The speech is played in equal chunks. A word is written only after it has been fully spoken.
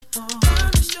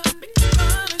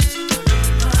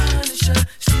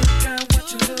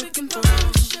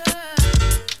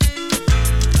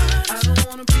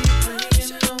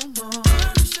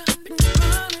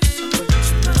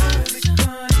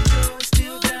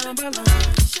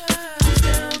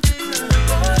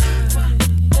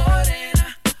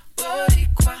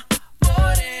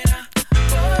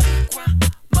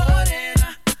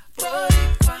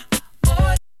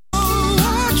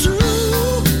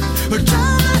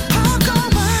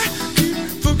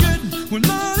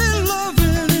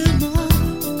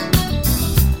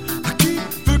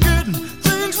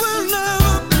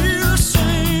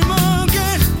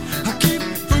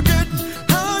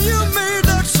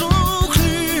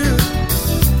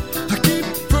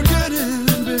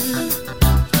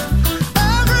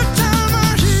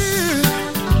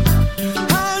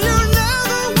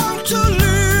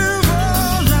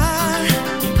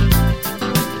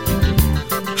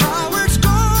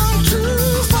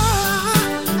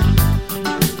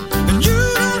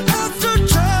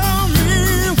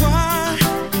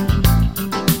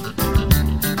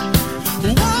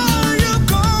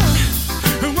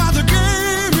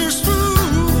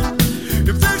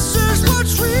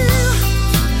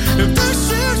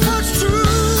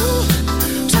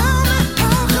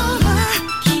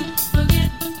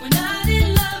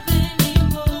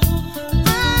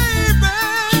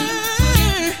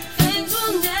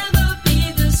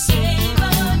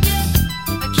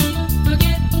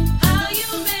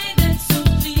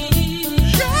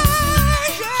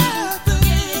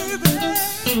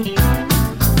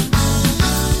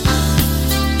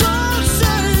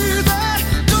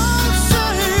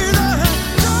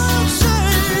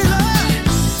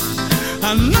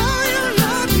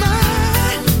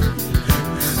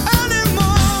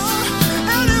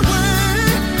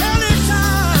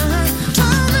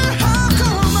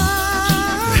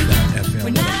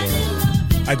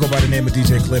I go by the name of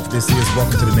DJ Cliff. This is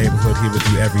Welcome to the Neighborhood, here with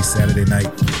you every Saturday night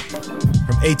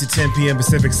from 8 to 10 p.m.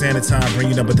 Pacific Standard Time, bringing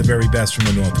you nothing but the very best from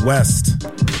the Northwest.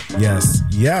 Yes,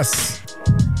 yes,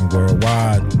 and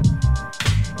worldwide.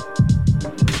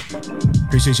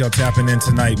 Appreciate y'all tapping in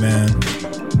tonight, man.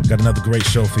 Got another great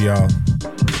show for y'all.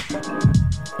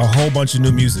 A whole bunch of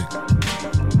new music.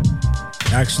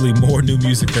 Actually, more new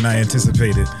music than I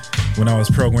anticipated when I was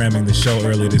programming the show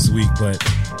earlier this week, but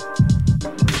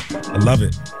I love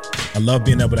it. I love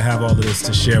being able to have all of this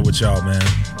to share with y'all, man.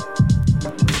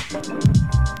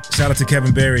 Shout out to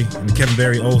Kevin Berry and the Kevin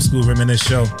Berry Old School Reminisce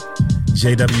Show,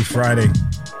 JW Friday.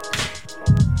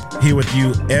 Here with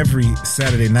you every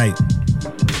Saturday night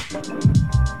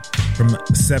from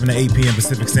 7 to 8 p.m.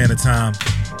 Pacific Standard Time.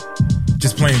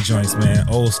 Just playing joints, man.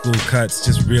 Old school cuts,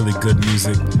 just really good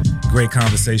music. Great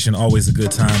conversation, always a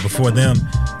good time. Before them,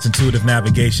 it's Intuitive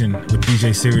Navigation with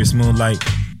DJ Serious Moonlight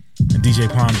and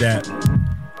DJ Palm Dat.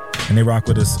 And they rock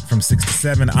with us from 6 to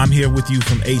 7. I'm here with you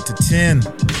from 8 to 10,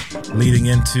 leading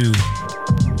into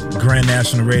Grand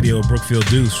National Radio Brookfield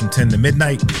Deuce from 10 to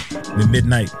midnight. Then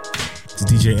midnight to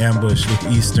DJ Ambush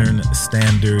with Eastern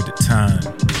Standard Time.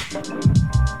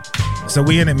 So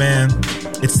we in it, man.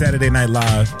 It's Saturday Night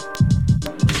Live.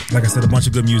 Like I said, a bunch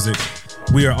of good music.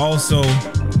 We are also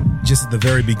just at the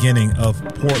very beginning of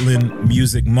Portland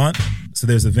Music Month. So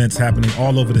there's events happening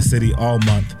all over the city all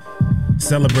month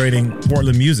celebrating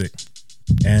Portland music.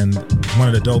 And one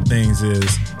of the dope things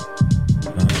is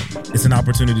it's an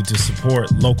opportunity to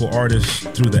support local artists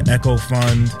through the Echo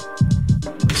Fund.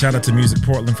 Shout out to Music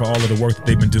Portland for all of the work that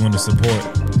they've been doing to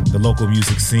support the local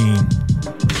music scene.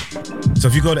 So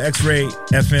if you go to X-Ray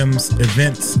FM's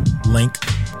events link,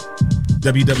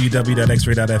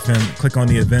 www.xray.fm, click on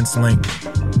the events link,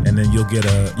 and then you'll get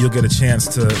a chance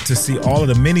to see all of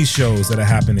the mini shows that are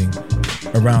happening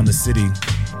around the city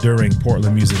during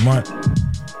Portland Music Month.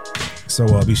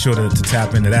 So be sure to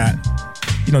tap into that.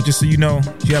 You know, just so you know,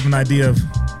 you have an idea of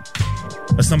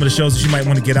some of the shows that you might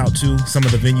want to get out to, some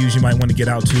of the venues you might want to get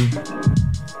out to,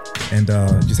 and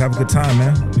just have a good time,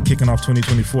 man. We're kicking off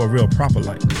 2024 real proper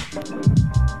like.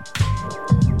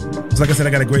 So like I said,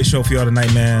 I got a great show for y'all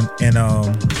tonight, man. And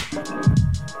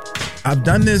I've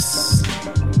done this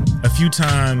a few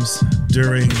times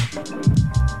during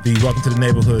the Welcome to the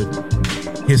Neighborhood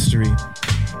history,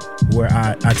 where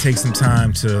I take some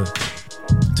time to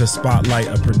spotlight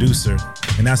a producer.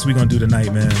 And that's what we're going to do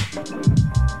tonight, man.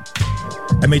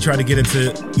 I may try to get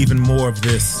into even more of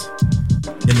this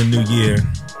in the new year.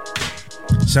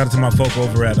 Shout out to my folk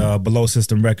over at Below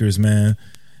System Records, man.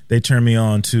 They turned me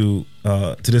on to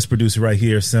this producer right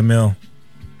here, Samil.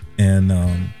 And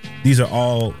these are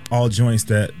all joints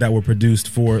that were produced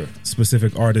for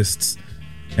specific artists.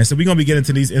 And so we're going to be getting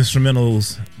to these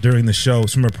instrumentals during the show.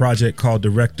 It's from a project called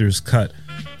Director's Cut.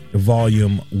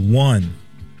 Volume 1.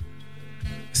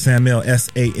 Samil,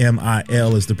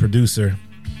 Samil, is the producer.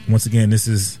 Once again, this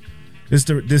is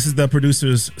the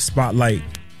producer's spotlight.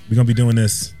 We're gonna be doing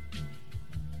this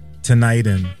tonight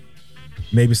and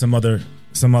maybe some other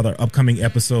upcoming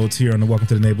episodes here on the Welcome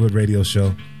to the Neighborhood radio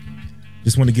show.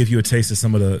 Just want to give you a taste of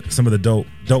some of the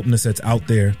dopeness that's out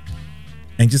there,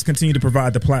 and just continue to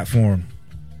provide the platform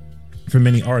for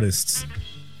many artists,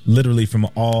 literally from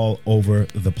all over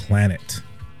the planet.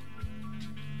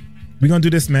 We're gonna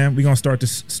do this, man. We're gonna start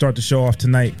the show off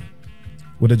tonight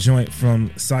with a joint from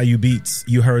Sayu Beats.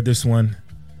 You heard this one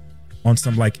on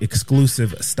some like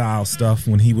exclusive style stuff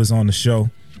when he was on the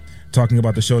show, talking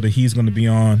about the show that he's going to be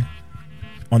on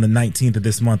the 19th of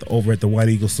this month over at the White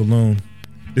Eagle Saloon.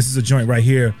 This is a joint right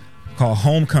here called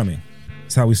Homecoming.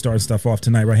 That's how we start stuff off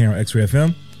tonight right here on X-Ray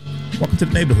FM. Welcome to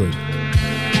the neighborhood.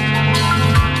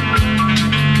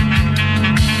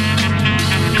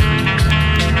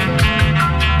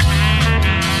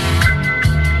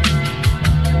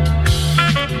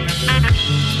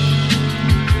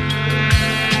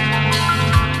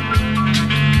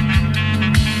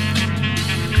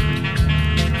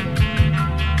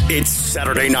 It's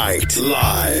Saturday Night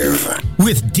Live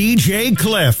with DJ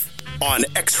Cliff on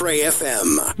X-Ray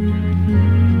FM.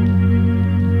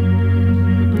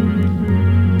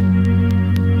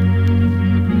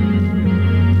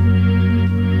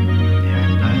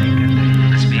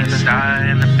 Let's be a star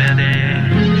in the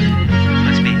building.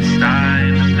 Let's be a star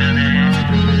in the building.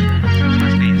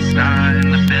 Let's be a star in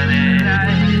the building.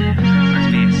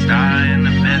 Let's be a star in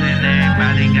the building.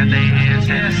 Everybody got their hands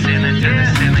to the ceiling, to the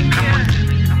ceiling. Come on.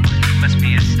 Must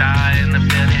be a star in the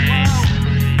building.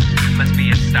 Must be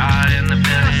a star in the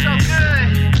building.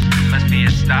 Must be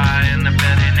a star in the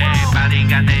building. Everybody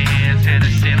got their hands to the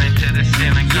ceiling, to the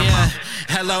ceiling. Come on.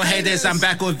 Hello haters, I'm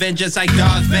back with vengeance like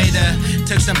Darth Vader.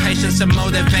 Took some patience, some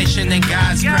motivation, and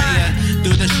God's prayer.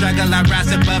 Through the struggle, I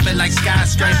rise above it like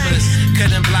skyscrapers.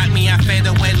 Couldn't block me, I fade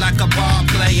away like a ball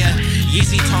player.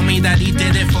 Yeezy told me that he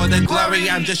did it for the glory.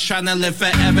 I'm just trying to live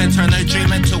forever, turn a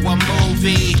dream into a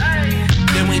movie.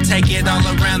 Then we take it all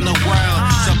around the world.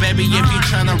 So baby, if you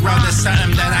tryna roll, there's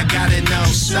something that I gotta know.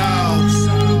 So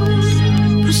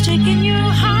who's taking you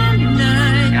home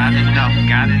tonight? Gotta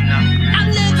know. I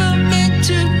never meant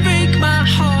to break my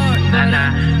heart, but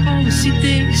I only see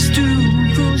things through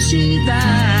rosy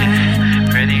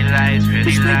lights. Pretty lights,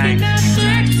 pretty lights. Who's waking up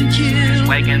next to you?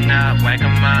 Waking up, wake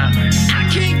 'em up. I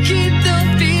can't keep the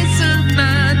peace of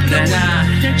mind.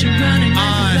 That you're running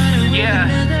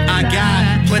I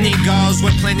got plenty goals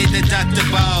with plenty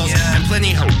deductibles. And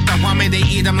plenty that want me to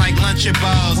eat them like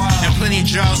Lunchables. And plenty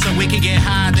draws so we can get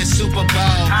high at the Super Bowl.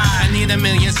 I need 1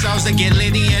 million souls to get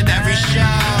litty at every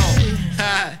show.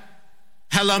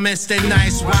 Hello, Mr.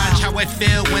 Nice, watch how it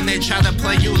feel when they try to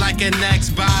play you like an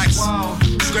Xbox.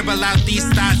 Scribble out these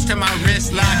thoughts to my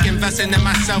wrist lock. Investing in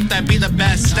myself, that be the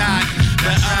best stock.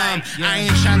 But I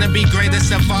ain't tryna be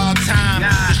greatest of all time.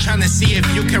 Just tryna see if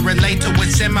you can relate to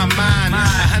what's in my mind.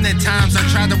 100 times I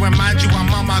try to remind you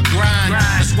I'm on my grind.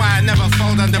 That's why I never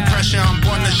fold under pressure, I'm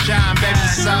born to shine, baby,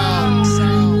 so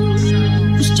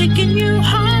who's taking you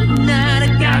home tonight? I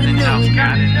gotta know.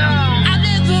 I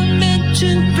never meant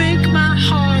to break my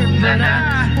heart, but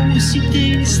I only see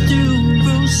things through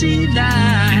rosy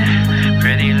lights.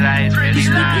 Pretty lights, pretty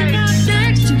lights.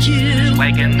 Next to you.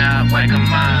 Waking up, wake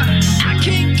 'em up. I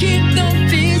can't keep no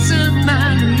peace of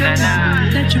mind.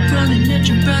 That you're running with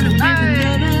another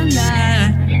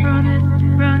life.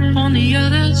 On the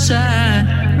other side,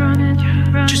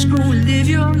 just go and live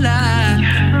your life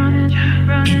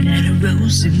in that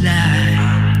rosy light.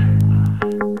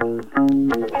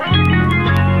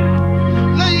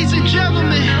 Ladies and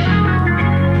gentlemen,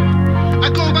 I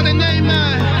go by the name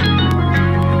of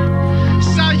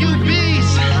Sayu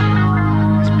Beats.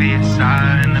 Let's be a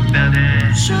star in the building.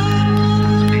 Let's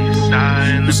be a star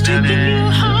in the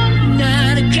building.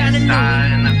 Star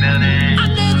in the building. I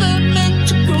never meant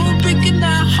to go breaking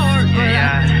my heart, but I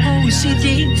always see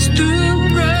things through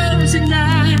rosy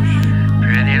light.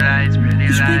 Pretty lights, pretty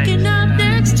lights. Waking up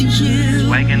next to you.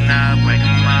 Waking up, wake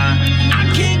 'em up. I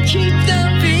can't keep the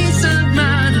peace of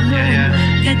mind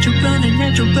alone. That you're running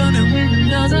with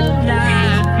another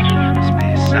life. Let's be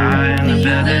a star in the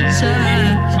building. Let's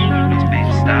be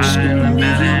a star in the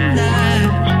building.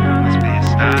 Let's be a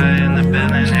star in the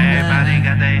building. Everybody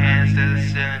got their hands to the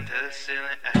ceiling, to the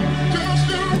ceiling.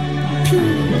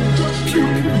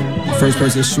 First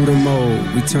person shooter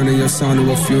mode, we turning your son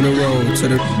to a funeral. To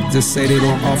the just say they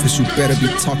don't office, you better be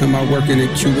talking about working in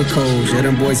cubicles. Yeah,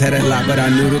 them boys had that lot, but I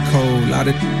knew the code. Lot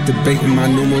of debating my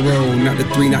numero, not the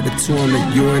 3, not the 2, I'm the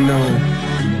UNO.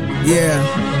 Yeah.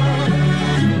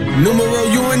 Numero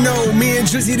UNO, me and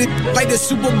Drizzy like the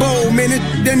Super Bowl, man.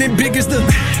 Then it big as the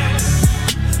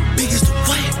biggest the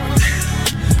what?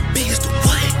 Biggest the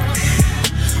what?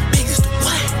 Biggest the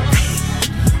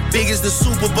what? Big as the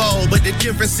Super Bowl, but the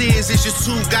difference is it's just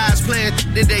two guys playing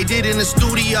that they did in the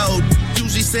studio.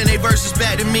 Usually send they verses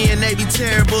back to me and they be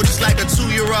terrible, just like a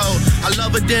 2-year-old. I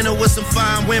love a dinner with some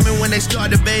fine women when they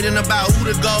start debating about who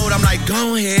the GOAT. I'm like,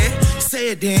 go ahead, say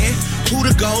it then. Who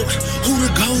the GOAT? Who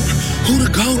the GOAT? Who the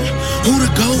GOAT? Who the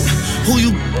GOAT? Who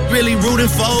you really rooting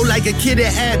for? Like a kid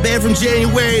that had bad from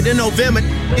January to November.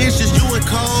 It's just you and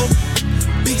Cole.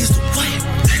 Biggest the what?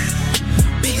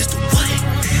 Biggest the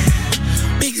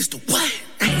what? Biggest the what?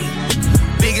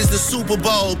 Biggest the Super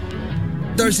Bowl.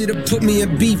 Thirsty to put me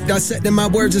in beef. Dissecting my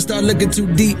words and start looking too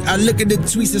deep. I look at the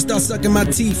tweets and start sucking my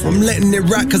teeth. I'm letting it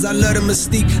rock cause I love the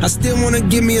mystique. I still wanna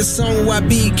give me a song where I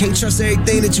be. Can't trust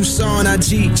everything that you saw on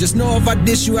IG. Just know if I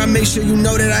diss you, I make sure you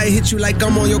know that I hit you like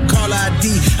I'm on your caller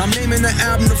ID. I'm naming the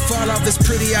album The Fall Off. It's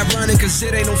pretty ironic cause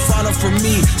it ain't no fall off for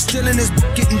me. Still in this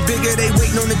getting bigger. They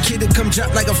waiting on the kid to come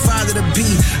drop like a father to be.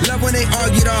 Love when they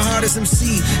argue the hardest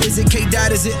MC. Is it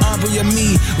K-Dot, is it Aubrey or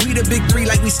me? We the big three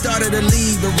like we started a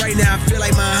league. But right now I feel like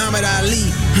Muhammad Ali.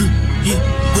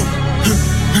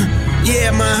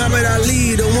 Yeah, Muhammad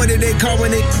Ali, the one that they call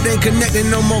when they ain't connecting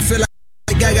no more. Feel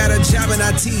like I got a job in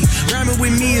IT. Rhyming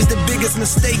with me is the biggest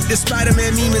mistake. The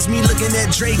Spider-Man meme is me looking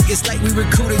at Drake. It's like we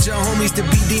recruited your homies to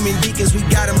be demon deacons. We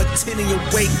got them attending your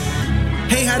wake.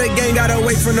 Hey, how the gang got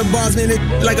away from the bars, man, it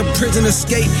like a prison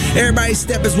escape. Everybody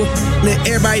step is with and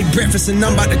everybody breakfast, and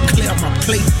I'm about to clear up my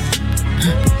plate.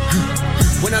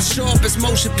 When I show up, it's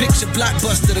motion picture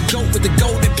blockbuster. The GOAT with the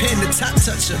golden pen, the top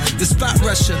toucher, the spot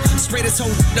rusher. Spray this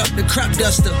whole up, the crop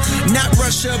duster. Not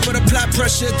Russia, but apply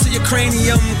pressure to your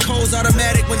cranium. Cold's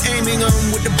automatic when aiming them.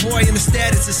 With the boy in the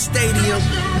status of stadium.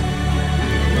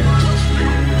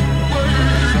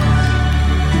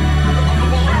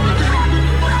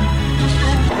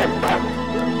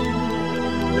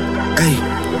 Hey,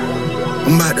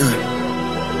 I'm about to.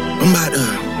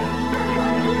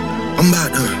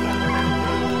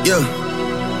 Yo,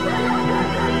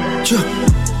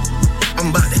 I'm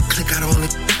about to click out on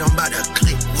it. I'm about to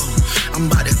click, whoa. I'm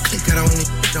about to click out on it.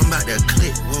 I'm about to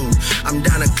click, whoa. I'm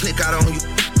down to click out on you.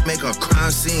 Make a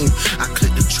crime scene. I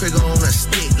click the trigger on a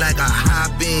stick like a high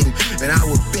beam. And I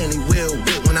would Benny Will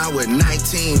whip when I was 19.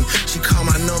 She called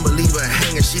my number, leave her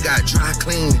hanging. She got dry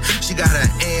clean. She got an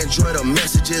Android, her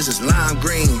messages is lime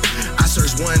green. I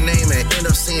search one name and end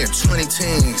up seeing 20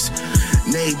 teens.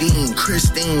 Nadine,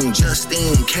 Christine,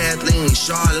 Justine, Kathleen,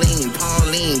 Charlene,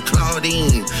 Pauline,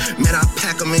 Claudine. Man, I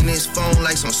pack them in this phone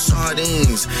like some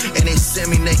sardines. And they send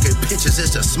me naked pictures,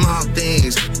 it's the small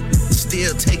things.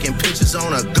 Still taking pictures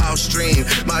on a golf stream.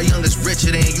 My youngest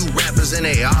richer than you rappers and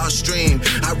they all stream.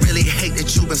 I really hate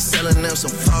that you been selling them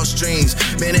some false dreams.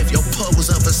 Man, if your pub was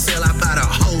up for sale, I buy the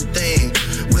whole thing.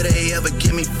 Would they ever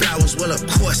give me flowers? Well, of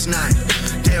course not.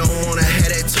 They don't wanna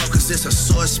have that talk cause it's a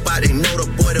sore spot. They know the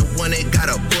boy the one they got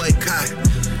a boycott.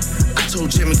 I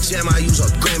told Jimmy Jam I use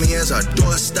a Grammy as a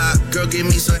doorstop. Girl, give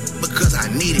me some because I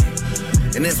need it.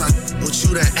 And if I with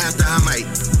you then after I might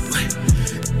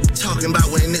talking about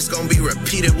when this gonna be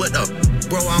repeated. What the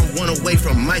bro, I'm one away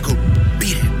from Michael.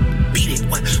 Beat it,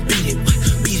 what? Beat it, what?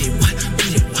 Beat it, what?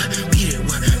 Beat it, what? Beat it,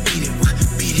 what? Beat it, what?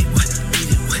 Beat it, what? Beat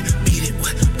it, what? Beat it,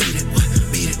 what? Beat it, what?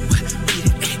 Beat it, what? Beat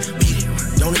it, beat it,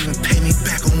 what? Don't even pay me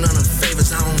back on none of the favors,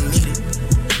 I don't need it.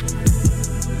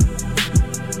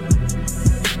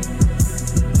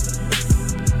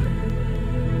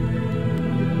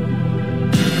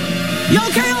 Yo,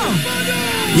 KO!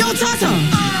 Yo, Tata!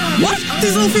 What?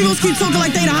 These little females keep talking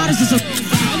like they the hottest and some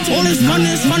all this, run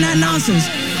that nonsense.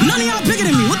 None of y'all bigger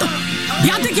than me. What the?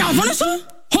 Y'all think y'all running so?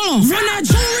 Hold on. Run that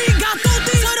jewelry, got 30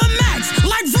 to the max,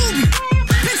 like Ruby.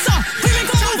 Pizza, we make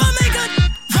a move, I make a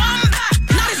run back.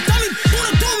 Now this dummy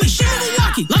wanna do me, she move a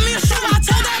walkie. Let me assure her, I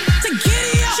told that to get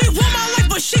it up. She want my life,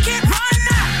 but she can't run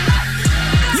that.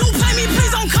 You play me,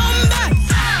 please don't come back.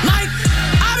 Like,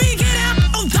 I be getting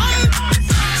oh dumb.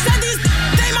 Said these,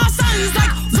 they my sons,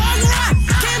 like wrong rap.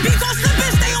 Can't be close to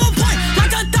bitch, they on point,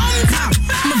 like a dumb cop.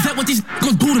 I'm a vet what these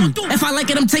gon' do to me. If I like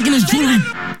it, I'm taking his jewelry.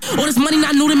 All this money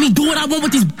not new to me, do what I want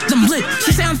with these I'm lit.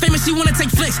 She say I'm famous, she wanna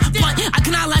take flicks, but I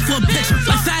cannot lie for a bitch.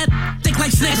 Like fat, thick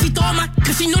like snakes. She throw my,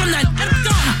 cause she know I'm not.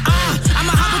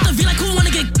 I'ma hop with the V like who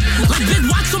wanna get. Like big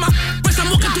watch on my wrist, I'm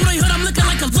walking through the hood, I'm looking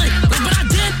like a lick. Like but I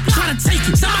did, try to take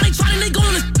it. Somebody try to nigga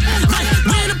on this. Like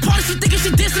we in the party, she thinking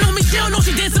she dancing on me, she don't know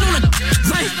she dancing on the.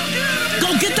 Like,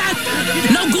 go get that.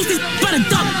 No goosey, better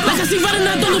duck. Like I see running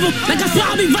out the liver. Like I swear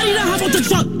I'll be ready to hop out the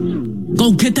truck.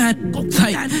 Go get that, go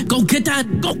get that, go get that,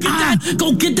 go get that,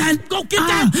 go get that, go get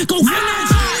that, go get that.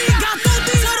 Got 30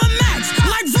 to the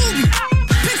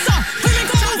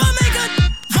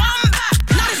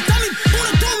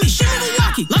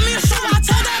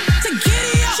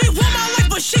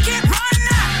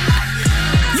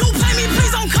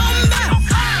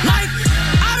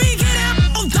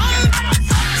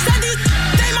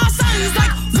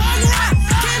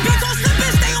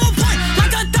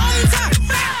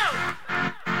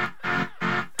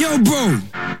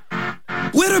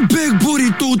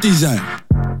Totis at?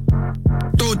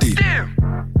 Toti. Damn.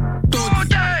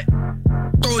 Okay.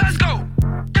 Let's go.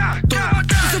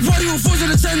 It's a party on force in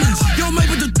attendance. Yo, mate,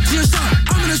 with the your shot.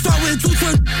 I'm gonna start with 2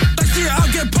 twins. Like, see it, I'll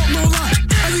get poked, no lie.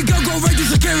 Every girl go right through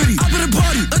security. Up in the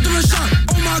party, let them in shock.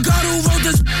 Oh my God, who wrote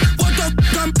this? What the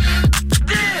f***? I'm...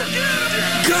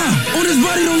 God, on his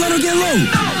body, don't let him get low.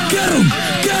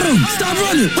 Get him, stop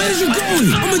running. Where's you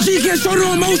going? I'm a G, can't show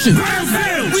no emotion.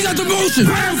 We got the motion.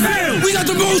 We got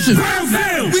the motion.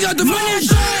 We got the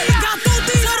motion. Got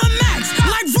 30 to the max,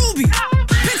 like Ruby.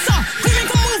 Pixar, we make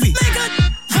a movie. Nigga,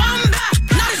 I'm back.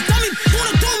 Now this dummy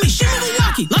wanna do me. She move a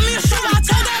walkie. Let me assure her, I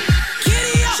told that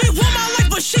kitty up. She want my life,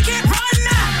 but she can't run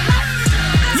now.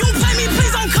 You play me,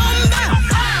 please don't come back.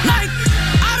 Like,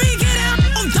 I be getting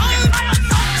I'm dumb.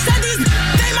 Said these,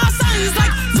 they my sons,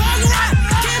 like wrong rap.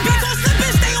 Can't be caught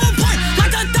slipping, stay on point,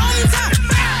 like a dumb tap.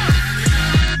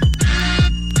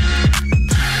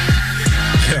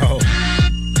 Yo.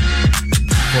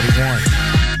 41.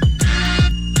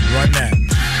 Run that.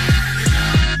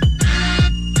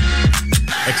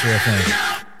 X-Ray FM.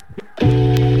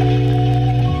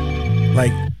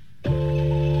 Like,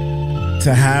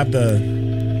 to have the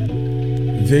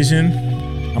vision,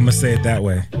 I'm gonna say it that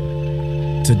way,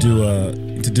 to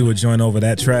do a joint over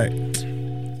that track,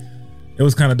 it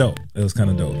was kind of dope. It was kind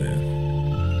of dope,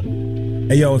 man.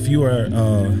 Hey, yo, if you're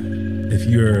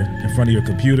in front of your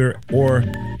computer, or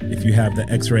if you have the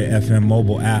X-Ray FM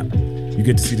mobile app, you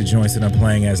get to see the joints that I'm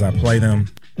playing as I play them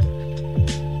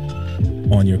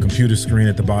on your computer screen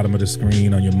at the bottom of the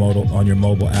screen on your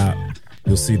mobile app.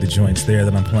 You'll see the joints there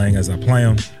that I'm playing as I play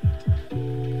them.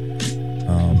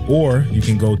 Or you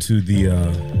can go to the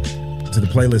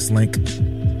playlist link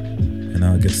and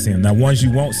I'll get to see them. Now, ones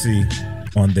you won't see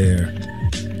on there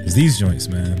is these joints,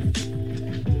 man.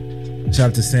 Shout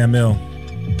out to Sam Mill.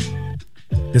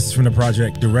 This is from the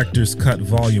project Director's Cut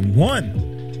Volume 1.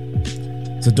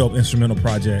 It's a dope instrumental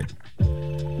project.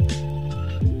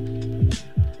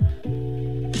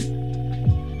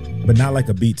 But not like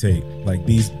a beat tape. Like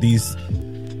these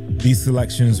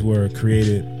selections were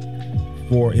created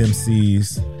for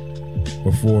MCs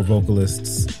or for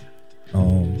vocalists.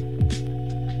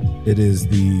 It is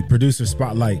the producer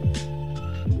spotlight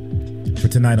for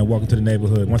tonight on Welcome to the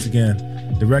Neighborhood. Once again,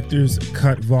 Director's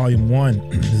Cut Volume 1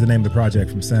 is the name of the project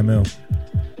from Sam Mill.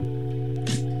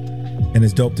 And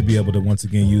it's dope to be able to once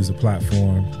again use a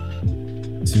platform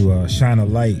to shine a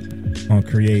light on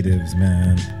creatives,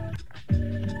 man.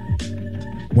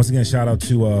 Once again, shout out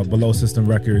to Below System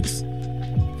Records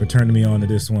for turning me on to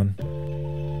this one.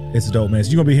 It's dope, man.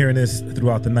 So you're going to be hearing this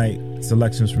throughout the night.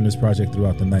 Selections from this project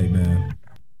throughout the night, man.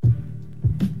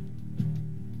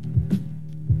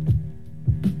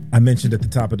 I mentioned at the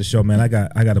top of the show, man, I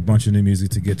got a bunch of new music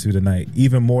to get to tonight,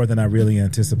 even more than I really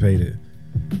anticipated.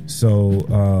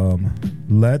 So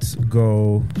let's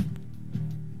go.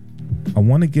 I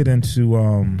want to get into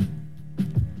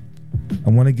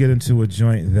a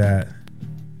joint that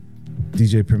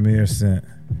DJ Premier sent.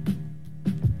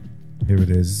 Here it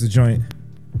is. It's a joint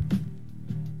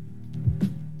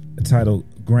titled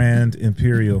Grand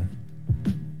Imperial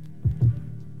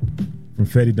from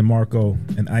Fetty DeMarco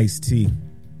and Ice-T.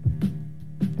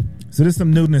 So there's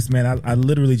some newness, man. I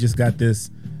literally just got this.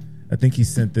 I think he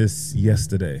sent this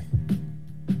yesterday.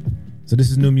 So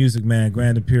this is new music, man.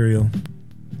 Grand Imperial,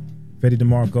 Fetty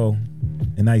DeMarco,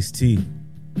 and Ice-T.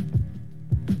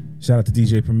 Shout out to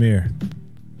DJ Premier.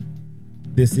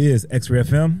 This is X-Ray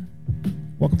FM.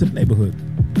 Welcome to the neighborhood.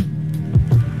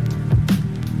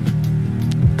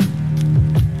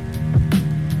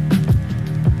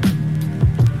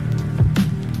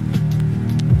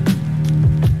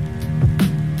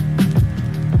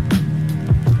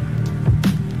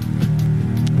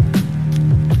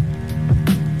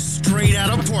 Straight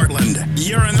out of Portland,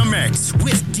 you're in the mix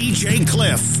with DJ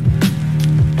Cliff.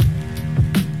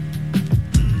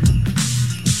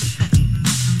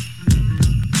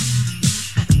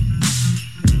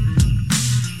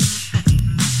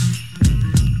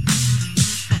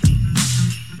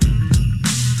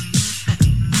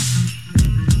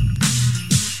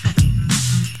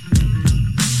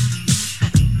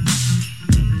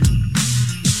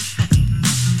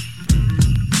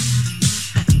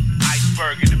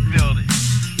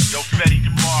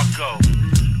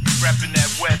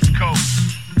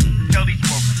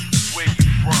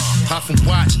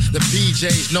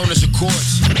 PJs known as the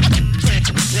courts.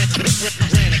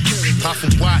 Puff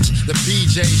and watch the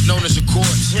PJs known as the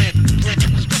courts.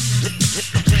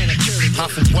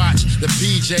 Puff and watch the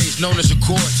PJs known as the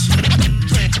courts.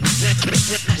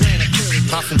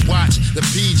 Puff and watch the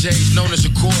PJs known as the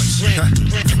courts.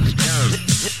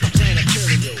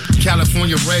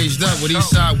 California raised up with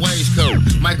Eastside waistcoat.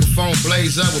 Microphone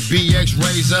blaze up with BX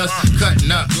raise us.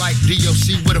 Cutting up like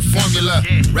DOC with a formula.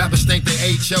 Rappers think they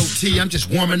HOT, I'm just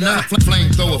warming up.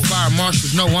 Flamethrower, fire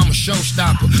marshals know I'm a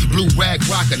showstopper. Blue rag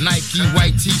rocker, Nike,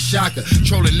 white tee shocker.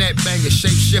 Trolling net banger,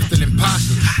 shape shifting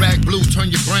imposter. Rag blue, turn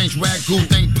your brains, rag goo,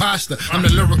 think pasta. I'm the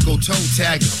lyrical toe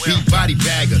tagger, beat body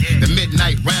bagger. The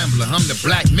midnight rambler, I'm the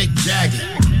black Mick Jagger.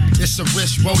 It's a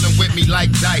wrist rolling with me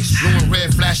like dice. Blue and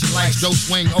red flashing lights, dope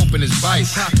swing open as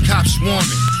vice. Cops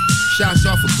swarming, shots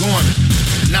off of Gorman.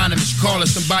 Anonymous caller,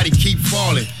 somebody keep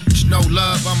falling. It's no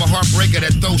love, I'm a heartbreaker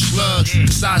that throws slugs. The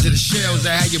size of the shells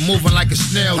that have you moving like a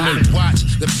snail. Watch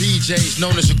the PJs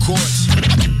known as the courts.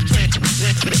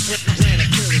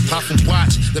 Pop and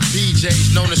watch the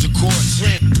PJs known as the courts.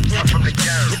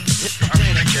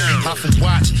 Pop and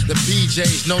watch the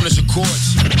PJs known as the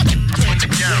courts.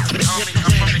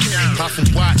 Pop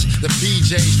and watch the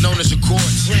PJs known as the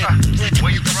courts.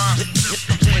 Where you from?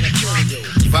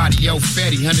 Vadio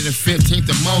Fetty, 115th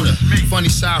and Mona. Funny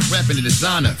side reppin' the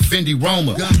designer, Fendi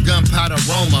Roma. Gunpowder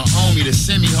Roma, on me the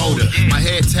semi-holder. My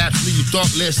head taps leave you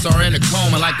thoughtless or in a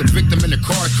coma like the victim in a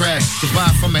car crash.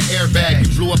 Survived from an airbag,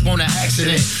 blew up on an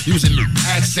accident. Using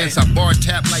accents, I bar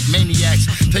tap like maniacs.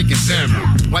 Taking Zim,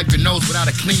 wipe your nose without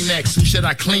a Kleenex. Who should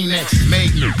I Kleenex?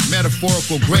 Made me,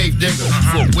 metaphorical grave digger.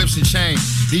 For whips and chains,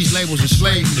 these labels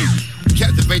enslave me.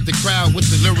 Captivate the crowd with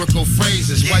the lyrical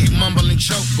phrases. While you mumble and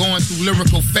choke, going through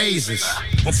lyrical phases.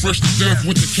 I'm fresh to death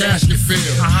with the casket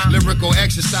feel. Lyrical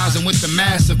exercising with the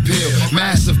massive pill.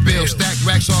 Massive bill, stack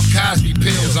racks off Cosby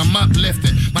pills. I'm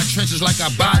uplifting, my trenches like I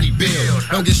body build.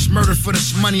 Don't get smurdered for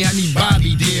this money, I need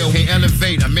Bobby deal. Can't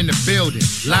elevate, I'm in the building,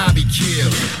 lobby kill.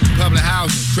 Public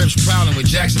housing, Crips prowling with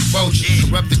Jackson Vultures.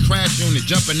 Corrupt the crash unit,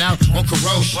 jumping out on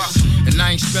corrosion. And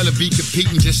I ain't spell a beat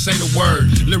competing, just say the word.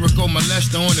 Lyrical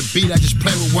molester on the beat, I just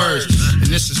play with words. And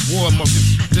this is war,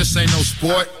 this ain't no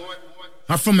sport.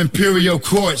 I'm from Imperial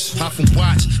Courts. Pop and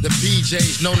watch the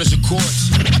PJs known as the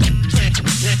courts.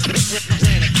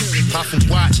 Pop and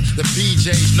watch the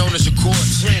PJs known as the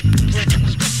courts.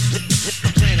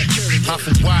 Pop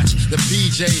and watch the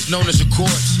PJs known as the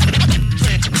courts.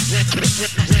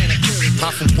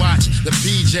 Pop and watch the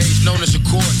PJs known as the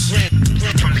courts.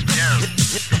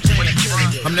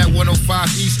 I'm that 105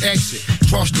 East exit,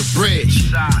 cross the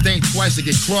bridge. Think twice to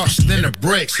get crossed, then the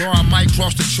bricks. Or I might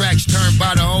cross the tracks, turn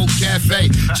by the old cafe.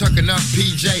 Chucking up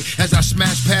PJ as I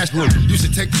smash past room. Used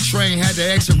to take the train, had to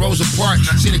exit Rosa Parks.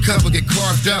 Seen a couple get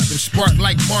carved up and spark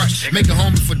like March. Make a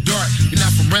homie for dark, you're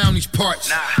not from around these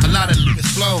parts. A lot of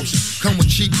niggas flows, come with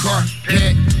cheap car,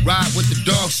 head, ride with the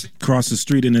dogs. Cross the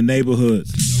street in the neighborhood.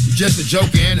 Just a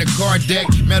joker in the car deck,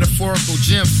 metaphorical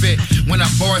gym fit. When I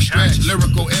bar stretch,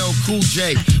 lyrical L Cool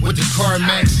J with the car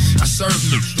max. I serve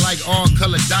meats like all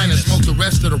color diners. Smoke the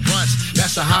rest of the brunch,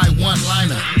 that's a high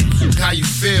one-liner. How you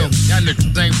feel? Y'all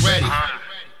niggas ain't ready.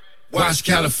 Watch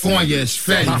California, it's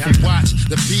Fetty. Watch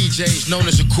the PJs known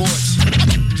as the courts.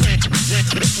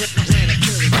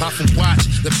 Pop and watch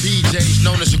the PJs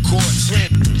known as the courts.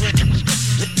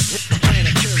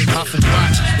 Pop and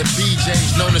watch the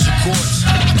PJs known as the courts.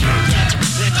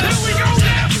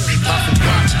 Pop and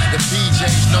watch the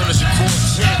PJs known as the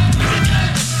courts.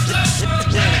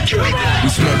 We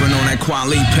smoking on that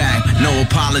quality pack, no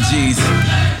apologies.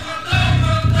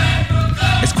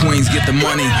 As queens get the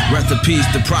money, rest in peace,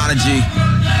 the prodigy.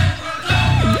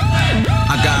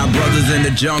 I got brothers in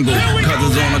the jungle,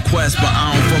 cousins on a quest, but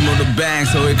I don't fumble the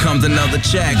bag, so here comes another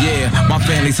check, yeah. My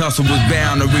family's hustle was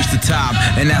bound to reach the top,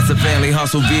 and that's a family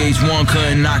hustle VH1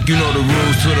 couldn't knock. You know the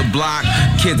rules to the block,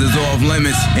 kids is off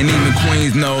limits, and even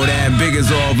queens know that big is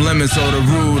off limits, so the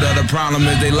root of the problem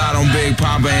is they lied on Big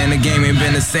Papa, and the game ain't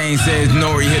been the same since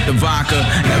Nori hit the vodka.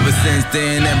 Ever since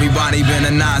then, everybody been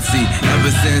a Nazi.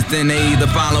 Ever since then, they either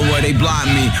follow or they block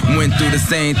me. Went through the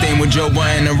same thing with Joe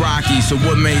Budden and Rocky, so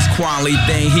what makes quality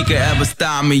think he could ever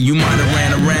stop me? You might have ran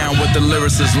around with the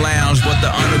lyricist lounge, but the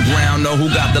underground know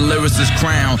who got the lyricist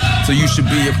crown. So you should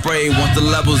be afraid once the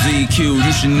levels EQ.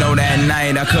 You should know that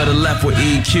night I could've left with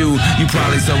EQ. You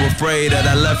probably so afraid that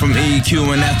I left from EQ,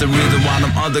 and that's the reason why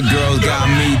them other girls got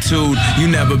me too. You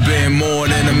never been more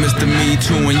than a Mr. Me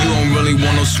Too, and you don't really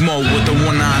want no smoke with the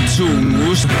 192.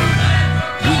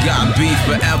 We got beef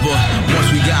forever.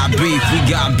 Once we got beef, we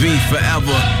got beef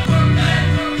forever.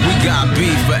 We got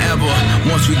beef forever.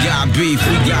 Once we got beef,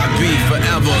 we got beef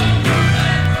forever.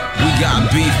 We got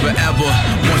beef forever.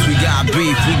 Once we got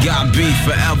beef, we got beef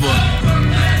forever.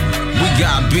 We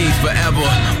got beef forever.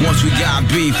 Once we got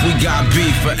beef, we got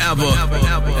beef forever.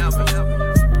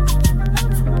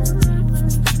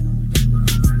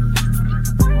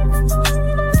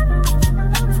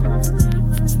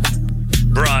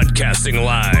 Broadcast Broadcasting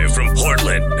live from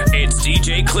Portland, it's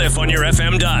DJ Cliff on your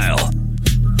FM dial.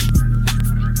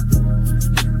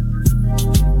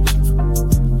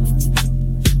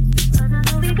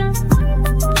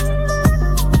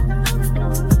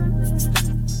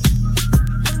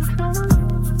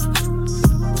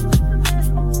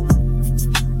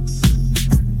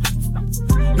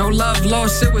 No love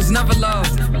lost, it was never love.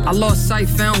 I lost sight,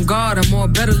 found God, I'm more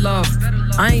better love.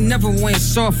 I ain't never went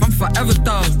soft, I'm forever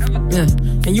thug. Yeah.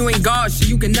 And you ain't God, so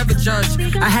you can never judge.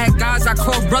 I had guys I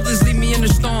called brothers leave me in the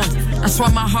storm. That's why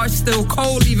my heart's still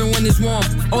cold even when it's warm.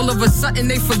 All of a sudden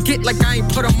they forget like I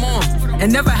ain't put them on.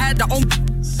 And never had to open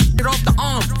it off the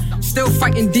arm. Still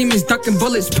fighting demons, ducking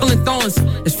bullets, pulling thorns.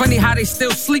 It's funny how they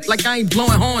still sleep like I ain't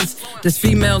blowing horns. This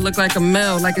female look like a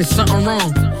male, like it's something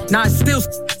wrong. Nah, it's still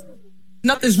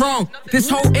nothing's wrong. This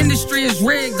whole industry is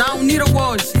rigged, I don't need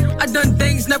awards. I done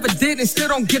things never did and still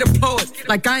don't get applaud.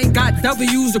 Like I ain't got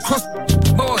W's across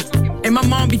the board. And my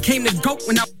mom became the GOAT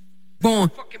when I was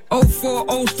born.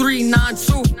 04, 03,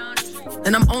 92.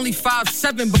 And I'm only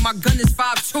 5'7", but my gun is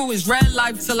 5'2". It's red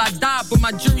life till I die, but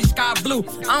my jury's sky blue.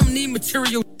 I don't need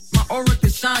material, my aura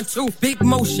can shine too. Big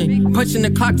motion, punching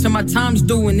the clock till my time's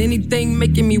due. And anything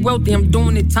making me wealthy, I'm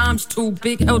doing it times two.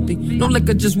 Big healthy, no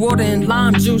liquor, just water and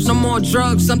lime juice. No more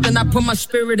drugs, something I put my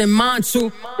spirit and mind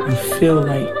to. I feel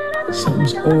like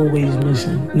something's always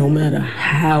missing. No matter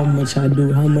how much I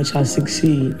do, how much I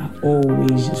succeed, I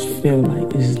always just feel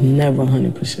like it's never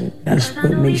 100%. That's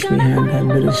what makes me have that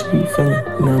bittersweet feeling.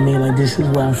 You know what I mean? Like this is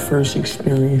where I first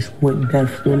experienced what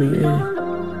death really is.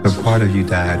 A part of you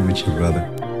died with your brother.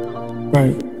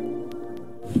 Right.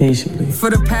 Basically. For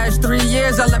the past 3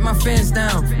 years, I let my fans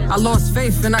down. I lost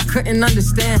faith and I couldn't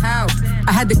understand how.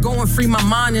 I had to go and free my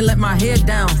mind and let my head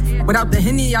down. Without the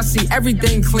Henny, I see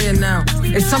everything clear now.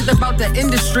 It's something about the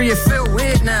industry, it feel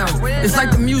weird now. It's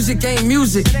like the music ain't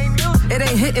music. It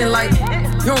ain't hitting like,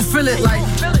 you don't feel it like.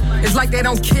 It's like they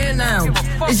don't care now.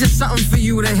 It's just something for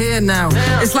you to hear now.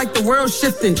 It's like the world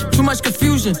shifted, too much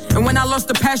confusion. And when I lost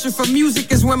the passion for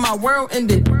music is when my world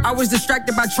ended. I was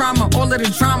distracted by trauma, all of the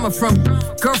drama. From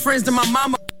girlfriends to my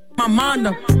mama, my mind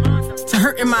up. To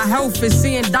hurting my health and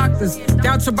seeing doctors.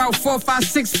 Down to about 4, 5,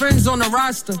 6 friends on the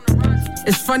roster.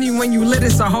 It's funny when you lit,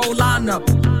 it's a whole lineup.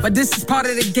 But this is part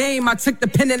of the game, I took the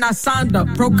pen and I signed up.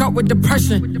 Broke up with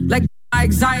depression, like my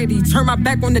anxiety. Turn my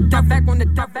back on the death, back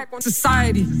on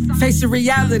society. Facing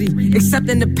reality,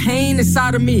 accepting the pain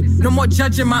inside of me. No more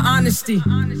judging my honesty.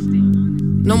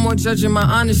 No more judging my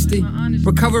honesty.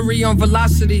 Recovery on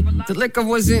velocity. The liquor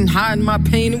wasn't hiding my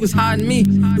pain, it was hiding me.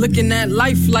 Looking at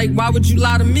life like, why would you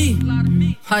lie to me?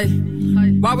 Like,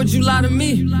 why would you lie to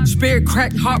me? Spirit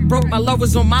cracked, heart broke, my love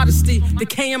was on modesty.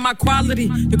 Decaying my quality,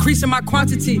 decreasing my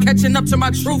quantity. Catching up to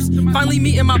my truths, finally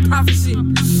meeting my prophecy.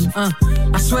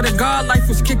 I swear to God, life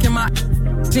was kicking my...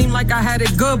 Seemed like I had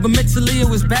it good, but mentally it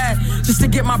was bad. Just to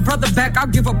get my brother back, I'll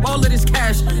give up all of this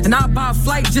cash. And I'll buy a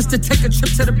flight just to take a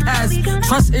trip to the past.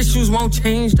 Trust issues won't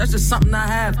change, that's just something I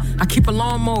have. I keep a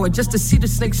lawnmower just to see the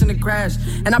snakes in the grass.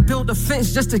 And I build a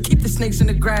fence just to keep the snakes in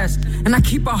the grass. And I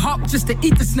keep a hawk just to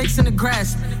eat the snakes in the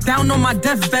grass. Down on my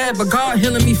deathbed, but God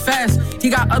healing me fast. He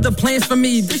got other plans for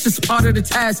me, this is part of the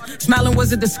task. Smiling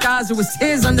was a disguise, it was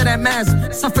tears under that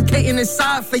mask. Suffocating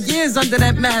inside for years under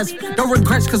that mask. No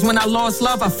regrets, cause when I lost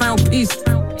love, I found peace.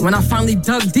 When I finally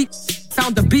dug deep,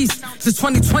 found the beast. Since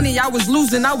 2020, I was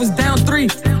losing, I was down 3.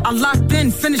 I locked in,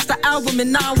 finished the album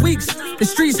in 9 weeks. The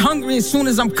streets hungry, as soon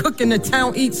as I'm cooking, the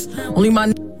town eats. Only my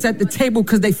n***s at the table,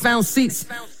 cause they found seats.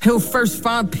 He'll first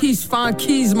find peace, find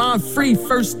keys, mind free.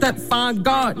 First step, find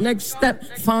God. Next step,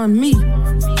 find me.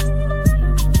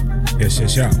 Yes,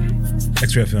 y'all.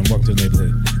 X-Ray FM, welcome to the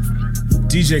neighborhood.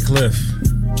 DJ Cliff.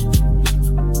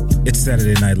 It's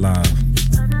Saturday Night Live.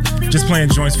 Just playing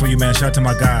joints for you, man. Shout out to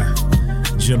my guy,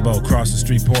 Jimbo, across the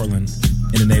street, Portland,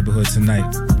 in the neighborhood tonight.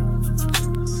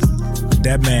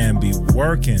 That man be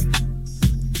working.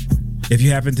 If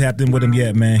you haven't tapped in with him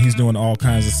yet, man, he's doing all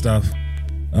kinds of stuff.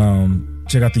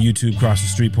 Check out the YouTube, Across the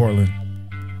Street, Portland.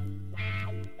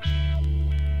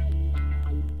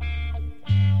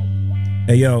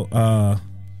 Hey, yo,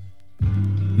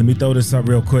 let me throw this up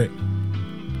real quick.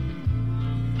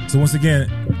 So once again,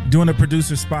 doing a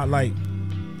producer spotlight.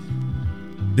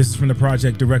 This is from the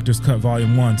Project Director's Cut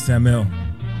Volume 1, Samuel.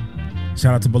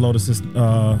 Shout out to Below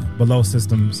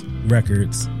Systems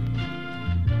Records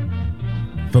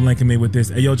for linking me with this.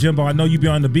 Hey, yo, Jimbo, I know you be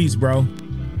on the beats, bro.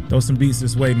 Throw some beats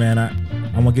this way, man. I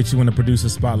want to get you in the producer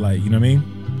spotlight, you know what I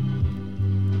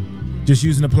mean? Just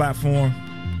using the platform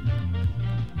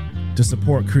to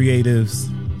support creatives.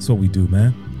 That's what we do,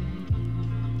 man.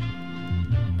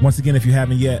 Once again, if you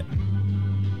haven't yet,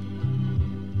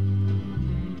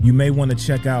 you may want to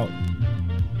check out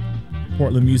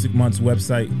Portland Music Month's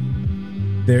website.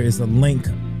 There is a link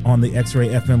on the X-Ray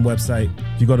FM website.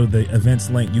 If you go to the events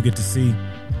link, you get to see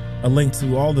a link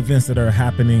to all the events that are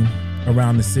happening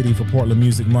around the city for Portland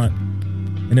Music Month.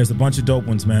 And there's a bunch of dope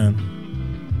ones, man.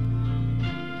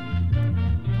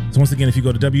 So once again, if you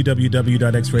go to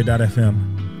www.xray.fm,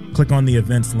 click on the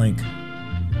events link,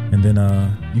 and then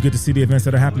you get to see the events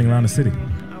that are happening around the city.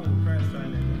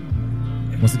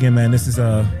 Once again, man, this is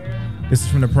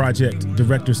from the project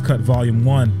Director's Cut Volume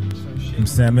 1 from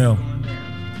Samil.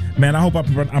 Man, I hope I'm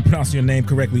pronouncing your name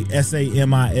correctly.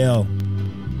 Samil.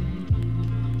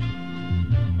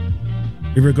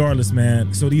 Regardless,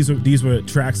 man. So these were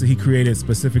tracks that he created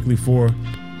specifically for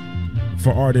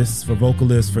artists, for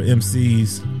vocalists, for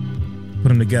MCs. Put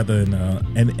them together,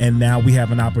 and now we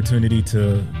have an opportunity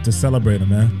to celebrate them,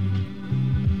 man.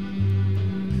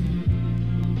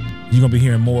 You're gonna be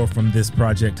hearing more from this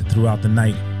project throughout the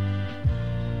night,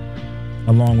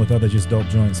 along with other just dope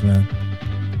joints, man.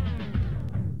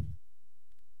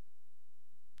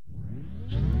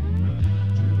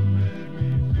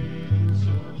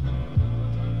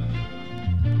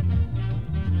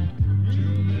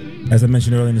 As I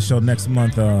mentioned earlier in the show, next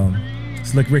month,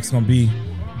 Slick Rick's gonna be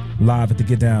live at the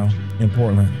Get Down in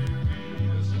Portland.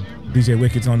 DJ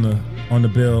Wicked's on the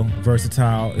bill.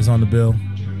 Versatile is on the bill.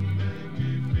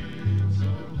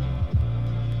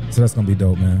 So that's gonna be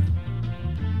dope, man.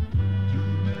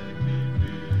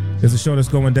 There's a show that's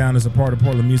going down as a part of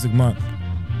Portland Music Month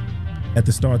at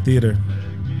the Star Theater.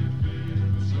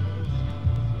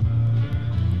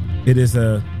 It is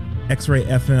a X-Ray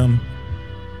FM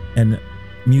and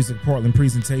Music Portland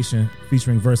presentation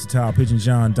featuring Versatile, Pigeon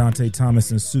John, Dante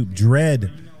Thomas, and Soup Dread.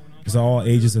 It's an all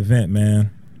ages event, man.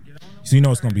 So you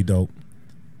know it's gonna be dope.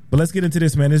 But let's get into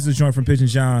this, man. This is a joint from Pigeon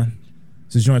John.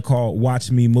 It's a joint called Watch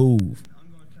Me Move,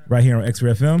 right here on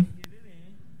X-Ray FM.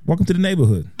 Welcome to the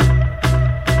neighborhood.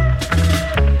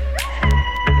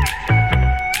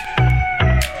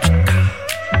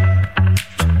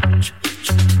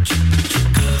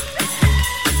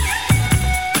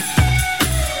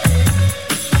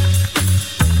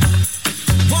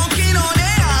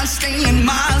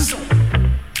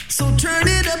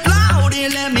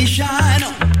 Shine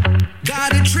on.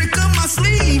 Got a trick up my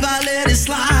sleeve, I let it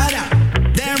slide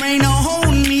out. There ain't no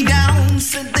holding me down.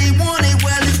 Said they want it,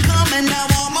 well it's coming. Now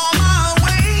I'm on my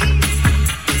way.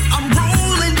 I'm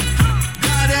rolling.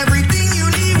 Got everything you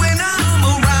need when I'm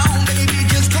around. Baby,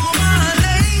 just call my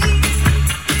name.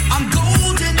 I'm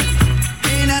golden.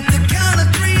 And at the count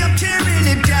of 3, I'm tearing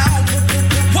it down.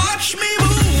 Watch me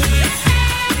move.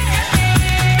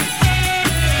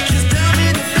 Just tell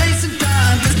me the place and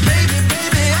time. 'Cause baby,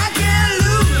 I can't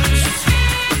lose.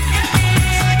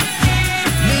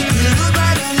 Make it look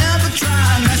like I never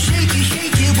tried. Now shake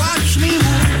it, watch me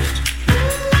move.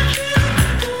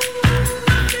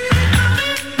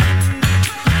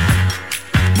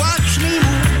 Watch me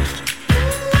move.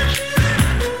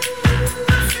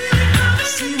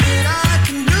 See what I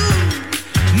can do.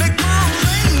 Make my own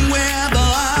lane wherever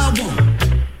I want.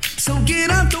 So get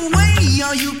out the way,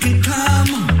 or you can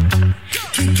climb on.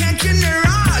 Keep catching their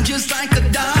eye just like a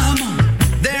diamond.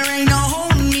 There ain't no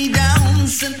holding me down.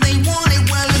 Since they want it,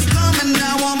 well it's coming.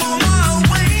 Now I'm on my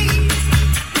way.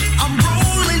 I'm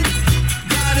rolling.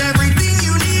 Got everything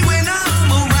you need when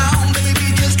I'm around. Baby,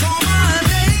 just call my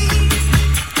name.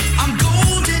 I'm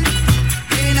golden.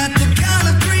 And at the count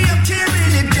of 3, I'm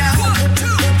tearing it down. 1,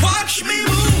 2, watch me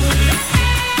move.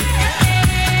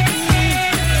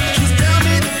 Just tell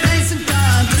me the place and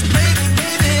time. 'Cause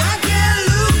baby, I can't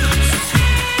lose.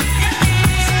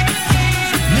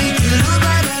 Make it look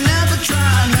like I never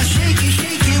tried. Now shake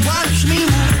it, watch me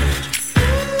move.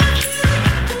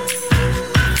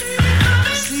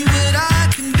 See what I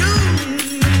can do.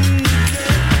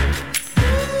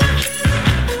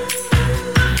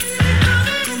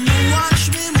 Come on, watch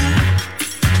me move.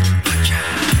 Watch out.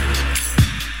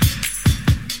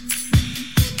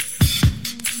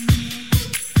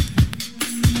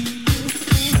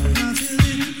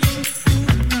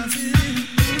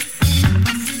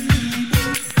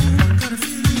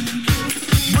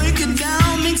 Break it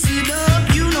down, mix it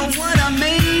up, you know what I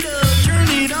made of. Turn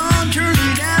it on, turn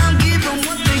it down, give them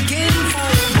what they came for.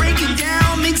 Break it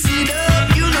down, mix it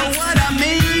up, you know what I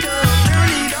made of.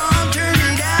 Turn it on, turn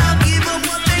it out, give them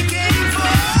what they came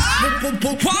for.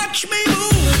 Watch me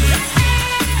move.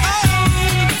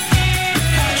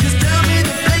 Just tell me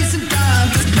the place and time.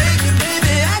 'Cause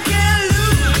baby, I can't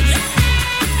lose.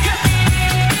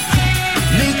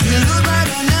 Make it look like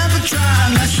I never tried.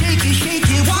 Now shake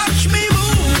it, watch me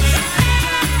move.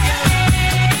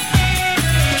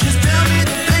 Just tell me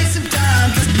the place and time.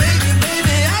 'Cause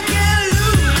baby, I can't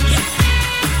lose.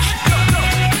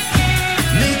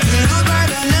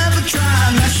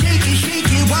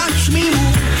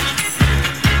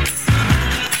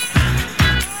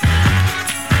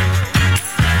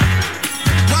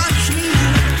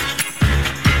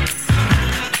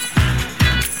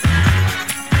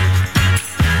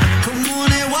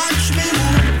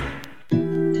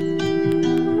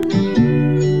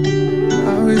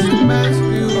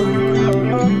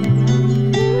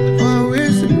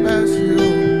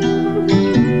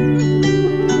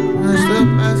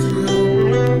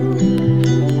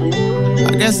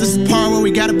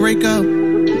 we gotta break up.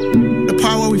 The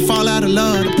part where we fall out of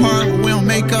love. The part where we don't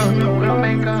make up.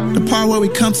 The part where we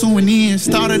come to an end.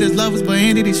 Started as lovers but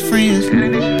ended as friends.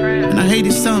 And I hate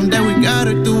it's something that we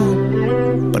gotta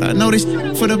do. But I know this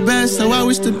for the best, so I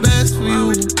wish the best for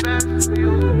you.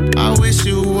 I wish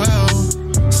you well.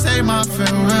 Say my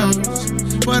farewells.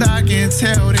 But I can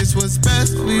tell this was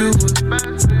best for you.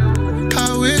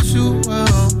 I wish you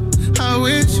well. I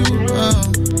wish you well.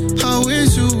 I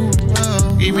wish you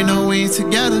well. Even though we ain't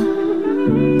together,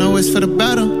 know it's for the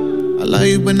better. I love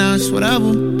you, but now it's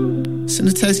whatever. Send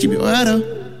a text, keep your head up.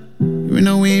 Even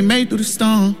though we ain't made through the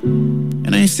storm.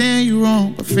 And I ain't saying you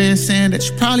wrong, but fans saying that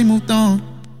you probably moved on.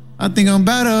 I think I'm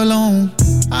better alone.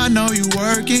 I know you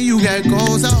working, you got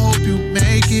goals, I hope you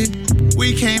make it.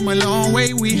 We came a long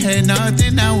way, we had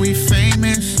nothing, now we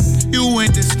famous. You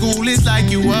went to school, it's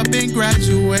like you up and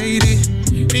graduated.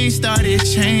 Things started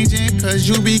changing, cause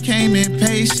you became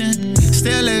impatient.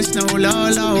 Still there's no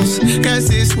love lost, cause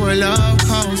it's what love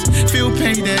costs. Feel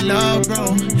pain that love,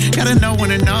 bro. Gotta know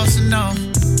when enough's enough.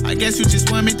 I guess you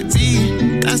just want me to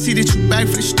be. I see that you back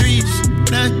for the streets.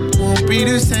 Nothing won't be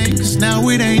the same, cause now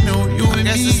it ain't no you and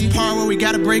me. I guess it's the part where we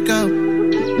gotta break up.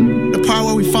 The part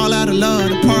where we fall out of love.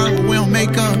 The part where we don't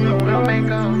make up.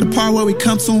 The part where we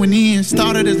come to an end.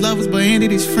 Started as lovers but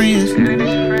ended as friends.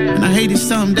 And I hate it's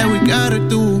something that we gotta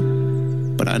do.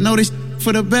 But I know this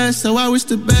for the best, so I wish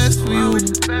the best for you.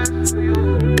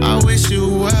 I wish you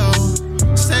well.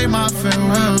 Say my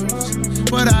farewells.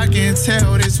 But I can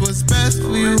tell this was best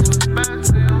for you.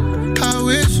 I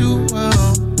wish you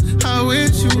well. I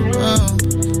wish you well.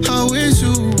 I wish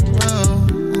you well.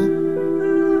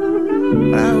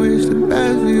 But I wish the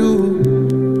best for you.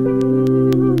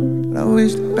 But I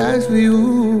wish the best for you.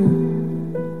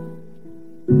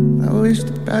 But I wish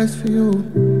the best for you.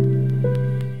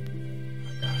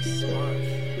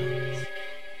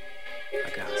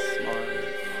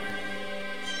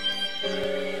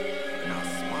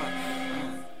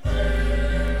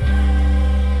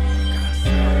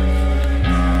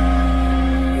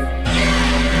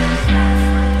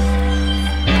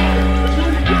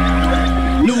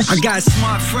 I got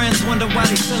smart friends, wonder why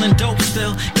they selling dope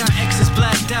still. Got exes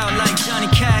blacked out like Johnny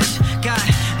Cash. Got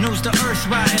knows the earth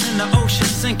riding and the ocean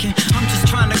sinking. I'm just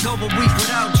trying to go a week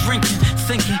without drinking.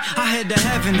 Thinking I head to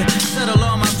heaven to settle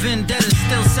all my vendettas.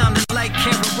 Still sounding like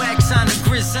Kerouac signed to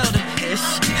Griselda-ish.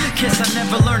 Kiss I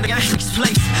never learned to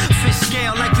place. Fish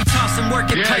scale like we tossing work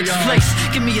at Pike's Place.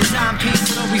 Give me a dime piece,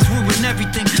 it always ruin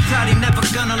everything. Probably never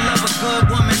gonna love a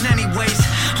good woman anyways.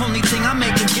 Only thing I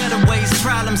make are getaways,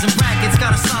 problems and rackets.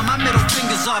 Gotta saw my middle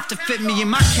fingers off to fit me in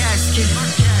my casket.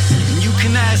 And you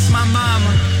can ask my mama.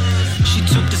 She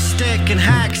took the stick and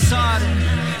hacksawed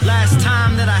it. Last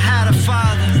time that I had a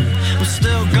father was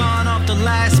still gone off the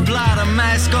last blotter.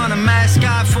 Mask on a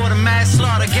mascot for the mass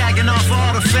slaughter. Gagging off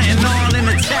all the fentanyl in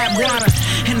the tap water.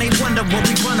 And they wonder what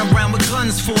we run around with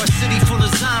guns for. A city full of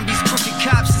zombies, crooked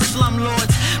cops and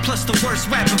slumlords. Plus the worst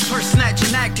rapper, purse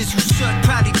snatching actors who should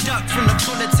probably duck from the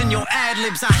bullets in your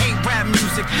ad-libs. I hate rap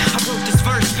music. I wrote this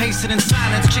verse, paced it in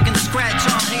silence. Chicken scratch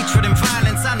on hatred and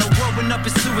violence. I know growing up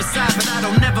is suicide, but I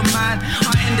don't never mind.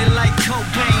 I end it like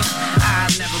Cobain. I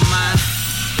never mind.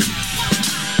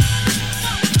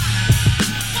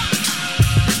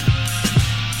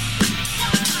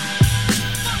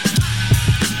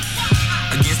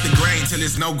 Against the grain till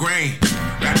it's no grain.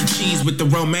 Wrap the cheese with the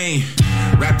romaine.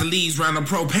 Wrap the leaves round the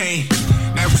propane.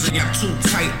 Nerves got too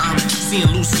tight, I'm seeing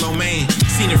loose low main.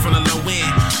 Seen it from the low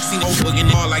end. Seen old looking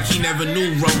all like he never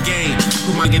knew Rogaine.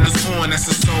 Put my Guinness on, that's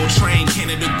a soul train.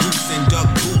 Canada goose and duck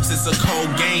boots, it's a cold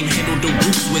game. Handle the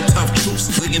roots with tough troops.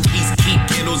 Slicking peace, keep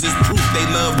candles is proof they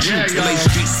love you till they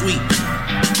street sweet.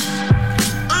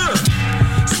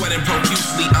 Sweating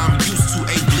profusely, I'm used to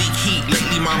a bleak heat.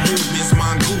 Lately my movements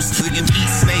mongoose. Ziggin'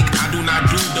 eat snake, I do not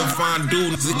do the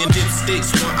fondue. Ziggin' dipsticks,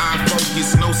 one eye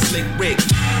focus, no slick Rick.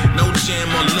 No jam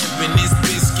or lip in this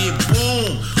biscuit,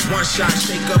 boom. One shot,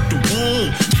 shake up the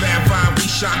room. Bad vibe, we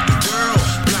shock the world.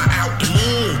 Fly out the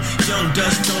moon. Young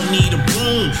dust don't need a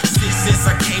broom. Since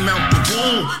I came out the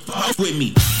womb, fuck with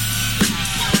me.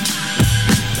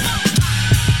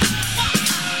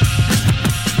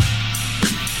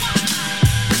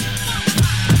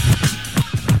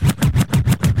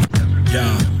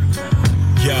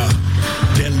 Yeah,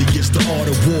 deadly is the art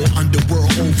of war, underworld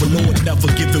overlord. never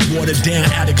give it watered down.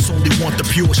 Addicts only want the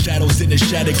pure shadows in the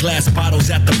shattered glass bottles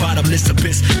at the bottomless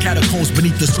abyss. Catacombs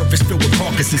beneath the surface filled with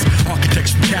carcasses.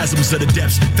 Architects from chasms of the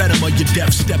depths. Venom of your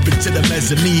depth. Step into the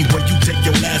mezzanine where you take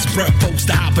your last breath. Folks,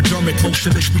 the hypodermic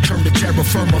motionless return to terra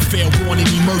firma. Fair warning,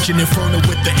 emerging inferno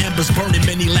with the embers burning.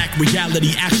 Many lack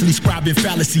reality, actually scribing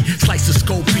fallacy. Slice a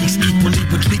scope piece equally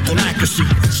with lethal accuracy.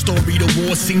 Story the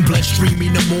war scene, blood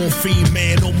streaming the morphine.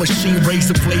 Man on machine,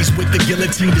 razor blades with the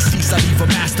guillotine. Deceased, I leave a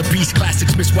masterpiece.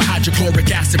 Classics mixed with hydrochloric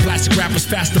acid. Plastic rappers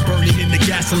faster burning in the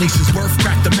gasoline. Since birth,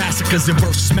 crack the massacres and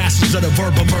verse. Masters of the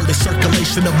verbal murder.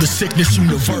 Circulation of the sickness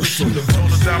universal.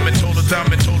 Total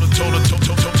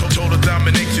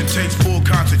domination takes full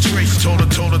concentration.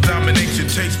 Total domination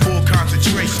takes full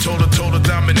concentration. Total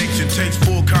domination takes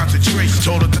full concentration.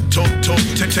 Total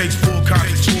takes full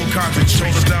concentration.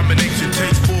 Total domination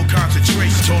takes full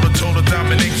concentration. Total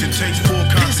domination takes full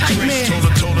concentration.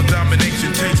 Total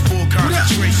domination takes full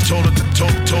concentration. Total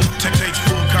takes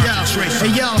full concentration.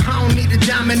 Hey yo, I don't need to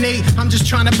dominate. I'm just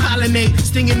trying to pollinate.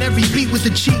 Stinging every beat with a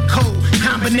cheat code.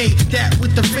 Combinate that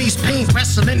with the face paint.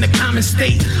 Wrestle in the common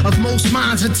state of most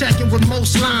minds. Attacking with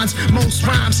most lines. Most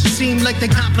rhymes seem like they're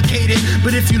complicated.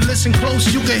 But if you listen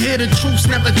close, you can hear the truths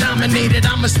never dominated.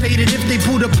 I'ma state it. If they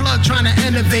pull the plug trying to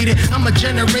innovate it, I'ma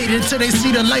generate it till they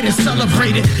see the light and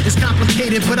celebrate it. It's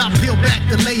complicated, but I peel back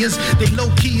the layers. They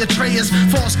low-key Atreus.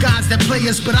 False gods that play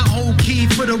us, but I hold key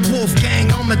for the wolf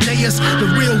gang. Amadeus, the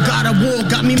real god of war,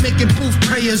 got me making booth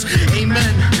prayers.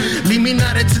 Amen. Leave me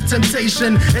not into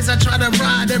temptation as I try to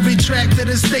ride every track to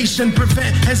the station.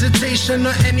 Prevent hesitation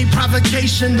or any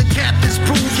provocation. The captains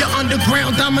prove your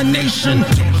underground domination.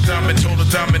 Total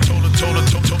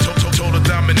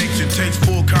domination takes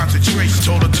full concentration.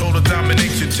 Total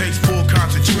domination takes full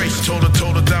concentration.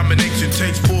 Total domination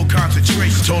takes full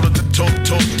concentration. Total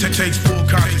takes full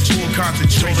concentration.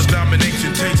 Total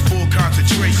domination takes full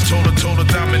concentration. Total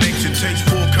domination takes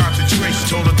full concentration.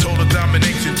 Total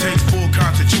domination takes full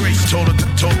concentration. Total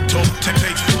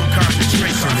takes full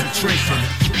concentration.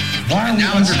 Why are we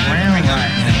underground right now?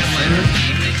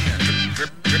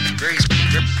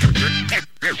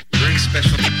 Very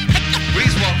special.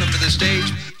 Please welcome to the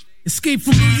stage. Escape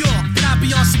from New York, then I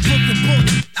be on some Brooklyn boat.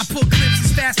 I pull clips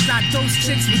as fast as I dose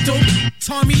chicks with dope.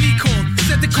 Tommy Lee called,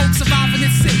 said the coke surviving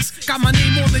at 6. Got my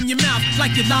name all in your mouth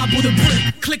like you lob with a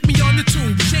brick. Click me on the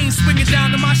tube, chain swinging down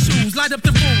to my shoes. Light up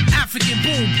the room, African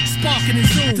boom, sparking and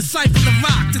zoom. Disciple of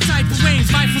rock, the type of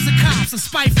range, rifles and cops are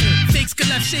spiteful. Fakes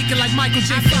get left shaking like Michael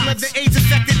J. Fox. I the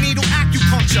AIDS-affected needle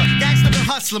acupuncture. Gangster and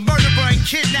hustler, murderer and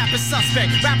kidnapper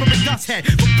suspect. Rapper and dust head,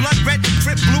 with blood red and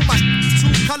trip blue. My too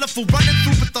colorful, running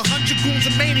through with the 100 goons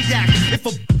a maniac. If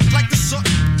a like the sun,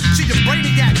 she a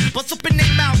brainiac. Bust up in their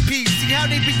mouthpiece, see how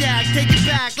they react. Take it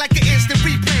back like an instant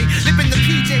replay. Live in the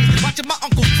PJs, watching my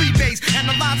uncle freebase.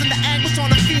 Analyzing the angles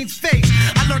on a fiend's face.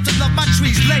 I learned to love my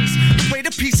trees lace. The way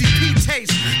the PCP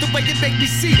tastes, the way it make me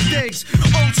see things.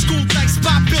 Old school like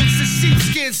spot builds and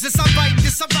sheepskins. This I write,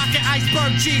 this I'm rocking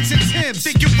iceberg jeans and Timbs.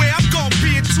 Thinking where I'm gonna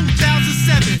be in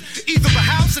 2007. Either a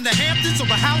house in the Hamptons or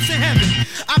a house in heaven.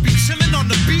 I be chilling on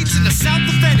the beach in the south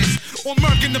of Venice. Or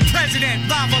murking the president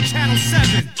live on Channel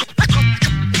 7.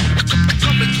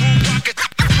 Coming through rocket,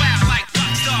 wow like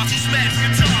rock stars who smash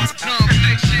guitars.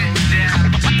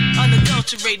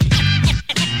 Unadulterated.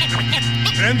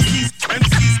 MCs.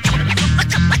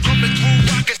 Coming through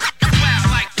rocket, wow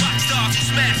like rock stars who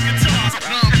smash guitars.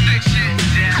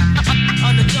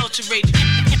 Unadulterated.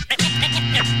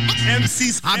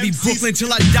 MCs. I be Brooklyn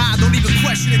till I die, don't even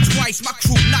question it twice. My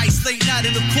crew nice, late night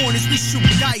in the corners, we shoot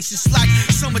dice. It's like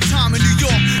summertime in New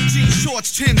York. Jeans, shorts,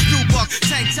 Tim's, blue buck,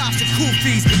 tank tops and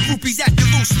koofies. Groupies acting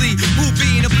loosely.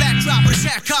 Hoopy in a black drop with a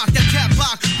hat cock, that cat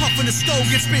box. Puffin' the stove,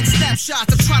 get spin snapshots.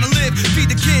 I'm trying to live, feed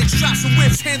the kids, drop some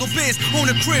whips, handle biz. On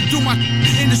the crib, do my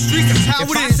in the streets, that's how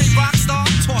it is. If I say rock star,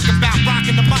 I'm talking about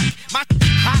rocking the mic. My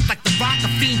hot like the rock, a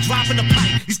fiend dropping the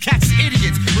pipe. These cats are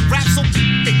idiots, with rap so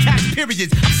they catch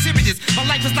periods. I'm serious, my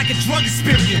life is like a drug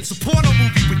experience. A porno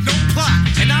movie with no plot,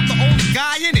 and I'm the only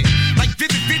guy in it. Like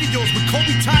vivid videos with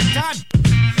Kobe Todd.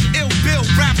 Ill Bill,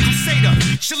 rap crusader,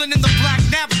 chilling in the Black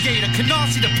Navigator,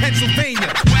 Canarsie to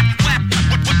Pennsylvania.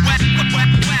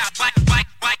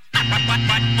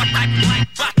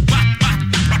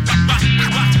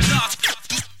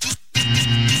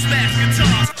 Smash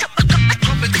guitars.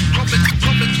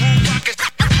 Coming through rockets,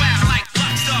 wow like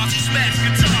rock stars who smash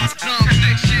guitars.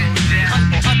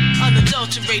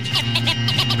 Unadulterated.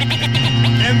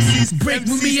 MCs break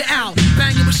with me out.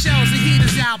 Banging with shells and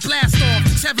heaters out. Blast off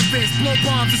the terrorists, blow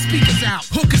bombs and speakers out.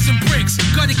 Hookers and bricks,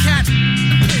 gutted cats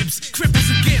and pimps, cripples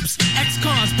and gimps,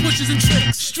 ex-cons, pushers and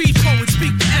tricks. Street poets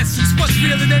speak the essence, what's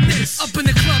realer than this? Up in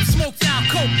the club, smoked out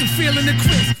coke, the feeling the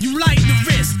crisp. You lighten the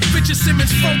wrist, Richard Simmons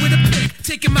flow with a pick.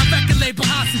 Taking my record label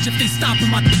hostage if they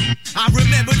stopping my. I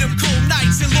remember them cold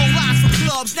nights and long lines for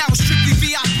clubs. Now it's strictly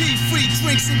VIP, free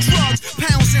drinks and drugs,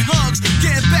 pounds and hugs,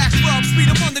 getting back rubs.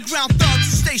 Meet them underground thugs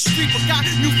who stay street but got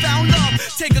newfound love.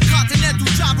 Take a continental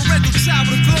job, a rental,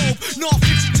 travel the globe. North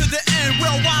fiction to the end,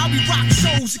 well while we rock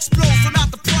shows, explode from out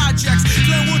the projects.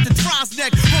 Glenwood to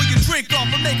Trosneck, roll your drink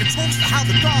off and make a toast to how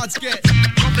the gods get.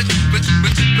 Bumpin' with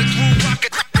room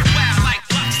rocket, wow like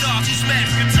rock stars who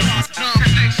smash guitars.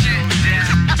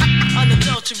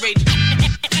 Unadulterated.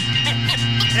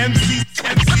 MCs,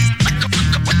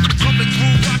 bumpin'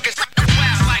 room rocket,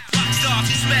 wow like rock stars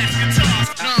who smash guitars.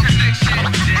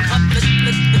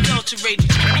 Unadulterated.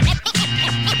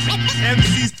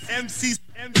 MCs.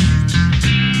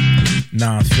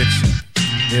 Non-fiction,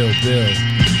 Ill Bill,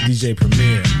 DJ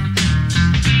Premier,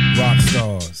 Rock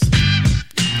Stars.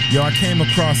 Yo, I came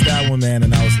across that one, man,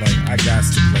 and I was like, I got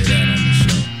to play that on the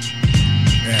show.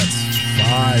 That's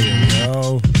fire,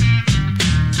 yo.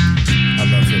 I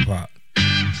love hip-hop.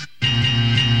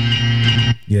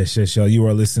 Yes, yo. You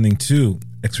are listening to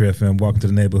X-Ray FM. Welcome to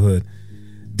the neighborhood.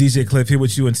 DJ Cliff here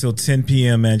with you until 10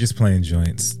 p.m., man, just playing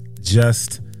joints.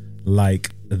 Just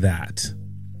like that.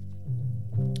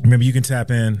 Remember, you can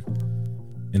tap in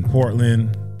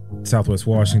Portland, Southwest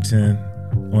Washington,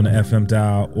 on the FM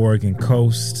dial, Oregon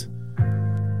coast.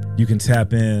 You can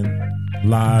tap in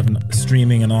live and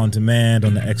streaming and on demand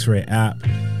on the X-Ray app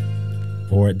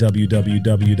or at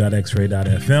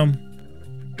www.xray.fm.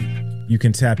 You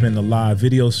can tap in the live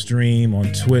video stream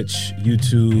on Twitch,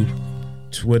 YouTube,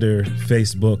 Twitter,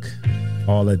 Facebook,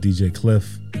 all at DJ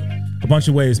Cliff. A bunch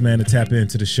of ways, man, to tap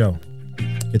into the show.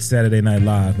 It's Saturday Night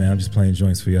Live, man. I'm just playing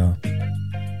joints for y'all.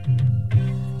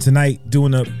 Tonight,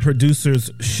 doing a producer's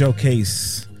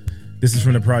showcase. This is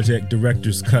from the project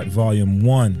Director's Cut Volume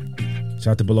 1. Shout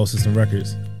out to Below System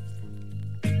Records.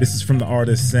 This is from the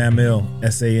artist Samil,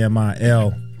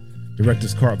 S-A-M-I-L.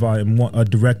 Director's Cut Volume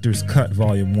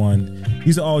 1.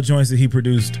 These are all joints that he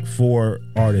produced for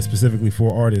artists, specifically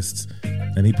for artists.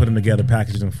 And he put them together,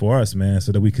 packaged them for us, man,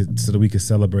 so that we could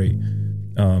celebrate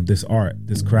this art,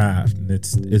 this craft.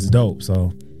 It's dope.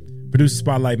 So Producer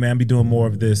Spotlight, man, I'll be doing more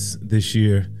of this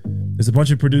year. There's a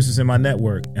bunch of producers in my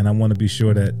network, and I want to be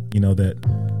sure that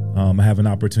I have an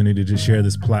opportunity to share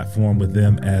this platform with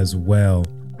them as well.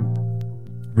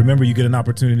 Remember, you get an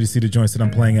opportunity to see the joints that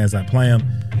I'm playing as I play them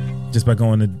just by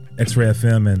going to X-Ray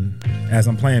FM, and as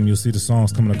I'm playing, you'll see the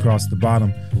songs coming across the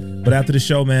bottom. But after the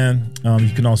show, man,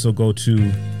 you can also go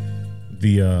to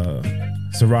the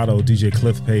Serato DJ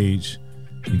Cliff page.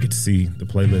 You get to see the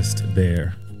playlist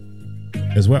there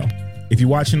as well. If you're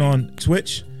watching on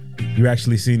Twitch, you're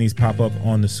actually seeing these pop up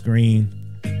on the screen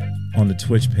on the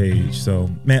Twitch page. So,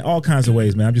 man, all kinds of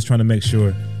ways, man. I'm just trying to make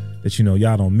sure that,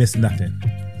 y'all don't miss nothing.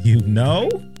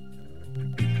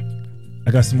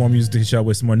 I got some more music to hit y'all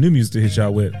with, some more new music to hit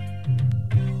y'all with.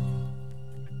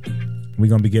 We're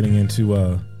going to be getting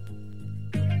into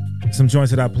some joints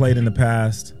that I played in the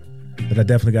past that I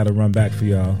definitely got to run back for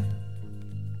y'all.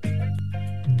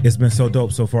 It's been so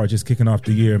dope so far, just kicking off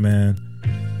the year, man.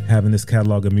 Having this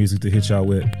catalog of music to hit y'all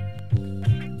with.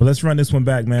 But let's run this one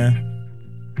back, man.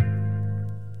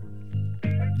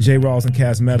 J. Rawls and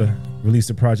Cas Meta released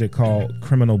a project called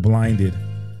Criminal Blinded.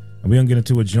 And we're going to get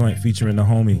into a joint featuring the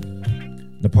homie,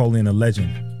 Napoleon the Legend.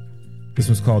 This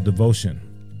one's called Devotion.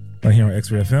 Right here on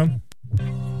X-Ray FM.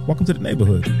 Welcome to the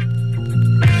neighborhood.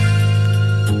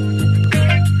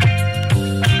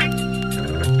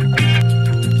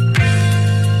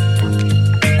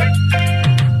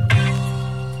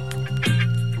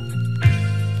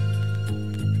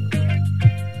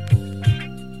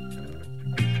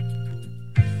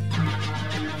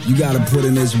 You gotta put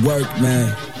in this work,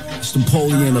 man. It's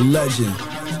Napoleon the Legend.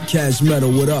 Cash Metal,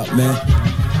 what up, man?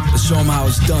 Let's show them how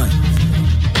it's done.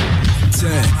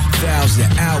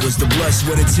 10,000 hours, the blood,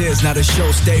 sweat, and tears. Now the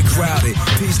show stay crowded.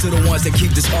 Peace to the ones that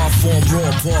keep this art form raw.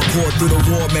 Parkour through the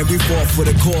war, man, we fought for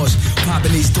the cause.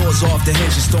 Popping these doors off the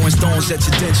hinges, throwing stones at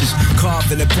your dentures.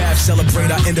 Carving the path,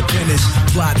 celebrate our independence.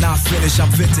 Plot not finished,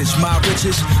 I'm vintage. My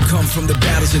riches come from the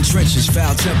battles and trenches.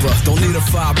 Foul temper, don't need a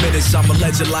 5 minutes. I'm a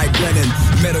legend like Lennon.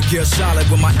 Metal Gear Solid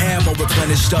with my ammo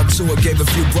replenished. Stuck to it, gave a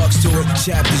few bucks to it.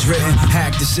 Chapters written,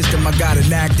 hack the system. I got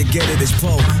an act to get it as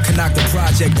Poe. Can knock the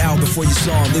project out before you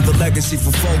saw him. Leave a a legacy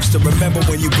for folks to remember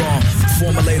when you're gone.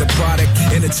 Formulate a product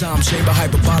in a time chamber,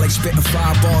 hyperbolic, spitting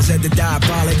fireballs at the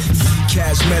diabolic.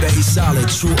 Cash meta, he's solid,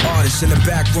 true artist in the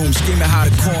back room, scheming how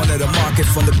to corner the market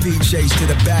from the PJs to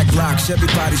the back locks.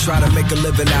 Everybody's trying to make a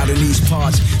living out in these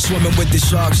parts. Swimming with the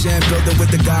sharks and building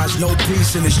with the guys. No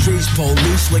peace in the streets,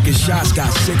 police licking shots.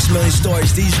 Got 6 million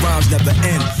stories, these rhymes never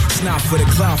end. It's not for the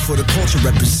cloud, for the culture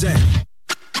represent.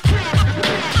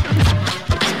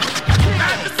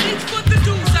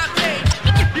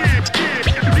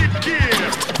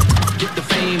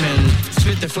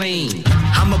 The flame.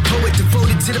 I'm a poet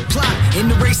devoted to the plot. In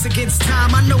the race against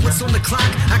time, I know what's on the clock.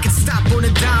 I can stop on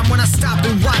a dime when I stop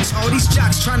and watch all these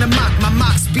jocks trying to mock my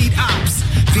mock speed ops.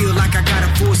 Feel like I got a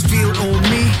force field on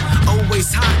me. Always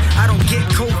hot, I don't get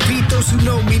cold feet. Those who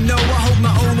know me know I hold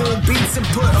my own on beats and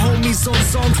put homies on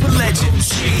songs with legends.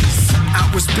 Jeez.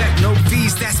 Out respect, no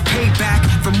fees, that's payback.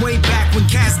 From way back when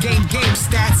Cass game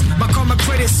stats. My karma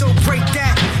credit, so break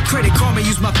that. Credit Karma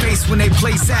use my face when they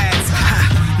place ads.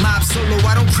 Mob solo,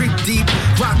 I don't creep deep.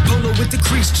 Rock polo with the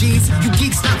crease jeans. You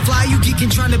geeks not fly, you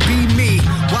geeking trying to be me.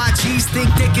 YGs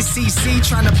think they can CC,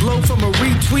 trying to blow from a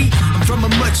retweet. I'm from a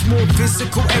much more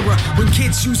physical era when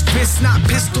kids use fists, not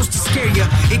pistols to scare ya.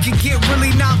 It can get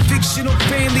really non-fictional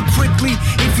fairly quickly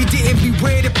if you didn't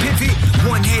beware to pivot.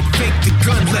 One head fake, the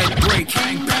gun let break.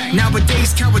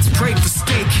 Nowadays cowards pray for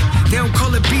steak. They don't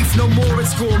call it beef no more,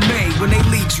 it's gourmet. When they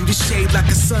lead you to shade like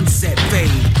a sunset fade.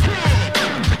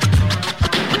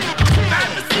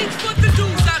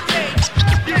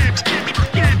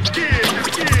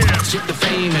 Spit the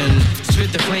fame and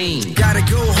spit the flame. Gotta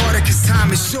go harder cause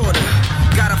time is shorter.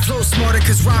 Gotta flow smarter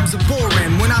cause rhymes are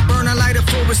boring. When I burn a light of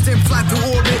forest then fly through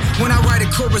orbit. When I write a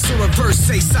chorus or a verse,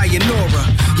 say sayonara.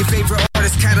 Your favorite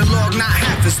artist catalog not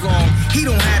half as long. He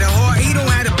don't have a heart, he don't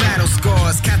have the battle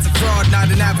scars. Cat's a fraud, not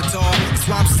an avatar. That's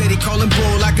why I'm steady calling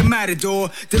bull like a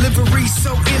matador. Delivery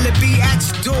so ill it be at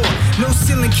your door. No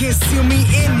ceiling can't seal me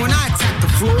in when I attack the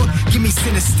floor. Give me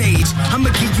center stage,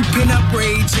 I'ma give you pin up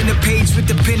rage. In a page with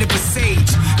the pen of a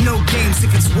sage. No games,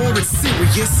 if it's war it's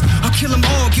serious. I'll kill them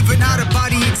all, give an out of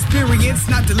body experience.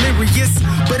 Not delirious,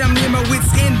 but I'm near my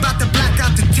wits end. About to black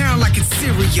out the town like it's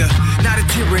Syria. Not a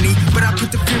tyranny, but I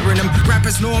put the fear in them.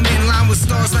 Rappers know I'm in line with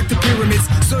stars like the pyramids.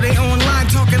 So they online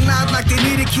talking loud like they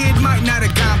need a kid. Might not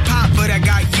have got pop, but I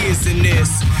got years in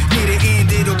this. Near the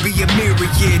end it'll be a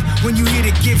myriad. When you hear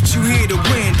the gift, you hear the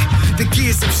wind. The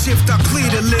gears of shift, I'll clear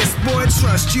the list. Boy,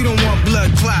 trust, you don't want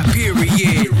blood clot,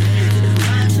 period.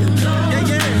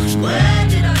 Where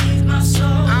did I leave my soul?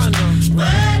 I don't know.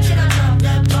 Where did I drop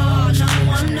that ball? No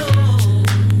one knows.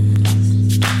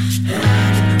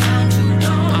 Had it been too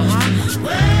long.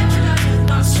 Where did I leave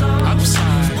my soul?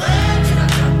 Where did I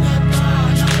drop that ball?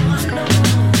 No one knows.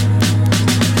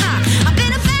 I've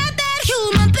been a bad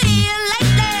human being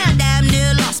lately. Damn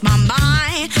near lost my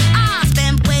mind. I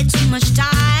spent way too much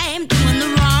time doing the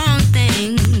wrong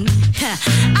thing.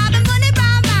 I've been running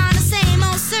round the same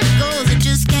old circles. I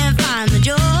just can't find the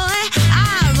joy.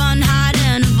 I run, hide,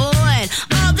 and avoid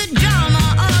all the drama,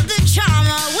 all the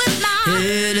trauma with my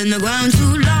head in the ground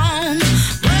too long.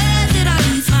 Where did I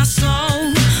leave my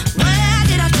soul? Where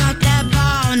did I drop that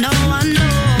ball? No one knows.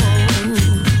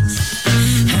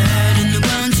 Head in the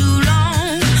ground too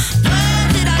long. Where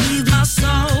did I leave my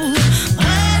soul?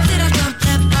 Where did I drop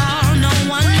that ball? No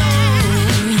one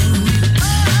knows.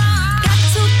 Got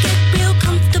to get real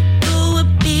comfortable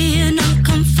with being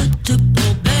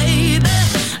uncomfortable, baby.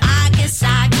 I guess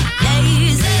I get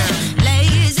lazy.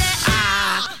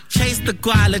 Chase the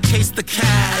guala, chase the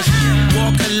cash.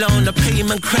 Walk alone, the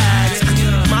pavement cracks.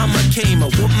 Mama came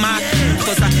and whooped my ass,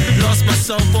 cause I lost my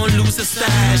cell phone, lose a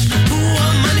stash. Who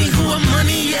want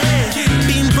money, yeah.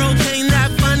 Being broke ain't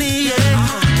that funny,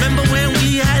 yeah. Remember when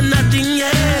we had nothing,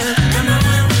 yeah.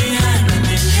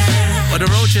 But the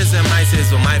roaches and mice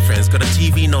were my friends. Got a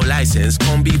TV, no license.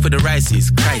 Corn beef for the rices.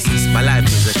 Crisis. My life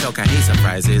is a shock, I hate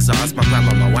surprises. I asked my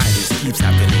grandma why this keeps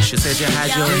happening. She said you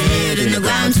had your head in the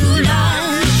ground too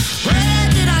long. Where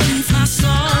did I leave my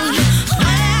soul?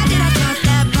 Where did I drop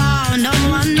that ball? No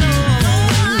one knows.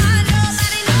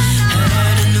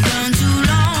 Head in the ground too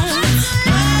long.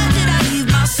 Where did I leave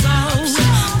my soul?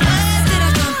 Where did I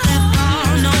drop that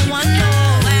ball? No one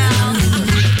knows.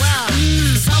 Well,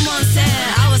 someone said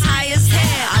I was high as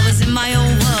hell. I was in my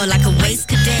own world like a waste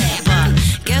cadet. But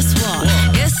guess what?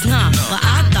 Guess not what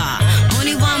I thought.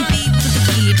 Only one beat with the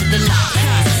key to the lock.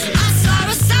 I saw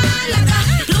a sign like a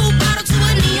blue bottle to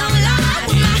a neon light.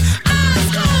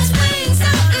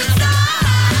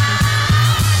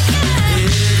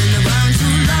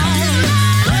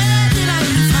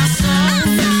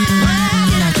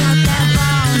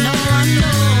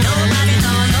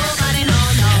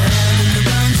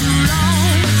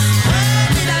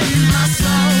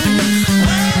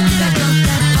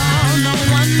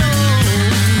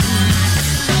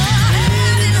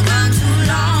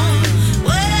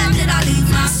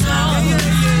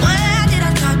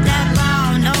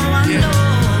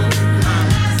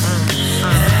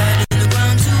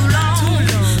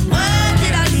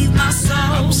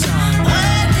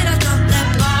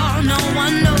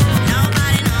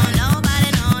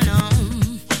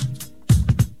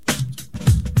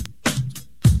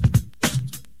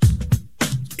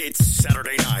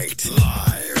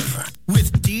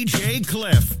 DJ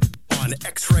Cliff on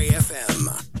X-Ray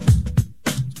FM.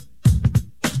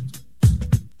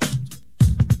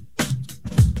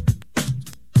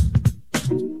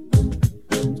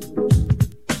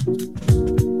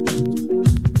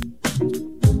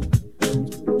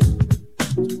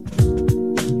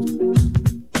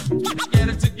 Get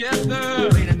it together.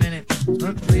 Wait a minute.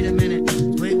 Wait a minute.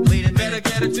 Wait a minute. Better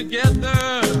get it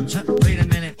together. Wait a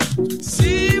minute.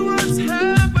 See what's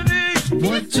happening.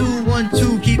 1,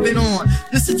 2, keep it on.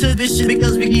 Listen to this shit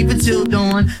because we keep it till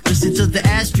dawn. Listen to the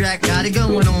ass track, got it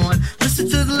going on. Listen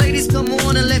to the ladies, come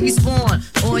on and let me spawn.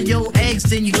 On your eggs,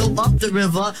 then you go up the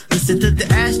river. Listen to the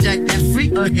ass track, that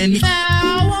freak again.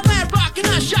 Now I'm at rockin',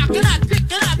 I shockin', I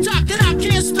pickin', I talkin', I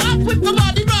can't stop with the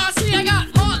body raw. See, I got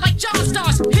heart like John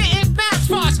Stars, hitting fast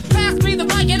fast. Pass me the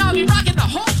mic and I'll be rockin' the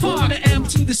whole part. From the M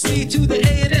to the C to the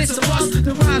A, and it's a bust.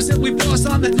 The rhymes that we force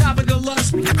on the topic of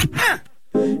lust.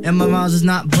 And my rhymes is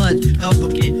not but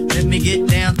okay. Let me get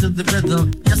down to the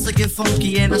rhythm. Yes, I get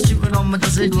funky and I shoot it on my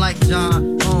dozen like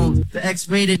John Holmes, the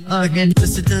X-rated again.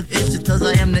 Listen to this because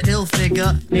I am the ill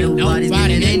figure. Nobody's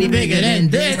getting any bigger than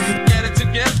this. Get it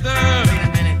together. Wait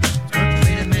a minute.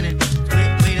 Wait a minute. Wait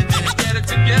a minute. Get it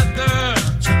together.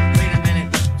 Wait a minute.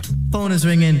 Phone is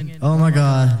ringing. Oh my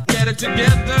God. Get it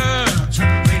together.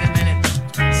 Wait a minute.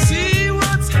 See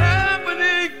what's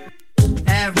happening.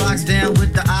 Add rocks down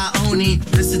with the Ioni.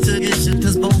 Listen to this shit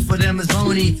cause both of them is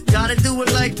bony. Gotta do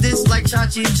it like this, like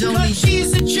Chachi and Joni. Cause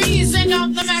she's the cheese and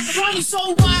I'm the macaroni.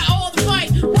 So why all the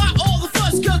fight? Why all the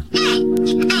fuss? Cause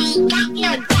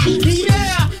yeah,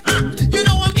 you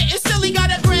know I'm getting silly.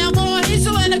 Got a grandma, he's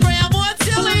still in a grandma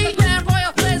silly. Grand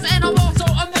Royal Place and I'm also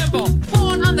a member.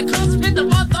 Born on the cusp in the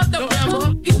month of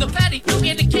November. He's the fatty, you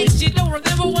get the case, you don't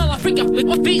remember. Well, I freak up with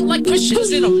my feet like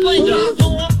Christians in a blender.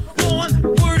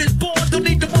 Word is born, don't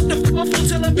need the wonderful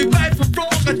telling me right from wrong.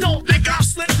 I don't think I'm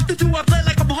slick to do. I play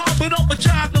like I'm hard, but on my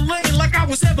job, the lane like I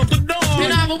was ever Bernard.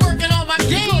 And I'm working on my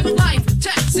game, life,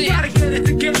 taxi. Gotta get it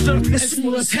together and see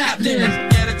what's happening.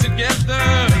 Get it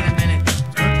together. Wait a minute.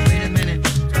 Wait a minute.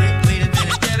 Wait a minute.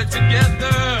 Get it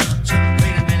together.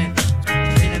 Wait a minute.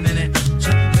 Wait a minute.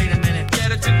 Wait a minute.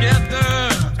 Get it together.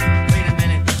 Wait a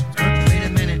minute. Wait a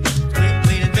minute. Wait a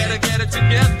minute. Better get it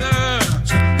together.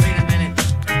 Wait a minute.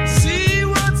 See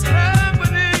what's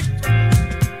happening.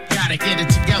 Gotta get it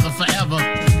together forever.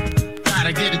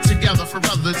 Gotta get it together for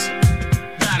brothers.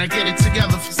 Gotta get it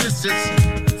together for sisters.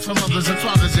 For mothers and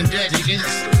fathers and dead niggas.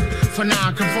 For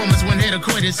non-conformers when they're the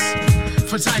quitters.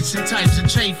 For types and types and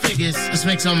trade figures. Let's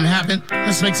make something happen.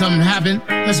 Let's make something happen.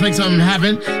 Let's make something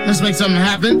happen. Let's make something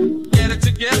happen. Get it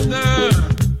together.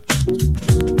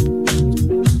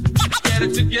 Get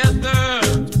it together.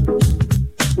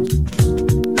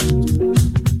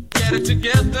 Get it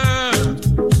together.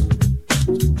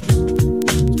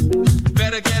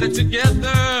 Better get it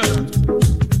together.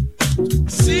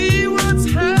 See what's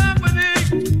happening.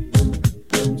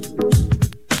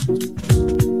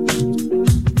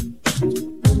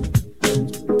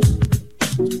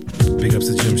 Big ups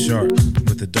to Jim Sharp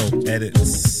with the dope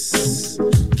edits.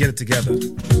 Get it together.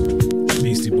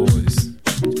 Beastie Boys,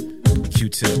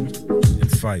 Q-Tip,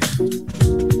 and Fife.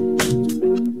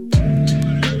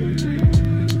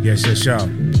 Yes, y'all.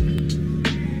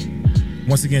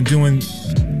 Once again, doing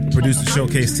producer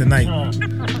showcase tonight.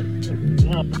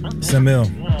 Samil.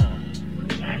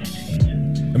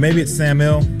 Or maybe it's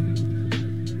Samil.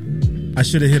 I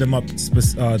should have hit him up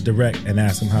direct and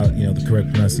asked him how, the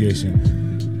correct pronunciation.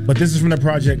 But this is from the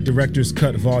project Director's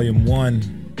Cut Volume 1.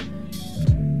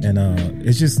 And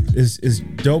it's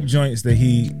dope joints that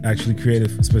he actually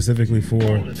created specifically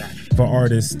for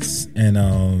artists. And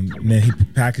man, he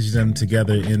packaged them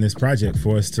together in this project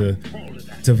for us to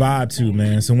vibe to,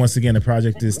 man. So once again, the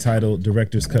project is titled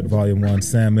Director's Cut Volume 1,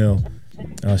 Sam Mill.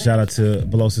 Shout out to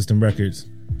Below System Records.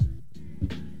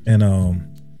 And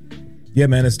yeah,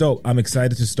 man, it's dope. I'm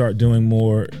excited to start doing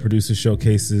more producer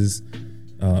showcases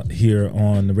here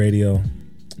on the radio,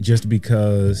 just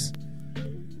because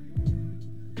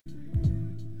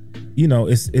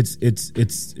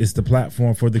it's the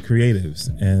platform for the creatives,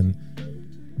 and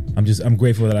I'm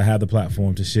grateful that I have the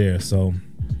platform to share. So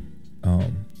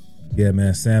yeah,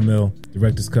 man, Sam Mill,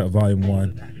 Director's Cut Volume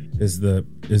 1 is the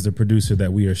producer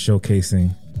that we are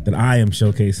showcasing, that I am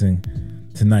showcasing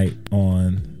tonight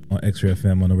on X-Ray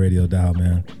FM on the radio dial,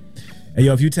 man. And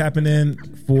yo, if you tapping in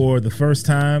for the first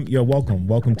time, yo,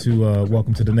 welcome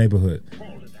to the neighborhood.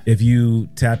 If you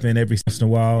tap in every once in a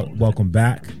while, welcome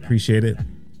back. Appreciate it.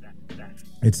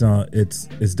 It's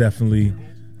definitely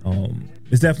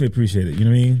appreciated. You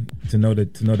know what I mean? To know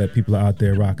that people are out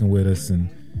there rocking with us and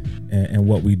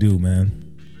what we do, man.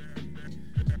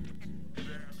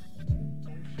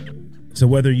 So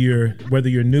whether you're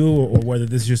new or whether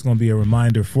this is just going to be a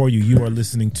reminder for you, you are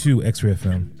listening to X-Ray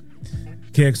FM,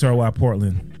 KXRY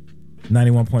Portland,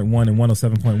 91.1 and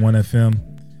 107.1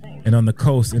 FM, and on the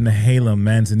coast in the Halem,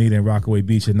 Manzanita, and Rockaway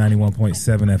Beach at 91.7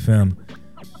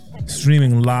 FM.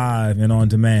 Streaming live and on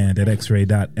demand at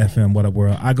xray.fm. What up,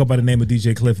 world? I go by the name of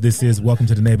DJ Cliff. This is Welcome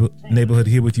to the Neighborhood,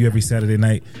 here with you every Saturday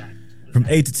night from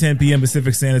 8 to 10 p.m.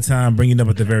 Pacific Standard Time, bringing up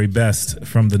at the very best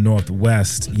from the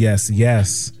Northwest. Yes,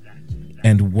 yes.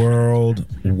 And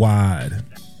worldwide.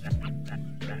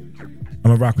 I'm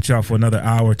going to rock with y'all for another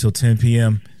hour till 10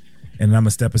 p.m. And I'm going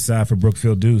to step aside for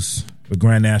Brookfield Deuce with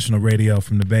Grand National Radio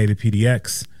from the Bay to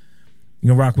PDX. You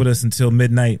can rock with us until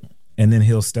midnight, and then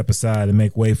he'll step aside and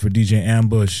make way for DJ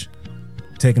Ambush,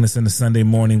 taking us into Sunday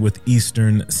morning with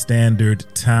Eastern Standard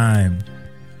Time.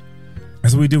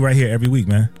 That's what we do right here every week,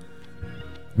 man.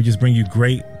 We just bring you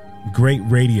great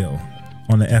radio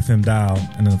on the FM dial,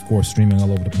 and then, of course, streaming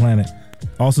all over the planet.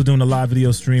 Also doing a live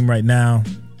video stream right now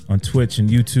on Twitch and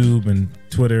YouTube and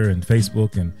Twitter and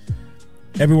Facebook and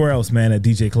everywhere else, man, at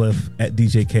DJ Cliff, at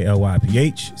DJ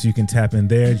KLYPH. So you can tap in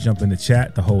there, jump in the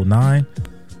chat, the whole nine.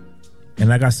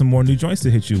 And I got some more new joints to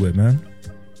hit you with, man.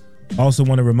 Also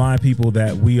want to remind people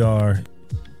that we're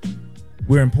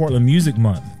in Portland Music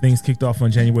Month. Things kicked off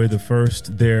on January the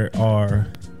 1st. There are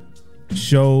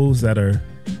shows that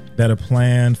are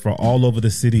planned for all over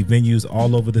the city, venues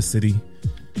all over the city.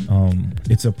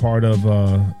 It's a part of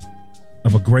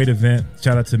a great event.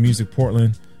 Shout out to Music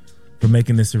Portland for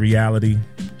making this a reality,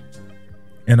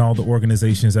 and all the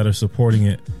organizations that are supporting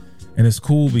it. And it's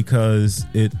cool because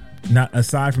it, not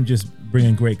aside from just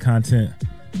bringing great content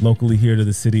locally here to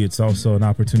the city, it's also an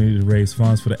opportunity to raise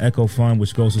funds for the Echo Fund,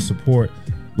 which goes to support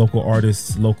local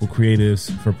artists, local creatives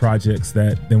for projects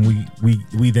that then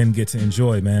we then get to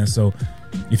enjoy, man. So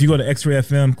if you go to X-Ray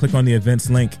FM, click on the events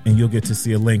link, and you'll get to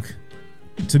see a link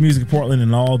to Music Portland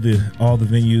and all the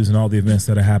venues and all the events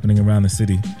that are happening around the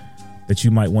city that you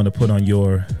might want to put on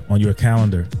your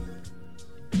calendar.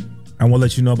 I want to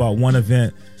let you know about one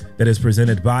event that is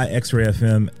presented by X-Ray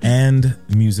FM and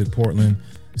Music Portland.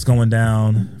 It's going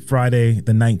down Friday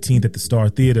the 19th at the Star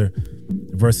Theater.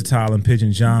 Versatile and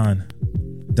Pigeon John,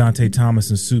 Dante Thomas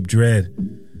and Soup Dread,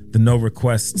 the No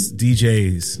Requests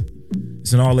DJs.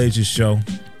 It's an all-ages show,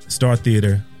 Star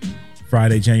Theater,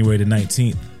 Friday, January the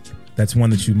 19th. That's one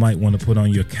that you might want to put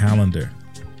on your calendar.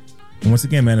 And once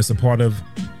again, man, it's a part of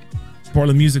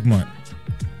Portland Music Month,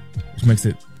 which makes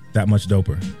it that much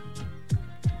doper.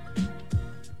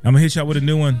 I'm going to hit y'all with a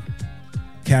new one.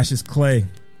 Cassius King.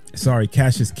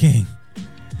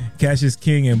 Cassius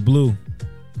King and Blue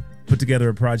put together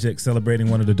a project celebrating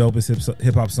one of the dopest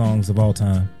hip-hop songs of all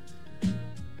time.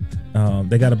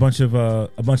 They got a bunch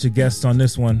of guests on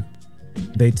this one.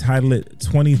 They title it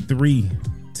 23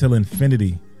 Till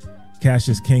Infinity.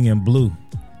 Cassius King and Blue,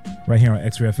 right here on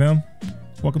X-Ray FM.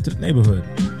 Welcome to the neighborhood.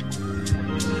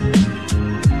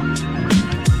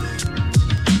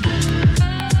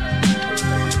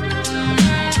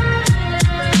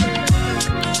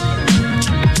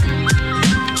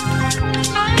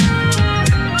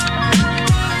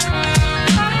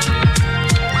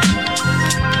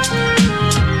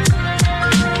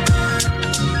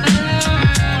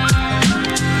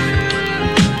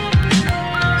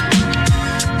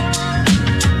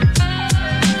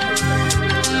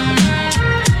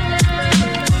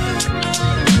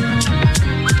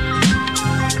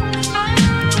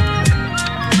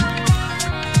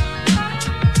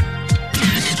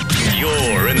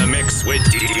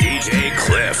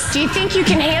 Do you think you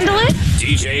can handle it?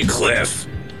 DJ Cliff.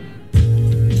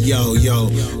 Yo,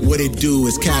 what it do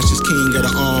is Cassius King of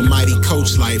the almighty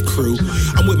Coach Life crew.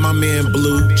 I'm with my man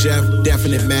Blue, Jeff,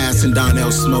 Definite Mass, and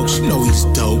Donnell Smokes. You know he's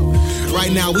dope.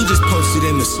 Right now, we just posted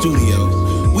in the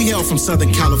studio. We hail from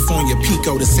Southern California,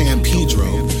 Pico to San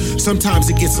Pedro. Sometimes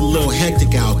it gets a little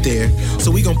hectic out there, so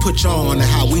we gon' put y'all on to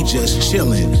how we just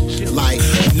chillin'. Like,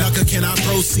 Nucka, can I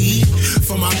proceed?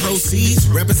 For my proceeds,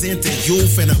 represent the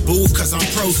youth in a booth, cause I'm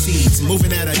proceeds.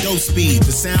 Moving at a dope speed,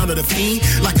 the sound of the fiend,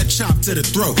 like a chop to the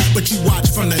throat. But you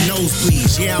watch from the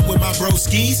nosebleeds. Yeah, I'm with my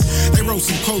broskies. They wrote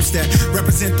some quotes that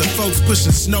represent the folks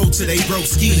pushing snow to they broke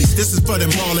skis. This is for them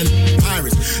ballin'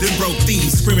 pirates, them broke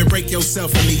thieves. Screaming, break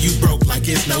yourself, and me, you broke like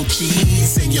it's no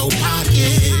cheese in your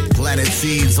pocket. Planted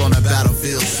seeds on a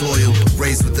battlefield soil,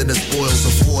 raised within the spoils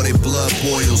of war, they blood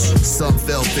boils. Some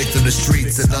fell victim to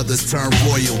streets and others turned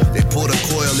royal. They pulled a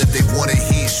coil if they wanted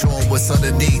heat, show 'em what's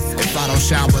underneath. If I don't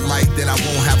shine with light, then I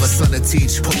won't have have a son to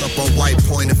teach. Pull up on White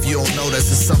Point if you don't know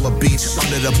that's a summer beach.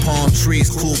 Under the palm trees,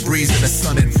 cool breeze and the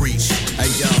sun in reach. Hey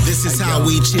yo, this is how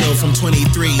we chill from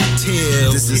 23 till.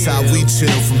 This is how we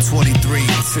chill from 23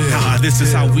 till. Nah, this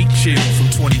is how we chill from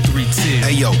 23 till.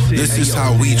 Hey yo, this is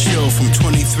how we chill from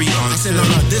 23 until. I said no,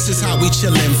 this is how we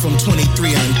chillin' from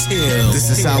 23 until. This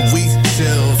is how we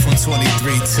chill from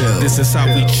 23 till. This is how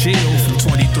we chill from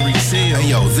 23 till. Hey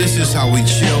yo, this is how we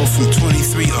chill from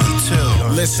 23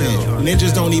 until. Listen,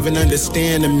 ninjas don't even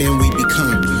understand the men we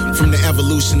become. From the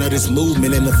evolution of this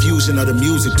movement and the fusion of the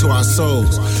music to our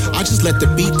souls. I just let the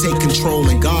beat take control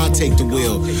and God take the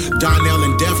wheel. Donnell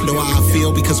and Def know how I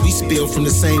feel because we spill from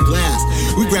the same glass.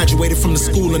 We graduated from the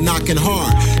school of knocking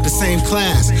hard. The same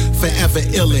class, forever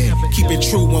illin'. Keep it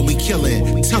true when we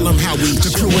killin'. Tell them how we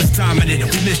The crew is dominant.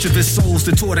 We mischievous souls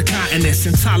that tore the continents.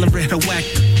 Intolerant or whack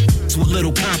with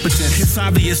little competence. It's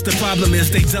obvious the problem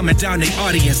is they dumbing down their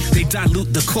audience. They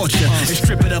dilute the culture and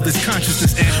strip it of its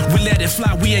consciousness. And we let it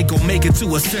fly, we ain't gon' make it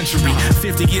to a century.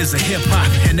 50 years of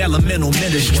hip-hop and elemental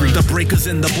ministry. The breakers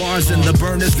and the bars and the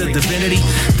burners, the divinity.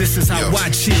 This is how I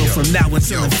chill from now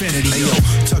until infinity. Hey yo,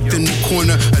 tucked in the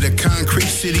corner of the concrete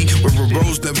city where a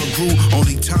rose never grew.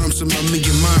 Only times some of me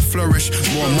and mine flourish.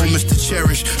 More moments to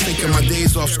cherish. Thinking my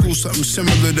days off school, something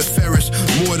similar to Ferris.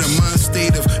 More than mind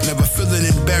state of never feeling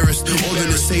embarrassed. All in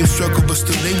the same struggle, but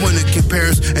still they wanna compare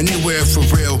us, and they wear it for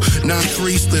real.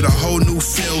 9-3 split a whole new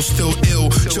feel, still ill.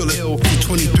 Chill from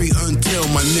 23 until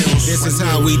my nails. This is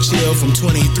how we chill from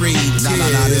 23 till.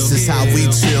 Nah, this is how we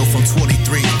chill from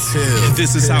 23 till.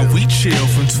 This is how we chill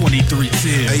from 23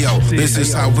 till. Hey yo, this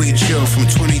is how we chill from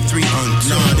 23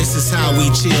 until. Nah, this is how we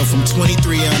chill from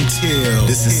 23 until.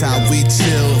 This is how we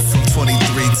chill from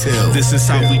 23 till. This is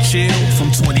how we chill from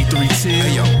 23 till.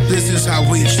 Hey yo, this is how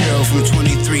we chill from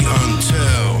 23 until.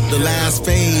 The last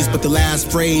phase, but the last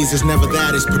phrase is never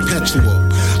that, it's perpetual.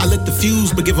 I lit the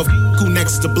fuse, but give a who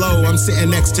next to blow. I'm sitting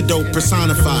next to dope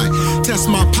personified. Test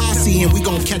my posse and we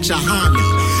gon' catch a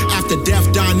homie. After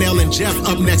Def, Donnell and Jeff,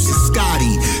 up next is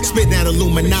Scotty. Spitting that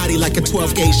Illuminati like a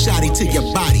 12-gauge shotty to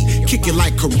your body. Kick it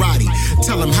like karate.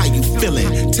 Tell them how you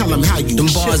feeling. Tell them how you Them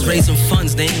bars chillin'. raising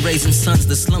funds, they ain't raising sons.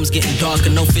 The slums getting darker,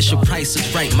 no Fisher Price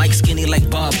is right. Mike skinny like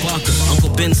Bob Barker. Uncle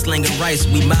Ben slanging rice.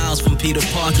 We miles from Peter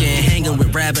Parker and hanging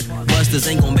with rabbit busters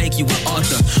ain't gon' make you an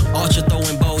author. Archer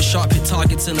throwing bows, sharp hit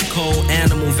targets in the cold.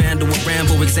 Animal, vandal, and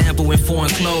ramble, example in foreign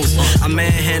clothes. I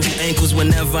manhandle ankles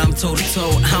whenever I'm toe to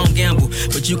toe. I don't gamble,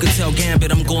 but you can tell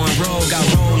Gambit I'm going rogue. I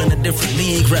roll in a different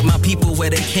league, rep my people where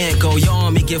they can't go. Your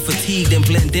army get fatigued and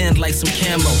blend in like some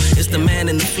camo. It's the man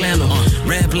in the flannel.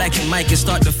 Red, black, and Mike, it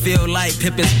start to feel like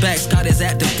Pippin's back. Scott is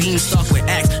at the beanstalk with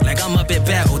axe, like I'm up at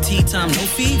bat. OT time, no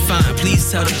fee, fine.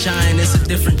 Please tell the giant it's a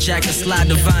different jack. And slide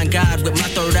divine God with my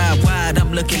third eye wide.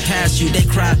 I'm looking past you, they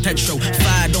cry petro.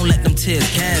 Fire, don't let them tears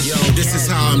cast you. Yo, this is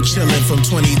how I'm chillin' from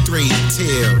 23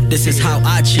 till. This is how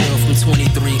I chill from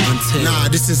 23 until. Nah,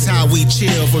 this is how we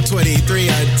chill from 23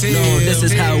 until. No, this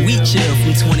is how we chill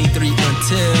from 23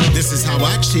 until. This is how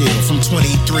I chill from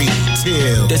 23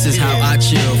 till. This is how I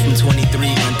chill from 23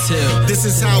 until. This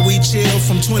is how we chill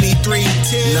from 23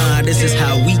 till. Nah, this is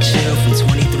how we chill from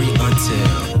 23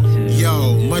 until.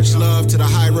 Yo, much love to the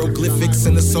hieroglyphics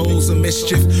and the souls of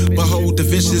mischief. Behold the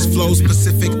vicious flows,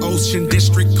 Pacific Ocean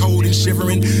District, cold and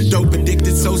shivering. Dope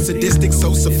addicted, so sadistic,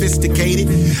 so sophisticated.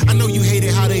 I know you hate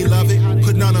it how they love it,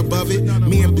 put none above it.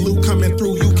 Me and Blue coming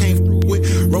through, you can't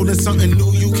with. Rolling something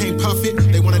new, you can't puff it.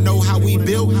 They wanna know how we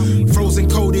built. Frozen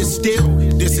cold is still.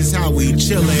 This is how we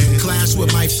chillin'. Clash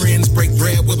with my friends, break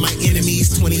bread with my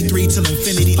enemies. 23 till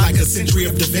infinity, like a century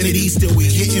of divinity. Still we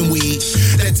hitting weed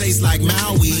that tastes like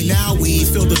Maui. Now we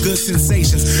feel the good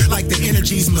sensations, like the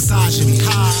energies massaging me.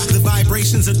 The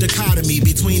vibrations of dichotomy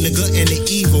between the good and the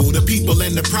evil, the people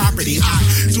and the property. I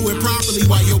do it properly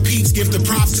while your peeps give the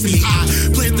props to me. I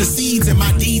plant the seeds and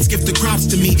my deeds give the crops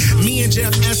to me. Me and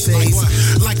Jeff essays,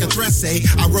 like a threat say.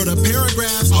 I wrote a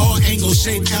paragraphs, all angles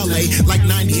shaped LA, like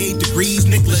 98 degrees.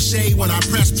 Nick Lachey, when I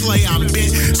press play, I'm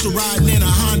bent. So riding in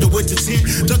a Honda with the tent,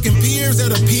 ducking peers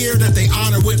that appear that they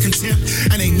honor with contempt.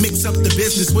 And they mix up the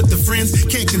business with the friends,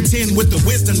 can't contend with the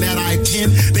wisdom that I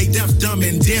pen. They deaf, dumb,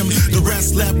 and dim. The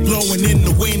rest left blowing in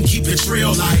the wind, keep it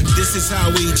real like this is how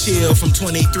we chill from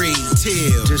 23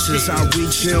 till. This is how we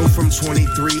chill from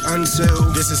 23 until.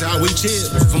 This is how we chill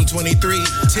from 23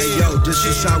 till. Hey, yo, this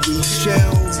is how we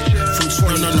chill from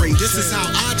 23 23. This is how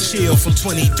I chill from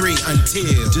 23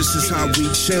 until. This is how we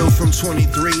chill from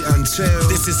 23 until.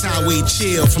 This is how we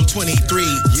chill from 23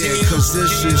 Yeah, cause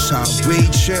this is how we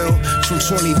chill from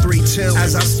 23 till.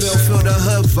 As I still feel the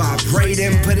hood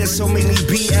vibrating, but there's so many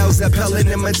BLs that pale in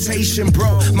imitation,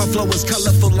 bro. My flow is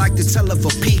colorful like the tail of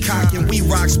a peacock, and we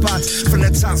rock spots from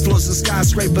the top floors of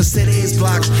skyscrapers, cities,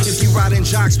 blocks. If you riding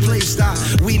jocks, please stop.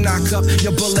 We knock up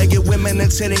your bull-legged women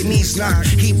until their knees knock.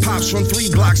 He pops from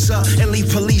 3 blocks up and leave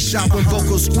police shop when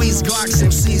vocals squeeze Glocks.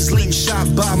 MCs leave shop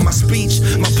by my speech.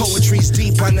 My poetry's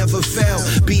deep, I never fail.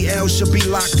 BL should be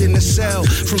locked in the cell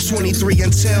from 23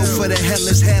 until. For the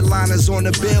headless headliners on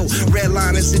the bill. Red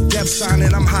line is the death sign,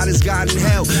 and I'm hot as God in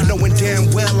hell. Knowing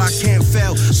damn well I can't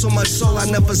fail. So much soul I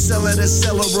never sell at a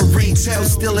seller or retail.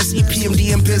 Still it's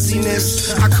EPMD and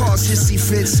busyness. I cause hissy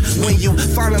fits when you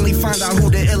finally find out who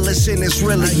the illest in is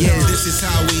really is. This is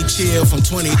how we chill from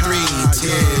 23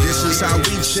 till. This is how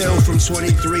we chill from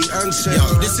 23 until.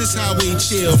 Yo, this is how we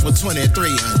chill from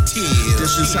 23 until.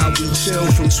 This is how we chill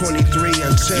from 23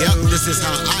 until. Yep, this is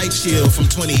how I chill from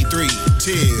 23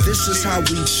 till. This is how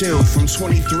we chill from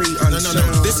 23 until.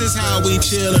 No. This is how we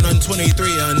chill on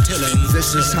 23 until.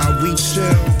 This is how we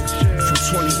chill from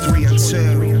 23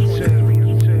 until.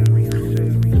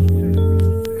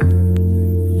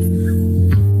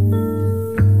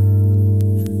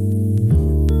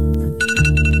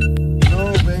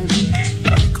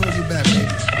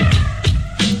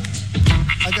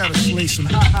 Some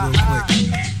real quick.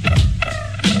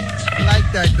 I like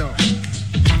that though.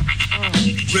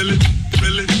 Really?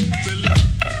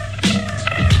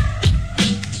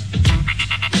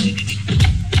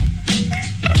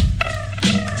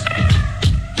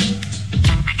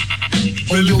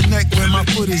 On your neck where my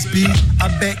foot is beat. I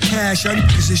bet cash, y'all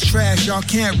niggas is trash. Y'all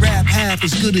can't rap half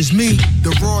as good as me. The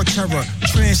raw terror,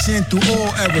 transcend through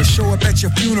all errors. Show up at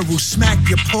your funeral, smack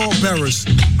your pallbearers.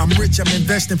 I'm rich, I'm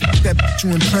investing, that bitch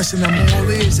you impressing. I'm all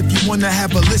ears if you wanna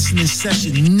have a listening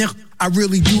session. I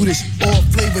really do this, all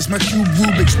flavors, my cube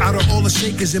Rubik's. Out of all the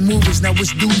shakers and movers, now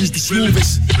which dude is the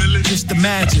smoothest? Just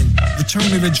imagine,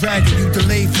 return of the dragon. You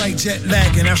delayed flight, jet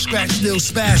lagging, our scratch still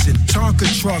spazzing. Tonka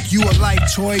truck, you a light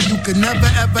toy. You could never,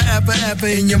 ever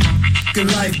in your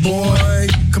life, boy.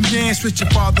 Come dance with your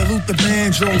father, Luther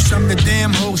Vandross. I'm the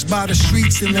damn host by the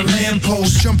streets and the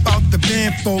lampposts. Jump out the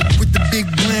band folk with the big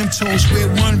blam toes. Where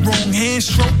one wrong hand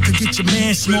stroke could get your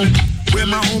man smoked. Where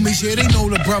my homies, yeah, they know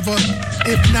the brother.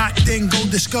 If not, then go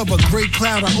discover. Gray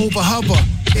cloud, I over hover.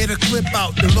 Air the clip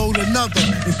out, then load another.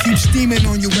 And keep steaming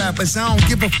on you rappers. I don't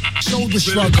give a shoulder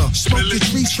shrugger. Smoke your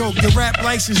tree choke, your rap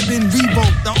license been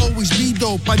revoked. I always be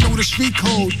dope, I know the street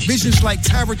code. Visions like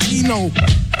Tarantino.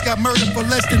 Got murdered for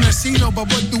less than a casino,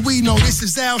 but what do we know? This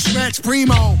is Al Scratch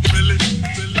Primo.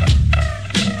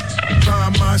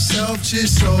 Find myself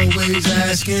just always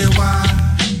asking why.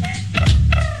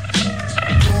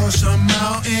 Some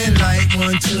mountain light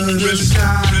one to the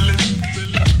sky.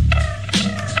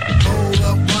 Hold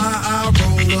up while I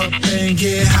roll up and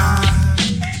get high.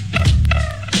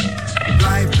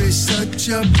 Life is such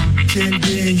a bitch and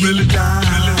then you die.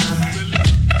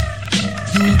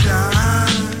 You die.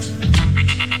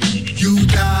 You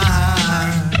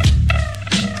die.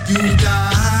 You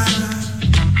die.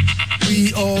 We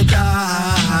all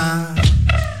die.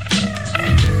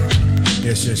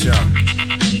 Yes, y'all.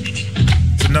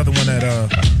 Another one that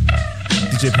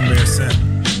DJ Premier sent.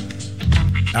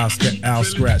 Al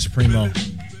Scratch Primo.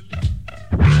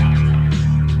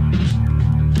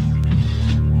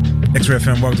 X-Ray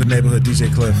FM, welcome to the neighborhood, DJ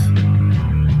Cliff.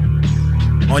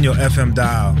 On your FM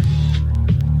dial.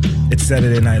 It's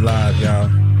Saturday Night Live, y'all.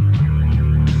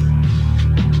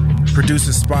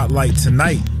 Producer Spotlight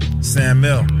tonight, Sam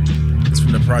Mill. It's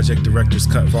from the Project Director's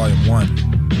Cut Volume 1.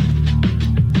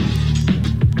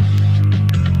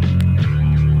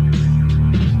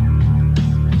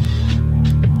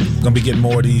 Gonna be getting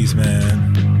more of these,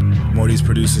 man. More of these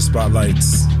producer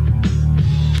spotlights.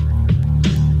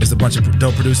 There's a bunch of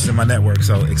dope producers in my network,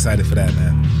 so excited for that,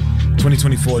 man.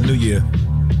 2024, new year.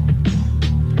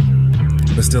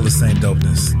 But still the same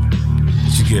dopeness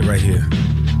that you get right here.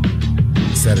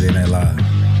 Saturday Night Live.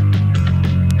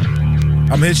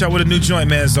 I'm gonna hit y'all with a new joint,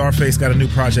 man. Czarface got a new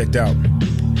project out.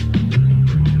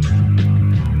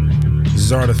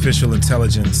 Artificial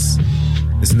Intelligence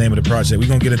is the name of the project. We're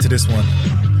gonna get into this one.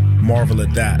 Marvel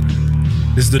at that.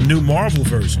 This is the new Marvel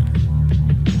version.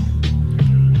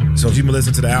 So if you've been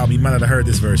listening to the album, you might not have heard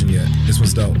this version yet. This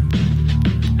one's dope.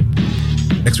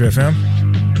 X-Ray FM,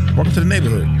 welcome to the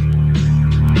neighborhood.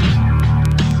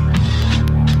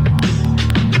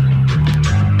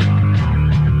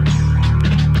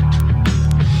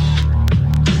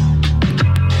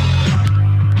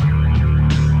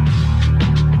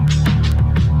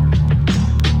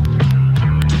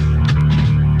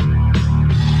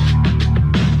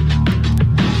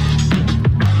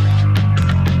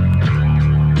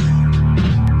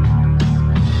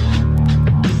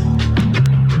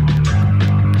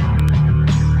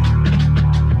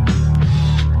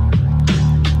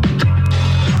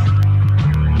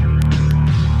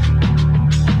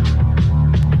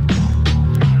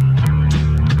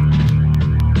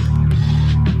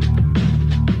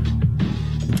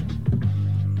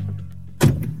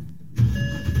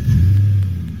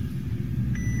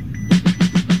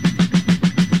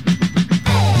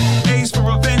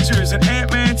 was an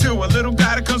Ant-Man too, a little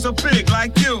guy that comes up big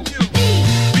like you.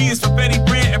 B is for Betty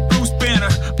Brant and Bruce Banner,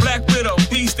 Black Widow,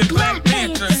 Beast and Black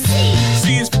Panther.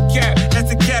 C is for Cap, that's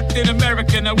the Captain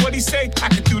America. Now what he say? I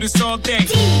could do this all day.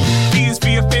 D is for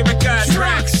your favorite guy,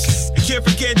 Drax. You can't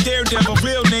forget Daredevil,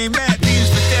 real name Matt. D is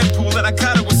for Deadpool, and I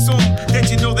gotta assume that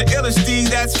you know the illest D,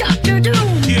 that's Dr.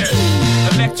 Doom. Yeah,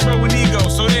 Electro and Ego,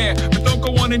 so there, but don't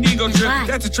go on an ego trip,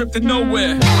 that's a trip to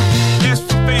nowhere. That's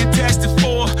for Fantastic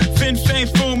Four, Finn, Fame,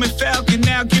 Foom, and Falcon,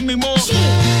 now give me more.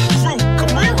 Groot,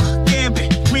 Gamora,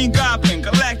 Gambit, Green Goblin,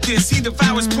 Galactus, he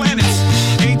devours planets.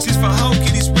 H is for Hulk and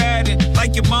he's ratting.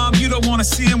 Like your mom, you don't wanna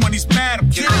see him when he's mad. I'm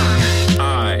kidding.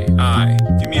 Aye,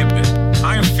 give me a bit.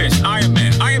 Iron Fist, Iron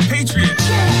Man, Iron Patriot.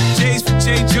 J's for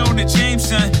J. Jonah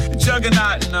Jameson,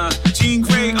 Juggernaut, and Jean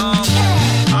Grey,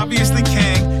 obviously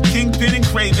Kang, Kingpin and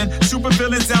Craven,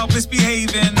 supervillains out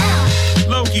misbehaving.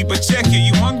 Loki, but check it,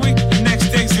 you hungry? The next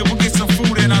day's here, we'll get some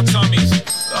food in our tummies.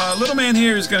 Little man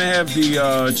here is gonna have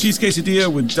the cheese quesadilla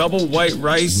with double white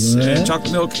rice and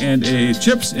chocolate milk and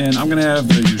chips, and I'm gonna have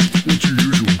the usual. What's your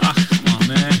usual? Come on,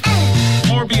 man.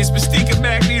 Morbius, Mystique, and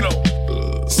Magneto.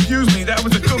 Excuse me, that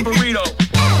was a good burrito.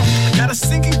 I got a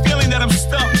sinking feeling that I'm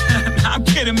stumped. I'm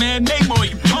kidding, man. Namor,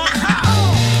 you punk.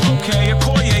 Okay,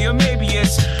 Okoye, or maybe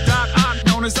it's Doc Ock,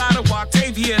 known as Otto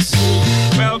Octavius.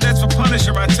 Well, that's for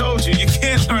Punisher, I told you. You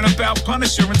can't learn about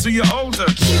Punisher until you're older.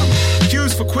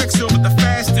 Q's for Quicksilver, the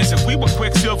fastest. If we were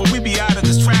Quicksilver, we'd be out of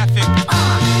this traffic.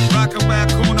 Rocket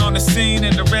Raccoon on the scene,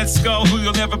 and the Red Skull, who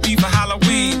you'll never be for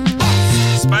Halloween.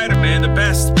 Spider-Man, the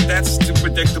best, but that's too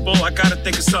predictable. I gotta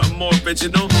think of something more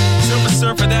original. Silver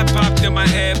Surfer, that popped in my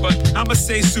head, but I'ma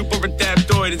say Super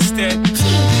Adaptoid instead.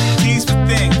 T's for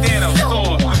Thing, Thanos,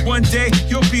 Thor. One day,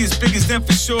 you'll be as big as them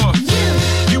for sure.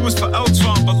 You was for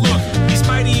Ultron, but look, he's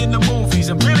mighty in the movies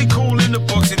and really cool in the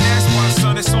books, and that's why,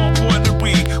 son, it's so important to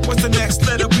read. What's the next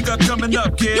letter we got coming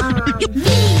up, kid?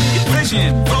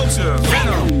 Vision, Vulture,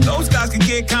 Venom. Those guys can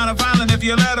get kind of violent if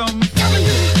you let them.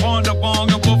 Wanda,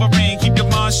 Wong, and Wolverine. Keep your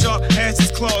mind sharp as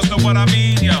his claws, know what I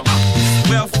mean, yo?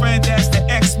 Well, friend, that's the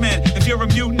X-Men. If you're a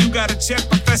mutant, you gotta check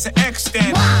Professor X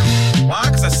then. Why?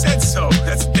 Cause I said so.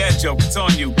 That's a dad joke, it's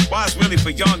on you. Why it's really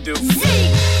for Yondu.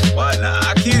 What? Nah,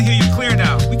 I can't hear you clear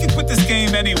now. We can quit this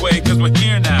game anyway, cause we're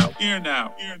here now. Here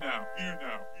now.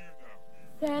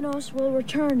 Thanos will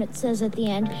return, it says at the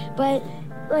end. But,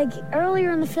 like,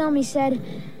 earlier in the film he said,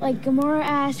 like, Gamora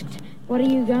asked, what are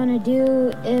you gonna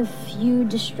do if you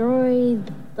destroy,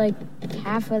 like,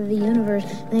 half of the universe?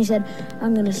 And he said,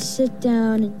 I'm gonna sit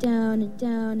down and down and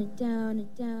down and down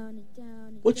and down and down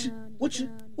and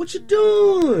What you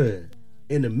doing?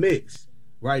 In the mix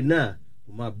right now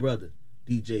with my brother,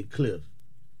 DJ Cliff.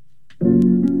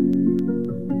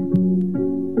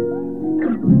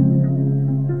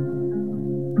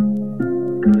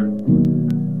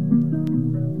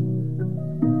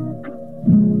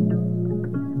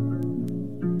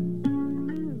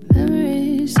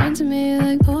 Sent to me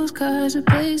like postcards of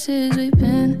places we've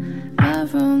been.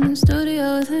 Live from the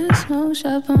studio, then smoke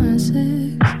shop on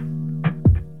 6.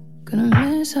 Gonna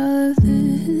miss all of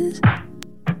this.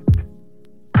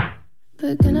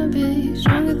 But can I be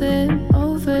stronger than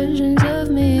old versions of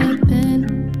me? I've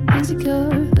been insecure,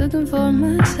 looking for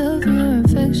myself in your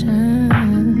affection.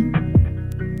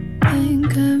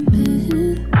 Think I've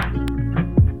been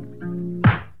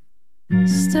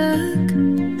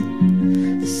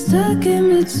stuck in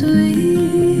between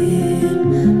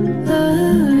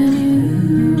loving you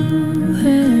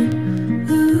and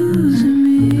losing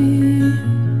me.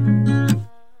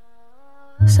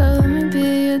 So let me be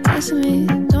your destiny.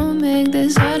 Don't make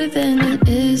this harder than it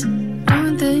is.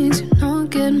 Doing things you don't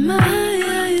get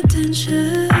my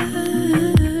attention.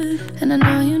 And I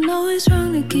know it's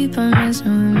wrong to keep on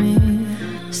messing with me.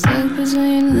 Stuck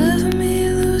between loving me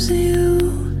and losing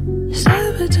you.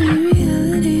 Stuck between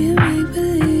reality and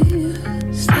make-believe.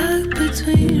 Stuck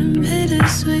between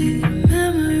bittersweet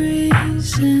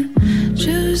memories and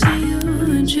choosing you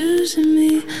and choosing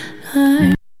me.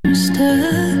 I'm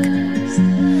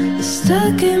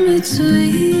stuck in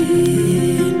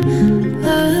between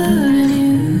loving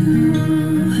you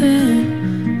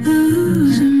and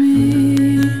losing me.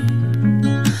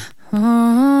 Oh,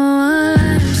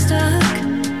 I'm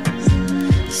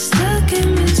stuck in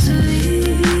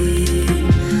between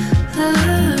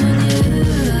loving you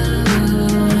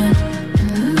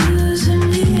and losing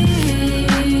me.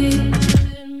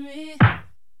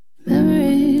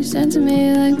 Memories sent to me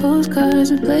like postcards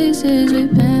of places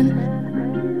we've been.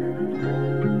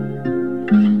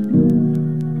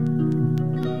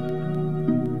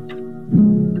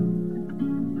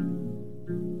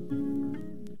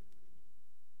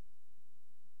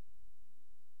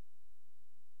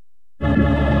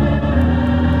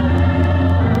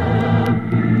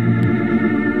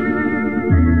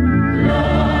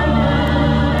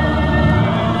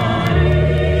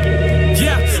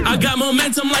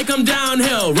 I'm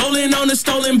downhill, rolling on a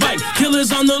stolen bike.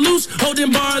 Killers on the loose,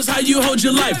 holding bars, how you hold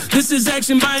your life. This is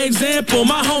action by example,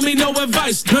 my homie, no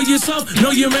advice. Know yourself,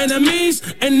 know your enemies,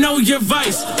 and know your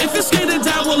vice. If it's scared to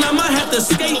die, well, I'ma have to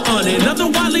skate on it. Another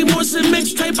Wiley Morrison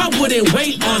mixtape, I wouldn't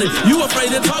wait on it. You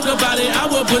afraid to talk about it, I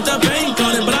would put the bank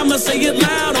on it. But I'ma say it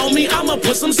loud, homie, I'ma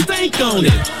put some stank on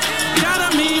it.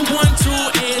 Gotta mean 1, 2,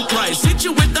 and thrice. Hit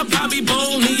you with the Bobby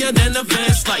Bonilla, then the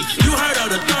Vance Light. You heard of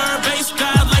the third base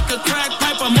guy like a crack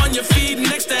pipe. I'm on your feed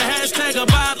next to hashtag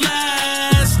about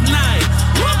last night.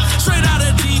 Straight out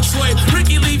of Detroit,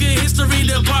 Ricky leave your history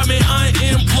department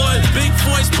unemployed. Big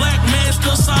voice, black man,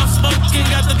 still soft spoken,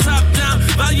 got the top down.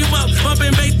 Volume up,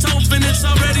 bumping Beethoven, it's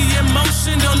already in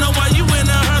motion. Don't know why you in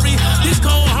a hurry. These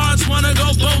cold hearts wanna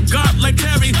go Bogart like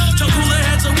Terry. So cooler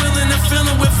heads are willing to fill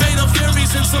them with fatal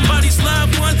furies. And somebody's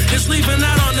loved one is leaving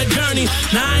out on the gurney.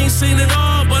 Now I ain't seen it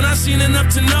all, but I seen enough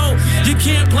to know you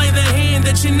can't play the hand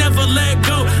that you never let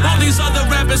go. All these other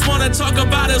rappers wanna talk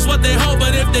about is what they hold,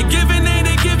 but if they giving, then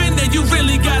you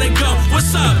really gotta go.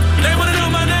 What's up? They wanna know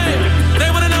my name.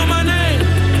 They wanna know my name.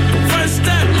 First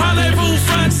step, parlez-vous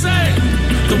français.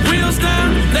 The wheels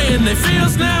down, they in their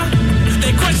fields now.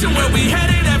 They question where we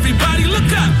headed, everybody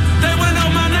look up. They wanna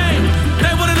know my name,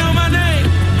 they wanna know my name.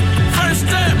 First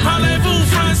step, parlez-vous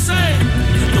français.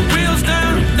 The wheels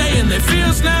down, they in their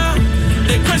fields now.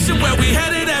 They question where we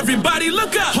headed, everybody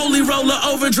look up. Holy roller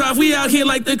overdrive, we out here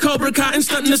like the Cobra Cotton,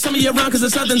 stunting to some of you around cause the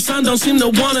southern sun don't seem to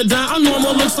wanna die. Our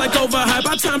normal looks like overhype,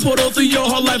 our time portal through your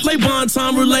whole life. Play bon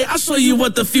time roulette, I'll show you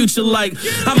what the future like.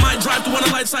 I might drive through on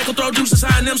a light cycle, throw deuces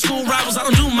high in them school rivals. I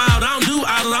don't do mild, I don't do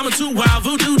idle, I'm a too wild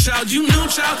voodoo child. You new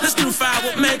child, let's do foul,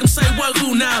 what make them say what,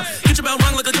 who now? Get your bell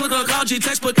rung like a clinical ecology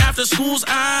textbook after schools,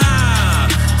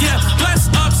 yeah, bless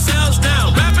up, sales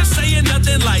down. Rappers saying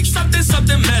nothing like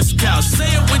something mezcal. Say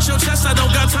it with your chest, I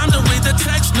don't got time to read the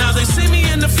text now. They see me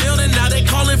in the field and now they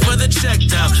calling for the check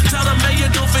down. Tell the mayor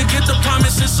don't forget the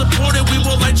promises supported. We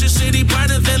will light your city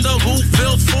brighter than the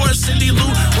Whoville Forest, Cindy Lou,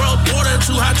 World Border.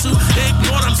 Too hot to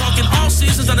ignore. I'm talking all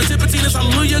seasons on the tip of Tina's.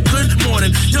 Hallelujah, good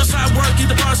morning. Your side work, keep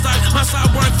the bar stock. My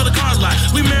side work for the car lot.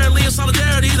 We merrily in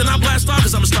solidarity, then I blast off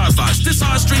cause I'm a star fox. This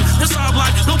our street, this our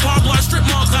block, no bar block, strip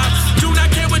mall clock. Do not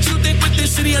care what you think with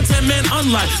this city on 10 men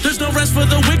unlock. There's no rest for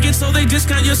the wicked, so they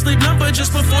discount your sleep number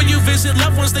just before you visit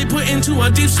loved ones they put into a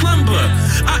deep slumber.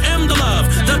 I am the love,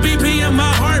 the BP in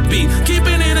my heartbeat,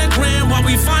 keeping it a gram while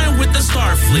we flying with the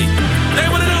Starfleet. They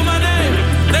wanna know my name,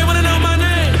 they wanna know my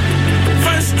name.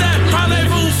 First step,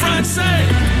 parlez-vous français.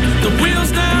 The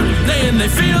wheels down, they in their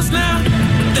fields now.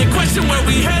 They question where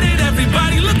we headed,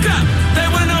 everybody look up. They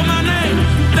wanna know my name,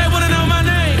 they wanna know my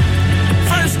name.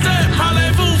 First step,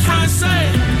 parlez-vous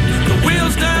français. The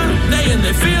wheels down, they in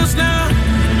their fields now.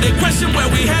 They question where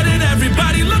we headed,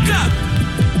 everybody look up.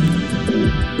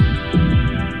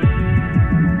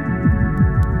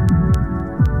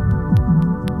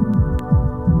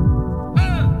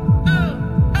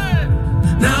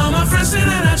 Now my friends say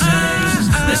that I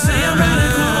changed. They say I'm radical,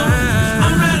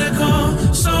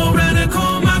 so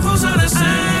radical, my clothes are the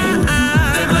same.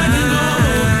 They black and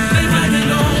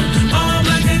gold, all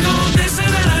black and gold. They say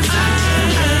that I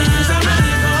changed.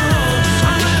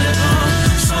 I'm radical,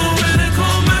 so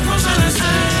radical, my clothes are the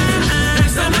same.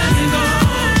 They black and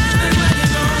gold,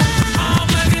 all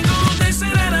black and gold. They say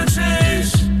that I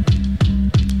changed.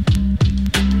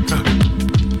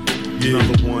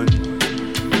 Another one.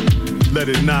 Let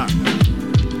it knock.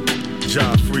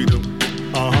 Job Freedom.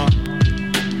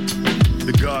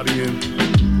 The Guardian.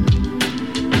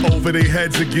 Over their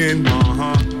heads again.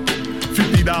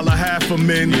 $50 half for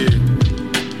men.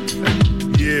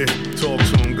 Yeah. Talk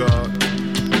to him, God.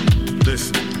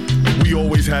 Listen. We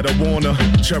always had a warner,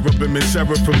 cherubim and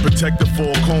seraphim, protect the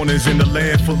four corners in the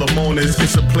land full of mourners.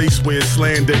 It's a place where it's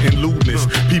slander and lewdness.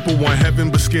 People want heaven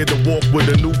but scared to walk with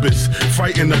Anubis,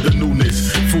 frightened of the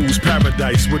newness. Fool's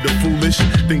paradise with the foolish,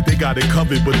 think they got it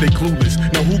covered but they clueless.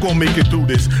 Now who gon' make it through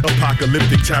this?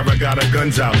 Apocalyptic Tara got her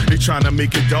guns out. They tryna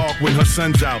make it dark when her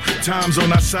sun's out. Time's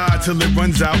on our side till it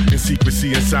runs out. In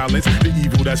secrecy and silence, the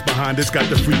evil that's behind us got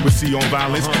the frequency on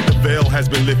violence. The veil has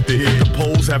been lifted, the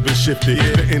poles have been shifted.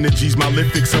 The energy's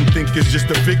malefic, some think it's just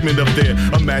a figment of their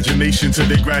imagination to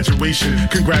their graduation.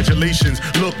 Congratulations,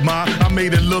 look ma, I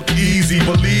made it look easy,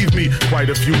 believe me. Quite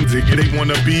a few dig it, they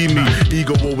wanna be me.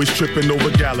 Ego always tripping over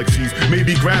galaxies.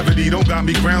 Maybe gravity don't got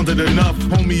me grounded enough.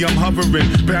 Homie, I'm hovering,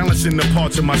 balancing the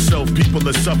parts of myself. People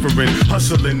are suffering,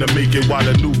 hustling to make it while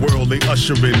the new world they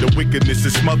ushering. The wickedness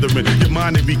is smothering, your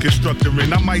mind is reconstructing.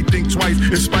 I might think twice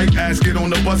if Spike ass get on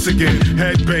the bus again.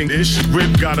 Headbang-ish,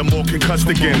 rib got him all concussed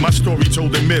again. My story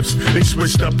told in myths. They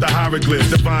switched up the hieroglyphs.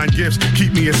 Divine gifts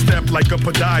keep me in step like a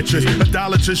podiatrist.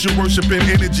 Idolatrous, you're worshiping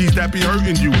energies that be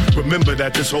hurting you. Remember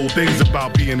that this whole thing's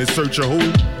about being in search of who?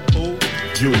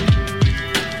 You.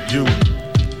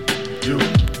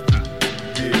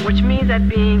 Which means that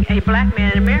being a black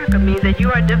man in America means that you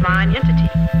are a divine entity.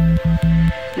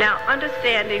 Now,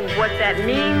 understanding what that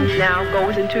means now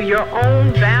goes into your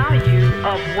own value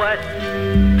of what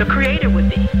the creator would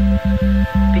be.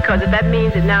 Because if that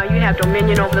means that now you have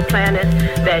dominion over the planet,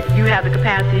 that you have the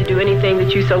capacity to do anything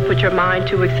that you so put your mind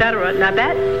to, etc., now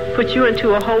that puts you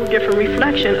into a whole different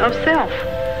reflection of self.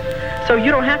 So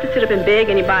you don't have to sit up and beg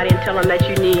anybody and tell them that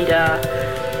you need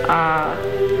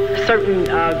certain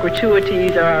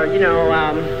gratuities or,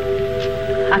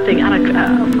 I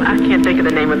can't think of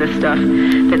the name of this stuff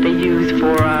that they use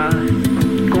for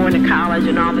going to college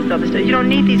and all this other stuff. You don't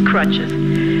need these crutches.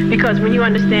 Because when you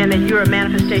understand that you're a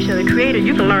manifestation of the Creator,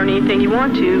 you can learn anything you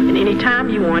want to and any time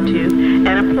you want to and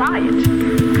apply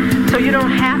it. So you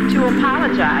don't have to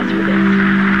apologize for this.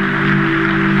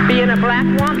 Being a black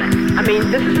woman, I mean,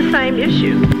 this is the same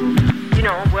issue.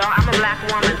 I'm a black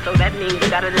woman, so that means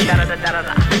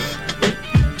da-da-da-da-da-da-da-da.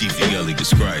 DVL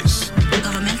disgrace.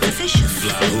 Government officials.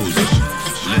 Fly who's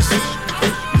listen.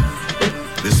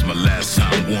 This is my last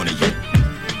time warning you.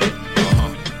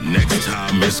 Next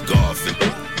time it's golfing.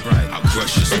 Right. I'll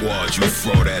crush your squad, you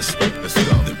fraud ass. Let's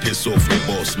go. Then piss off the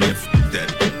boss, man. That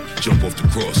jump off the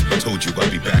cross. Told you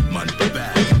I'd be back, man.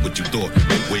 Back. What you thought?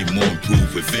 Way more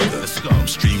improved with vigor. Let's go.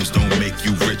 Streams don't make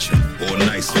you richer or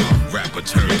nicer. Rapper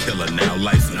turned killer, now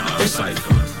life now I'm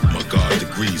cipher. My God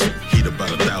degrees, heat about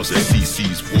 1,000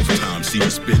 cc's. Fourth time, see the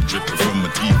spit dripping from my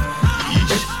teeth.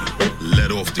 Yeesh.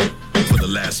 Let off for the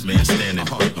last man standing.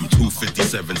 I'm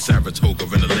 257, Saratoga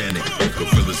in Atlantic.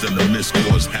 Gorillas in the mist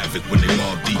cause havoc when they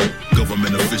mob deep.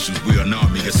 Government officials, we are an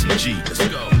army, get some G. Let's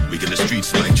go. We get the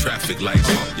streets like traffic lights.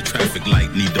 Your traffic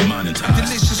light need the monetize.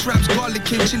 Delicious raps,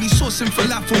 garlic and chili sauce and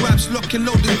falafel raps. Lock and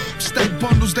loaded, stack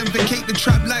bundles, then vacate the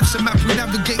trap. Life's a map we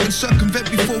navigate and circumvent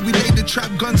before we lay the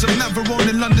trap. Guns of Navarone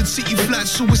in London City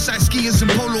flats. Suicide skiers in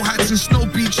polo hats and snow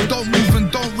beach. Don't move and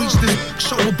don't reach this.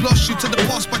 Show will blast you to the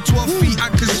past by 12 feet. I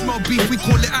can smell beef, we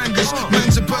call it Angus.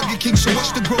 Man's a Burger King, so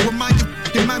watch the grow. Remind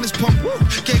your manners pump.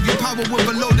 Gave you power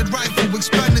with a loaded rifle.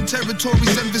 Expanding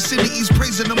territories and vicinities,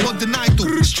 praising a modern idol.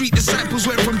 Street disciples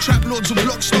went from trap lords to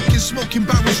block stocking, smoking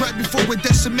barrels right before we're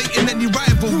decimating any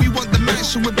rival. We want the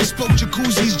mansion with bespoke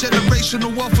jacuzzis,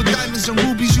 generational wealth for diamonds and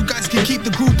rubies. You guys can keep the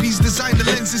groupies, design the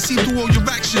lenses, see through all your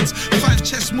actions. 5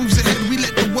 chess moves ahead, we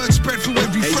let the word spread through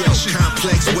every fraction.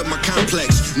 Complex with my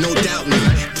complex, no doubt in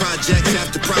them. Projects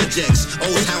after projects,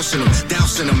 O's housing them,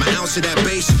 dousing them. An ounce of that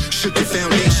bass, shook the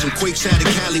foundation. Quakes out of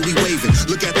Cali, we waving.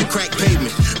 Look at the cracked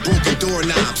pavement, broken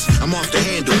doorknobs. I'm off the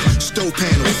handle, stove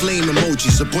panel, flame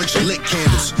emojis, a bunch of lit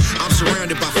candles. I'm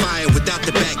surrounded by fire without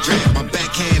the backdraft. My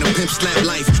backhand, a pimp slap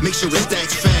life, make sure it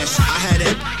stacks fast. I had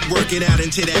that working out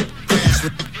into that crash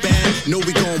with bad. No,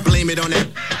 we gon' blame it on that.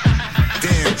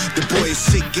 Damn, the boy is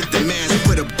sick, get the mask,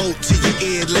 put a bolt to your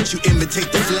ear, let you imitate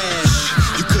the flash.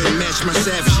 You couldn't match my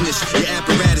savageness, your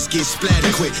apparatus gets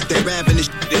splattered quick. That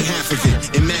ravenous ain't half of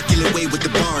it. Immaculate way with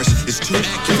the bars, it's too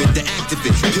accurate, the act of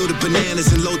it. Peel the bananas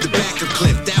and load the back of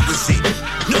clip, that was it.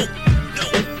 No.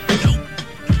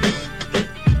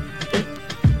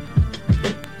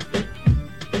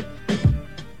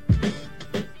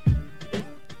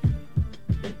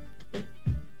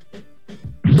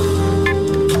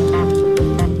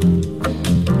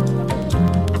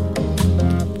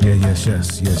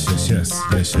 Yes.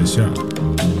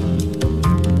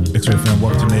 X-Ray Film,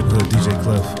 welcome to the neighborhood, DJ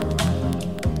Cliff.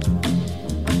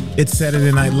 It's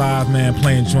Saturday Night Live, man,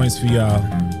 playing joints for y'all.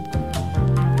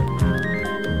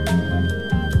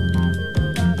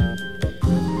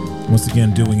 Once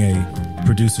again, doing a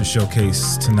producer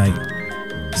showcase tonight.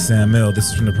 Sam Mill, this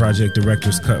is from the Project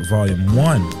Director's Cut Volume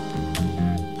 1.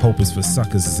 Hope is for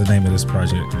Suckers is the name of this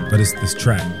project, but it's this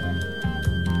track.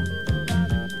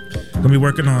 Gonna be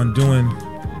working on doing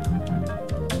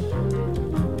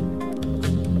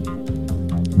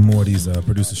more of these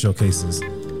producer showcases.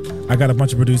 I got a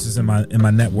bunch of producers in my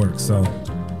network, so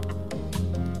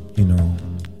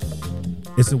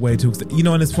it's a way to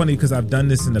and it's funny because I've done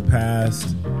this in the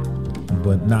past,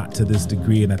 but not to this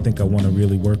degree, and I think I want to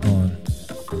really work on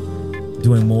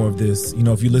doing more of this.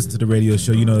 If you listen to the radio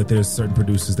show, you know that there's certain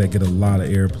producers that get a lot of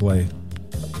airplay.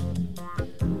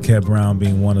 Kev Brown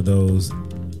being one of those.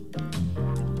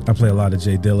 I play a lot of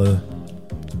Jay Dilla.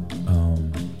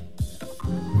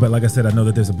 But like I said, I know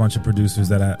that there's a bunch of producers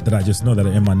that I just know that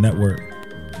are in my network.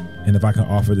 And if I can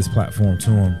offer this platform to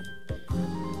them,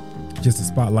 just to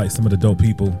spotlight some of the dope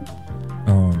people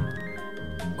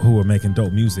who are making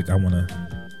dope music, I want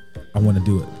I want to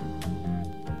do it.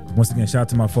 Once again, shout out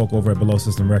to my folk over at Below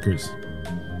System Records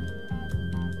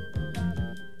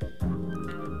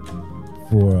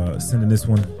for sending this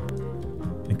one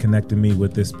and connecting me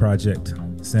with this project,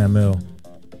 Sam L,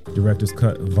 Director's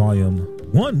Cut Volume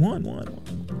 1.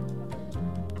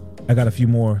 I got a few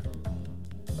more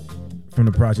from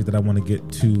the project that I want to get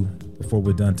to before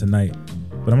we're done tonight.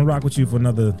 But I'm going to rock with you for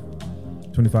another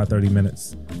 25, 30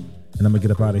 minutes. And I'm going to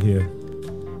get up out of here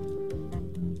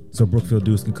so Brookfield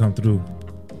Deuce can come through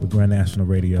with Grand National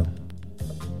Radio.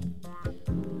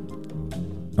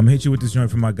 I'm going to hit you with this joint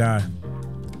from my guy,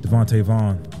 Devontae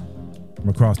Vaughn, from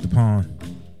across the pond.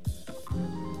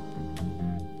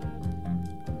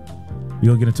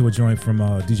 We'll get into a joint from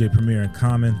DJ Premier and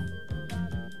Common.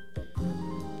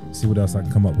 See what else I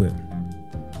can come up with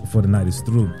before the night is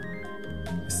through.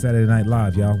 It's Saturday Night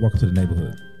Live, y'all. Welcome to the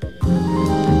neighborhood.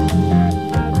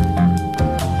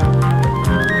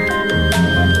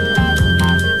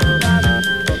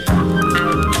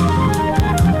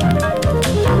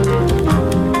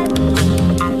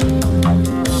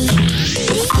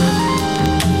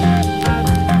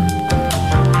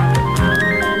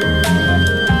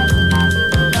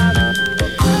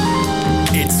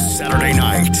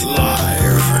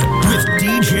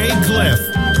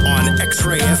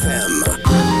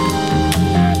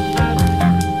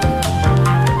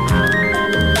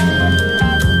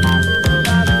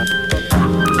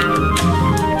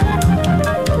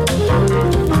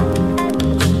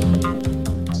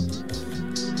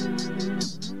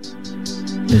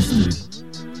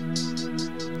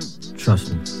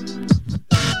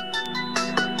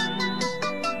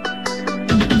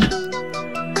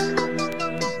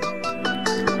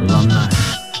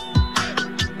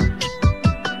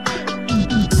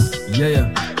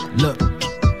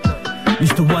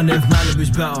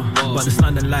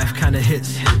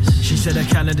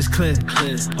 Clear.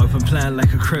 Open plan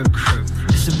like a crib.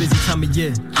 It's a busy time of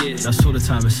year. That's all the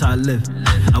time, it's how I live.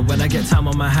 And when I get time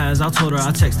on my hands, I told her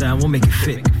I'll text her and we'll make it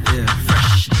fit. Yeah,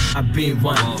 fresh. I be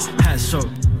one. Hands so,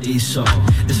 ease so.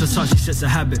 It's Versace sets a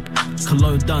habit.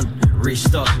 Cologne done,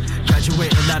 restock.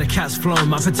 Graduating, now the cat's flown.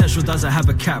 My potential doesn't have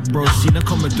a cap, bro. Seen a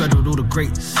common thread with all the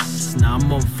greats. Now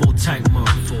I'm on full tank mode.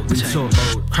 We talk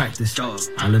mode, practice. All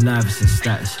the nervous and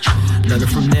status. Learning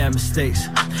from their mistakes.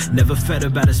 Never fed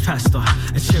about his pastor.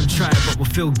 A chim tried, but will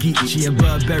feel geeky and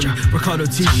Burberry. Ricardo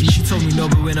Tisci. She told me no,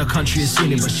 but in her country is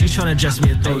seen it. But she's trying to dress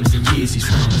me in those and Yeezys.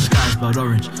 The sky's blood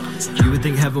orange. You would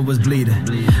think heaven was bleeding.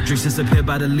 Drinks disappear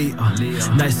by the liter.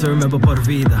 Nice to remember Puerto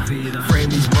Vida. Frame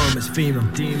these moments, theme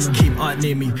them. Keep art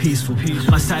near me, peaceful.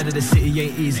 My side of the city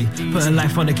ain't easy. Putting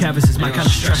life on the canvas is my kind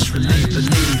of stress relief.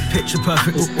 Believe, picture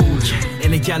perfect, ooh, ooh, yeah.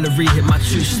 In the gallery, hit my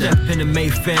two-step in the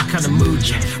Mayfair kind of mood,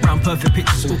 yeah. Round perfect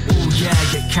pictures, ooh, ooh, yeah.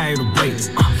 I get carried away.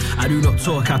 I do not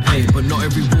talk, I pay, but not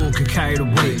every wall can carry the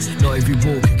weight. Not every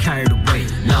wall can carry the weight.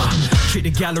 Nah, treat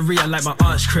the gallery, I like my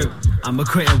aunt's crib. I'm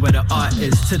equating where the art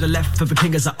is. To the left of a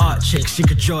king as an art chick. She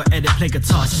could draw, edit, play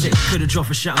guitar sick. Could've draw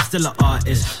for shit, I'm still an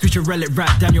artist. Future relic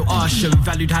rap, Daniel Arsham.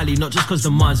 Valued highly, not just cause the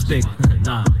mind's big.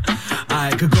 Nah.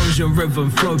 I Gagosian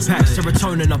rhythm, flow pack,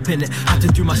 serotonin up in it. Had to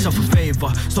do myself a favor.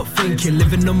 Stop thinking,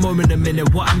 live in the moment a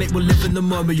minute. What I make will live in the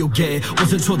moment, you'll get it.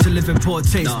 Wasn't taught to live in poor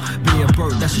taste. Being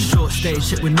broke, that's a short stage.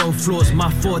 Shit with no flaws. My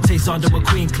forte's under a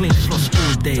queen, clean floss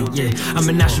all day. Yeah, I'm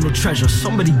a national treasure.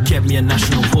 Somebody get me a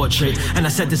national portrait. And I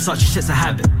said this such shit's a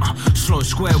habit. Slow and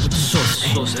square with the sauce.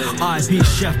 R.I.P.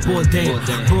 Chef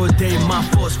Bourdain. Broad day, my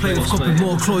thoughts play with copying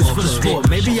more clothes for the sport.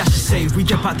 Maybe I should say, we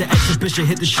dip out the exhibition,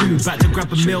 hit the tube. Back to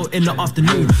grab a meal in the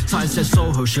afternoon. Time said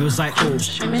Soho, she was like, oh.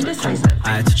 I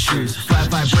had to choose. 5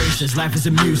 vibrations, life is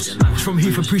a muse. From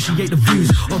Heath, appreciate the views.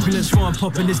 Opulence, raw and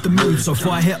popping is the mood. So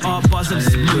before I hit art bars,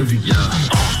 it's a movie.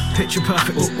 Picture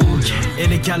perfect, ooh, ooh, yeah. In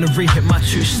the gallery, hit my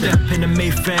two-step in the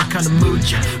Mayfair kind of mood,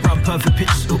 yeah. Round perfect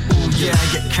pictures, ooh, ooh, yeah.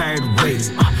 I get carried away.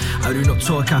 I do not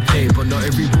talk, I pay, but not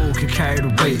every wall can carry the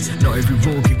weight. Not every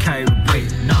wall can carry the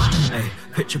weight, nah, hey.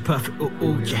 Picture perfect, ooh,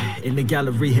 ooh, yeah. In the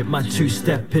gallery, hit my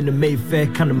two-step in the Mayfair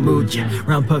kind of mood, yeah.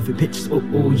 Round perfect pictures, ooh,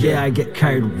 ooh, yeah. I get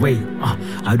carried away.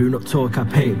 I do not talk, I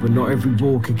pay, but not every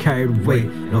wall can carry the weight.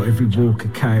 Not every wall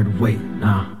can carry the weight,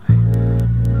 nah.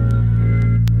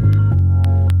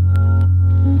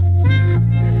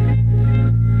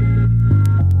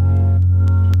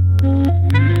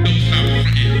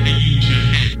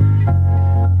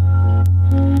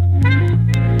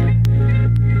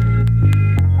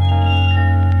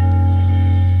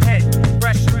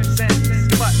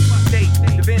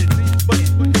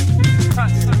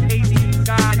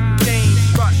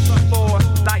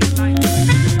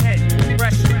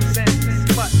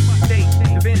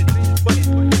 Divinity.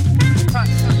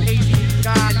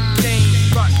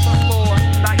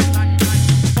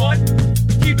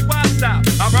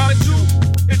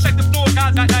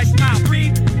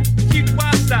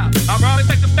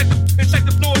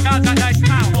 guys got nice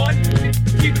style, boy.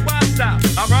 Keep the wild style.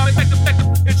 I'm rolling, check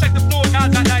the floor,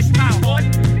 guys got nice style, boy.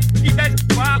 Keep that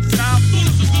wild style.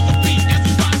 This is the beat as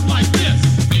you rock like this.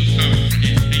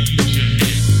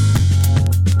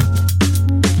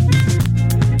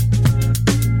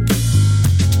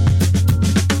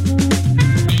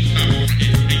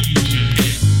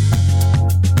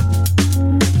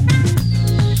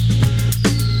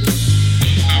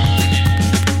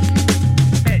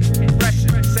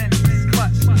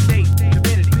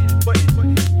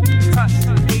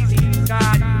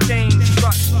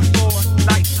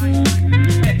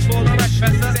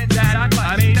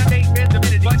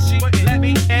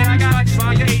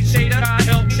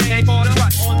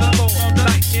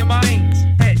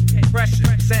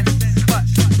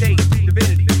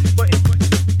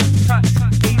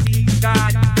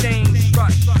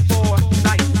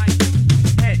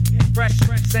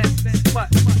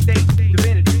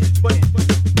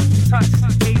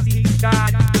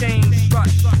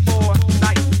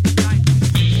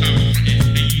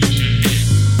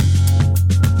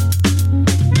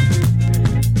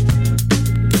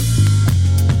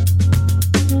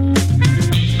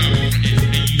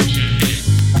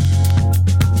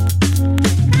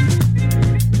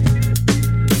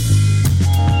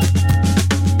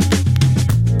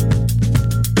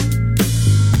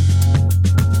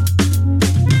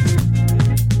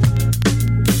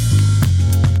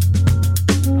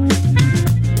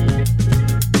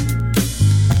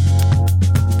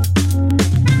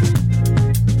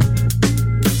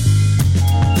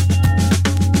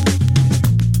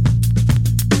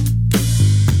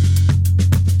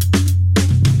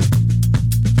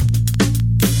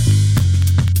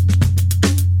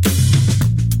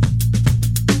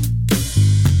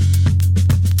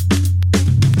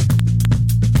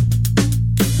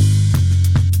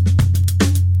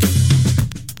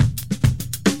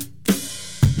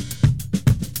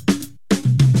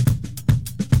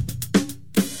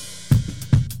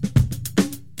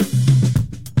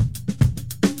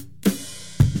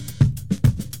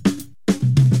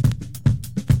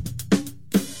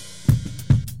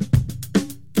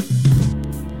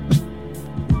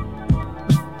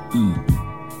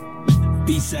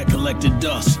 That collected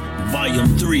dust,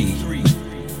 volume 3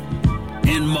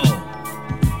 and more,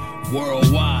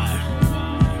 worldwide.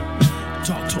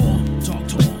 Talk to him.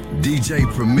 DJ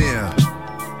Premier,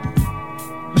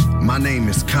 my name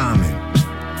is Common.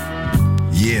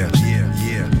 Yeah.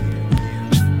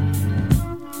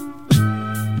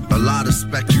 A lot of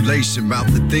speculation about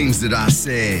the things that I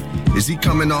said. Is he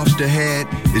coming off the head?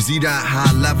 Is he that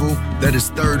high level that his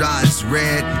third eye is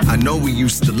red? I know we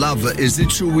used to love her. Is it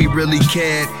true we really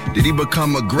cared? Did he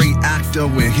become a great actor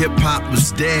when hip-hop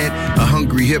was dead? A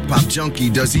hungry hip-hop junkie,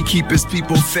 does he keep his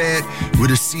people fed?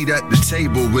 With a seat at the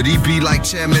table, would he be like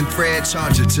Chairman Fred?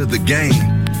 Charge it to the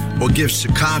game, or give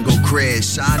Chicago cred?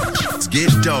 Shots get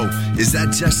dough, is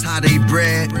that just how they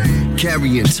bred?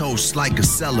 Carrying toast like a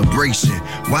celebration.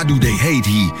 Why do they hate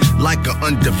he like an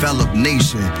undeveloped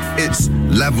nation? It's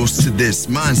levels to this,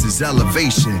 mine's is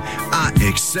elevation. I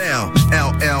excel,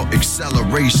 LL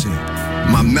acceleration.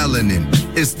 My melanin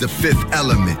is the fifth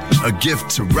element, a gift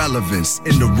to relevance.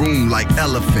 In the room like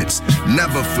elephants,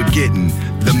 never forgetting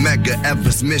the Mega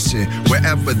Everest mission.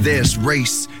 Wherever there's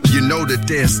race, you know that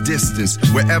there's distance.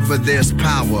 Wherever there's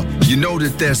power, you know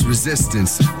that there's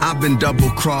resistance. I've been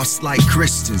double-crossed like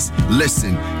Christians.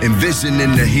 Listen,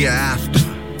 envisioning the hereafter.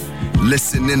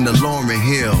 Listening to Lauryn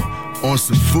Hill on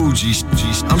some Fuji.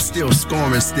 I'm still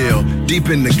scoring still. Deep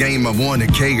in the game, I want a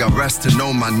K. I rest to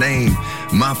know my name.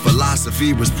 My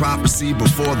philosophy was prophecy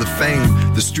before the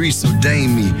fame. The streets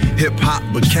ordained me. Hip-hop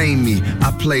became me.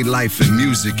 I play life and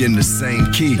music in the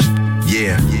same key.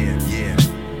 Yeah.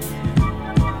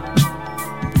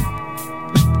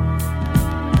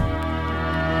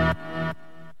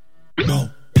 Go.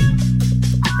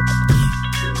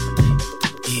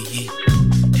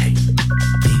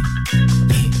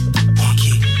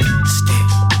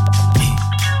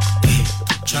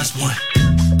 Just one,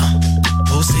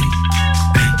 whole city.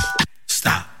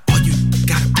 Stop. All you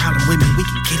got a problem with me, we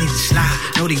can get in the slide.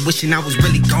 Know they wishing I was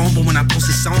really gone, but when I post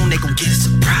a song, they gon' get a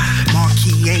surprise.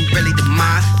 Marquee ain't really the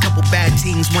mind. Couple bad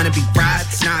teams wanna be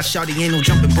brides. Nah, shawty ain't no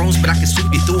jumping brooms, but I can sweep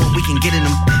you through and we can get in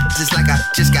them. Just like I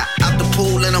just got out the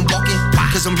pool and I'm walking.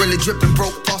 Cause I'm really dripping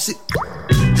broke faucet.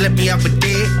 Let me up a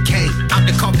dead K. Out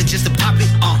the carpet just to pop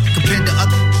it. Compared to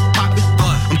other pop it.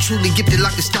 I'm truly gifted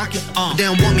like a stocking. They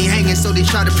don't want me hanging, so they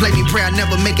try to play me. Pray I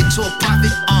never make it to a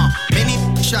profit. Many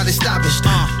try to stop it.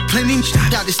 Plenty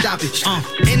try to stop it.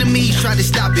 Enemies try to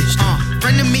stop it.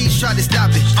 Frenemies try to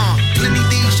stop it. Plenty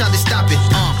things try to stop it.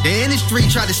 The industry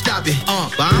try to stop it.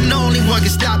 But I'm the only one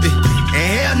can stop it. And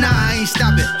hell nah, ain't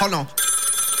stopping. Hold on.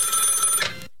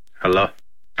 Hello?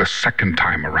 The second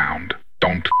time around,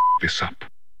 don't this up.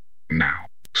 Now,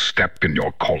 step in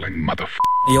your calling, motherfucker.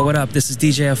 Yo, what up? This is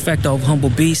DJ Effecto of Humble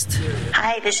Beast.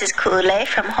 Hi, this is Kool-Aid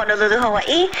from Honolulu,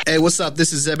 Hawaii. Hey, what's up?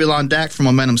 This is Zebulon Dak from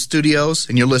Momentum Studios,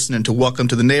 and you're listening to Welcome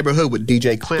to the Neighborhood with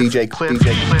DJ Cliff. It's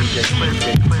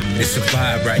a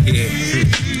vibe right here.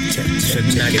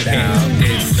 Check it out.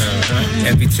 It's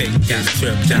every take got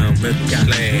stripped down, ripped down,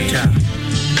 lane.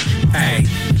 Hey,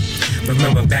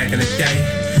 remember back in the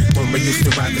day? When we used to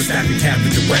rock the stocking cap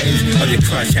with the waves. Oh, your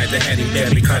crush had the head and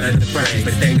barely cut out the brain.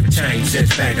 But things have changed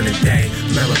since back in the day.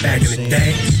 Remember back in the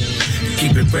day?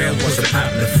 Keep it real was a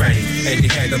popular phrase. And you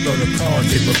had to throw the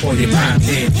cartridge before you popped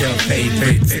in your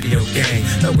favorite video game.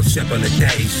 That was simple in the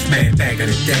days. Man, back in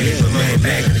the day. But man,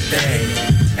 back in the day.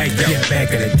 Hey, yeah,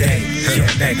 back in the day. Yeah,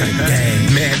 back in the day.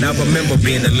 Man, I remember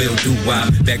being a little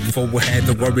doo-wop. Back before we had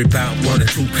to worry about one or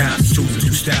two cops choosing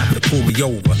to stop to pull me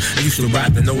over. I used to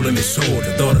rock the no-limit sword.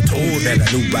 I thought I told that I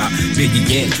knew about Biggie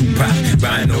and Tupac.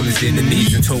 Riding on his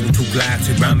enemies and told two glocks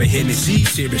and rhyming Hennessy.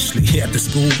 Seriously, after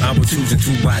school, I was choosing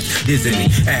to watch Disney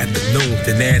afternoon.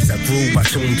 Then as I grew, I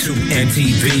tuned to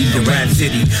MTV, the Rap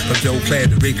City. From Joe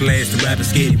Clad to Rick Lass, the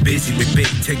rappers getting busy with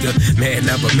Big Tigger. Man,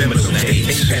 I remember those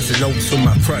days. Passing notes to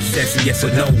my crush, that's a yes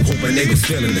or no. Hoping they was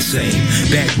feeling the same.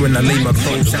 Back when I laid my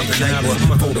clothes out the hour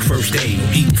before the first day.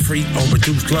 Eating free or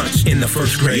reduced lunch in the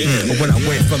first grade. But when I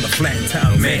went from the flat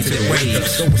top man to the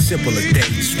waves, so simple a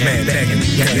days. Man, back in the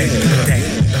day, back in the day,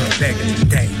 back in the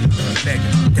day, back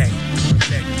in the day.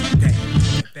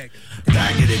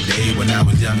 Back in the day when I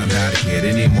was young, I'm not a kid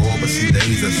anymore. But some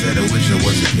days I said I wish I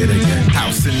was a kid again.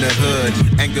 House in the hood,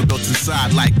 anger built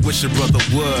inside like wish a brother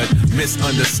would.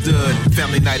 Misunderstood,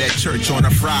 family night at church on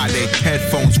a Friday.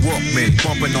 Headphones, Walkman,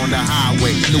 bumping on the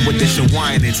highway. New edition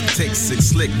whinings, take 6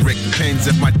 slick Rick. Depends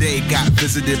if my day got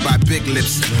visited by big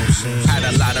lips. Had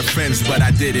a lot of friends, but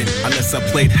I didn't. Unless I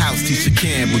played house, teacher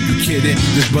can. Were you kidding?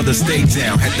 This brother stayed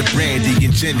down, had the brandy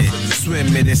and gin it.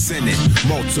 Swimming and sinning,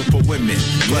 multiple women.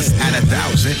 Plus at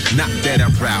 1,000, not that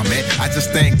I'm proud, man. I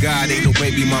just thank God ain't no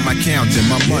baby mama counting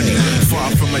my money. Far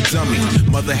from a dummy.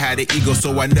 Mother had an ego,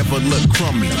 so I never looked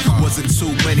crummy. Wasn't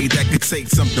too many that could take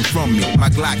something from me. My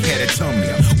Glock had a tummy.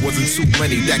 Wasn't too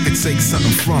many that could take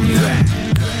something from me.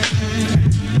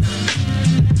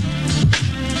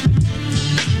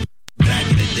 Back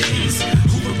in the days,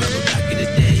 who remember back in the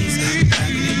days? Back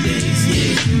in the days,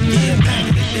 yeah, back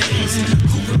in the days.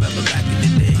 Who remember back in the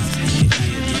days?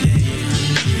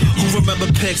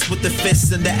 Remember pics with the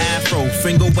fists and the afro,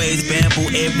 finger waves, bamboo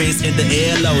earrings in the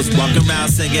earlobes, walking around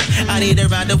singing, I need a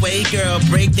round-the-way girl,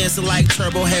 breakdancing like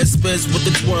turbo head spits with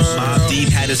the twirl. Mobb Deep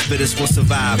had his spitters for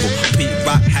survival, Pete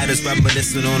Rock had us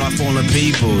reminiscing on our fallen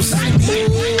peoples.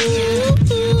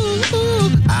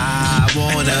 I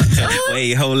wanna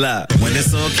wait, hold up. When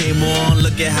this song came on,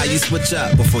 look at how you switch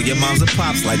up before your moms and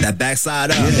pops like that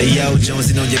backside up. Hey yo,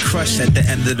 Jonesy, know your crush at the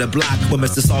end of the block. When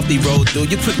Mr. Softy rolled through,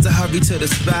 you quick to hurry to the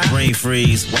spot. Brain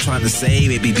freeze, what trying to say,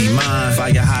 baby, be mine.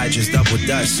 Fire hydrants, double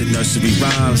dutch, and nursery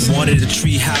rhymes. Wanted a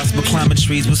tree house, but climbing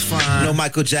trees was fine. No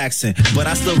Michael Jackson, but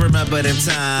I still remember them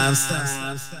times.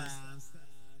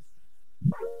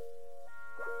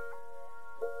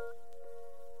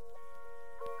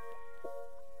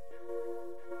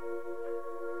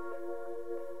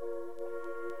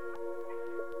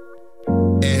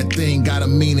 Everything got a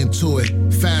meaning to it.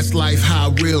 Fast life,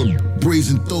 how real,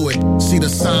 breezing through it. See the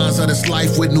signs of this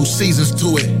life with new seasons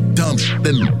to it. Dumb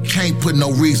then can't put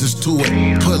no reasons to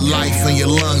it. Put life in your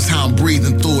lungs, how I'm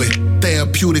breathing through it.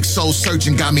 Therapeutic soul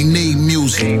searching got me need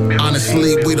music.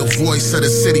 Honestly, we the voice of the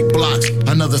city blocks.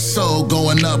 Another soul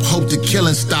going up, hope the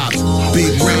killing stops.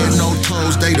 Big red, no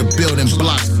toes, they the building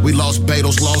blocks. We lost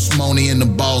Beatles, lost Money, and the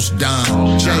boss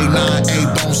dime. J9,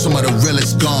 A-Bone, some of the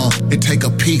realest gone. It take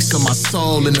a piece of my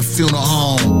soul in the funeral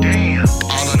home.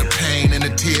 All of the pain and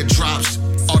the teardrops.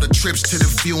 All the trips to the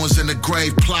viewings and the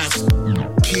grave plots.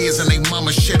 Kids and they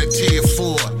mama shed a tear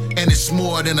for. And it's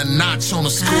more than a notch on a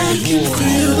scoreboard. I can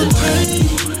feel the pain,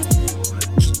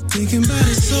 thinking about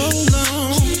it so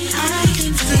long. I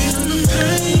can feel the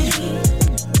pain,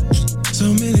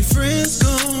 so many friends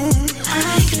gone.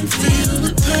 I can feel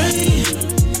the pain,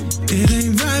 it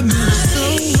ain't right, man, it's so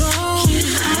wrong.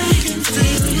 I can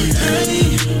feel the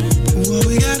pain, what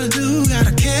we gotta do,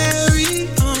 gotta carry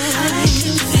on. I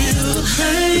can feel the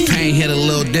pain. The pain hit a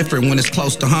little different when it's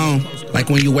close to home. Like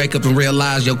when you wake up and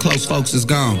realize your close folks is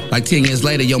gone. Like 10 years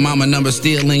later, your mama number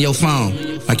still in your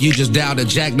phone. Like you just dialed a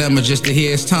jack number just to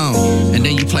hear his tone. And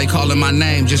then you play calling my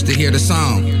name just to hear the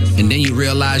song. And then you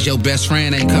realize your best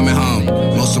friend ain't coming home.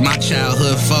 Most of my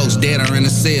childhood folks dead or in a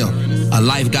cell. A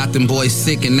life got them boys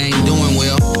sick and they ain't doing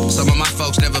well. Some of my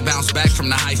folks never bounced back from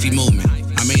the hyphy movement.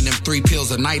 I mean them 3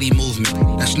 pills a nighty movement.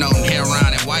 That Snowden,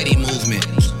 Heron, and Whitey movement.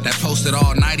 That posted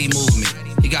all nighty movement.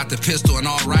 He got the pistol and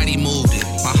alrighty moved it.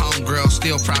 My homegirl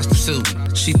still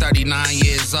prostituting. She 39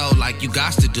 years old like you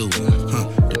got to do it.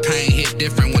 The pain hit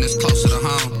different when it's closer to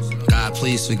home. God,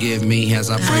 please forgive me as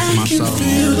I pray for my soul. I can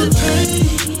feel the pain,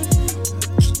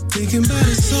 thinking about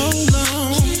it so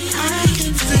long. I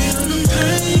can feel the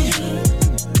pain,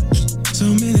 so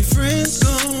many friends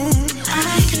gone.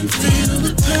 I can feel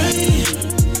the pain,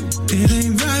 it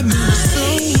ain't right, man, it's so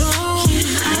wrong.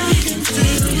 I can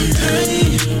feel the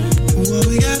pain, what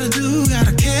we gotta do,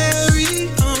 gotta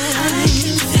carry on. I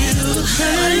can feel the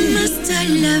pain. Why must our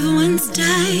loved ones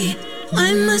die?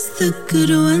 Why must the good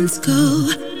ones go?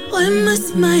 Why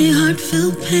must my heart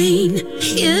feel pain?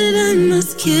 Yet I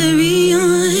must carry on.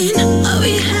 All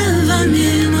we have are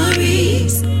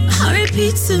memories.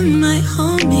 R.I.P. to my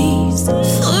homies.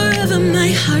 Forever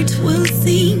my heart will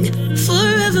sing.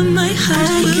 Forever my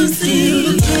heart will sing.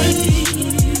 I can feel the pain,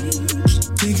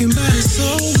 thinking about it so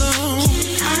long.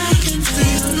 I can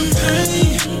feel the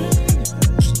pain,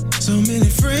 so many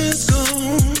friends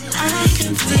gone. I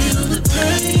can feel the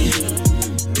pain,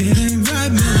 it ain't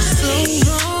right, man, it's so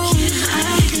wrong.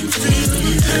 I can feel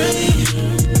the pain,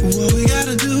 what we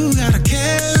gotta do, gotta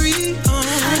carry on.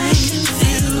 I can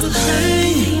feel the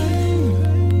pain.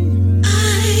 I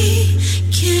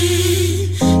can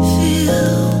feel.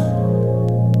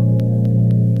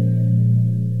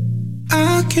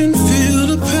 I can feel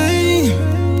the pain.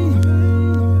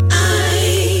 I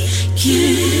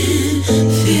can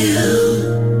feel.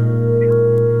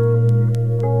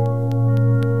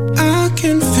 I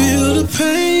can feel the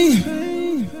pain.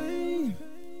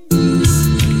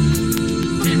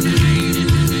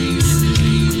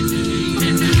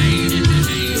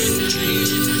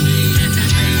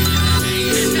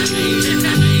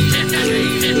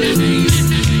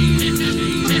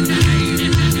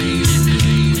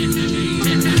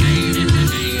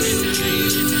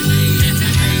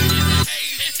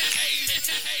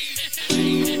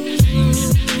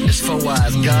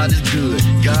 God is good,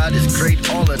 God is great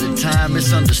all of the time,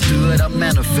 misunderstood. I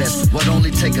manifest what only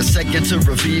take a second to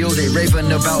reveal. They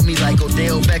raving about me like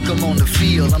Odell Beckham on the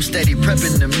field. I'm steady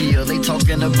prepping the meal, they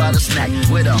talking about a snack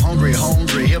with a hungry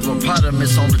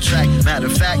hippopotamus on the track. Matter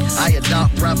of fact, I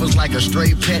adopt rappers like a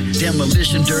stray pet.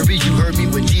 Demolition derby, you heard me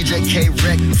with DJ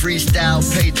K-Rec. Freestyle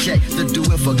paycheck, to do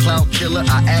it for clout killer.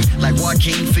 I act like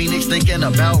Joaquin Phoenix, thinking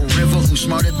about River, who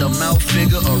smarted the mouth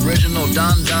figure. Original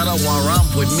Don Dada, while I'm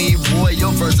with me, boy,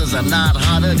 your verses are not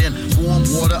hotter than warm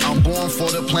water. I'm born for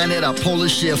the planet, I polar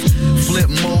shift. Flip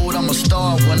mode, I'm a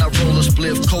star when I roll a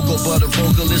spliff. Cocoa butter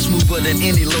vocalist, smoother than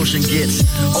any lotion gets.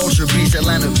 Ultra Beast,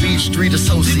 Atlanta Beach, Street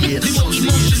Associates. The more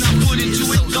emotion I put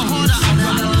into it, the harder I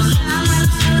ride.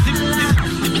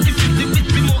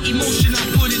 The more emotion I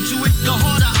put into it, the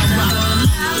harder I ride.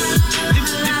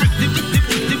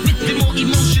 The more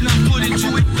emotion I put into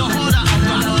it, the harder I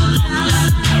ride.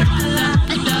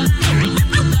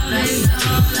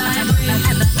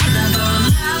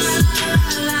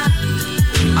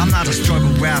 I'm not a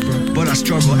struggle rapper, but I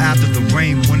struggle after the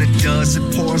rain. When it does,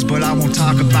 it pours, but I won't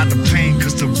talk about the pain,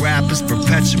 cause the rap is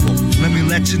perpetual. Let me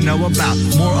let you know about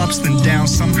more ups than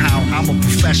downs. Somehow I'm a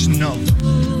professional.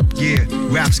 Yeah,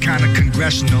 rap's kinda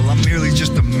congressional. I'm merely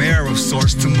just a mayor of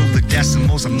sorts to move the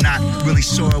decimals. I'm not really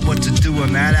sure what to do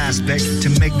on that aspect, to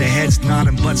make the heads nod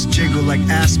and butts jiggle like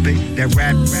aspect. That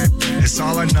rap, it's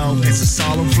all I know. It's a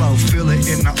solemn flow. Feel it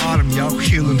in the autumn, yo.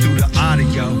 Healing through the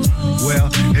audio. Well,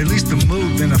 at least the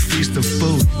mood, then a feast of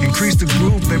food. Increase the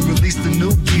groove, then release the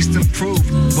new beast and prove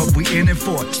what we in it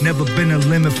for. Never been a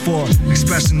limit for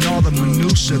expressing all the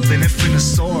minutia, then it finna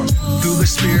soar through the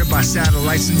sphere by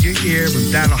satellites in your ear,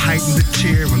 and that'll heighten the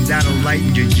cheer, and that'll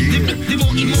lighten your year. The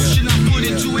more emotion I put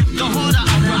into it, the harder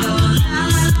I ride.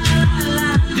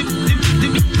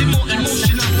 The more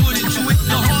emotion I put into it,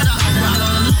 the harder I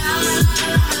ride.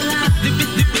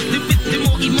 The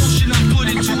more emotion I put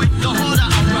into it, the harder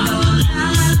I ride.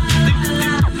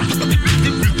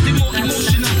 The more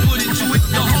emotion I put into it,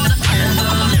 the harder I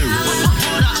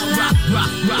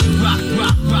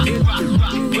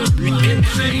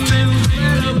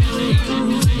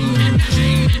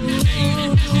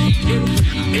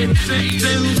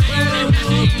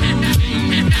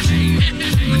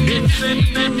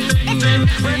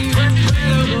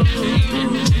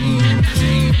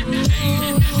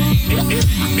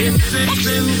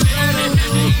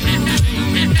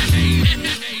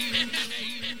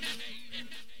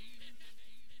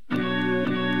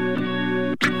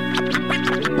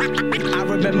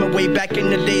back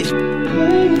in the days.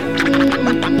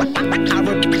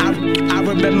 I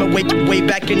remember way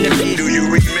back in the days. Do you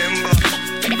remember?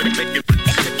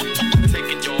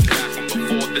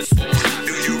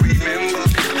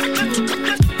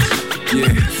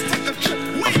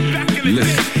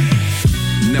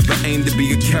 Listen, never aim to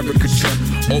be a caricature.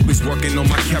 Always working on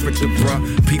my character,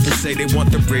 bruh. People say they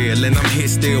want the real, and I'm here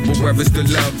still, but where is the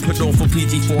love? Put on for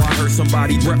PG4, I heard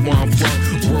somebody rep where I'm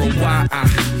from. Worldwide, I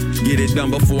get it done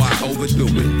before I overdo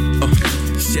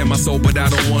it. Share my soul, but I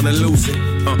don't wanna lose it.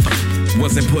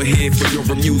 Wasn't put here for your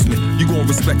amusement. You gon'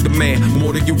 respect the man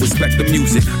more than you respect the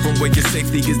music. From where your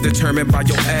safety is determined by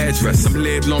your address. Some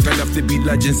live long enough to be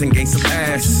legends and gain some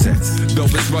assets. Though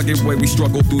it's rugged way we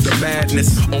struggle through the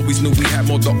madness. Always knew we had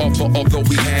more to offer, although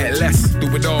we had less.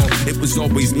 Through it all, it was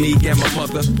always me and my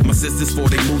mother. My sisters before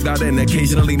they moved out, and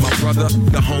occasionally my brother.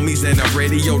 The homies and the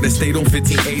radio that stayed on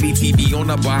 1580. TV on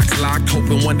the box locked,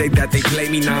 hoping one day that they play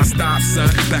me non-stop, son.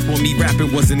 Back when me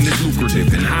rapping wasn't as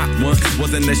lucrative. And Hot Ones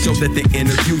wasn't a show that they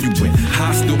interview you with.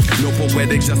 Hostile, no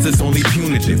poetic justice, only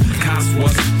punitive. Cops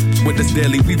was with us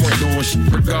daily, we weren't doing shit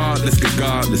regardless.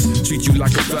 Treat you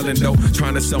like a felon though.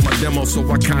 Trying to sell my demo, so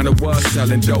I kinda was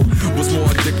selling dope. Was more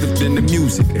addictive than the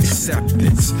music,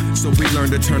 acceptance. So we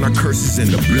learned to turn our curses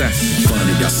into blessings.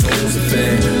 Funny, our souls are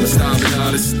fair. We're starving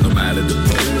artists, no matter the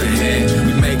road ahead.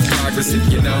 We make progress if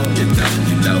you know.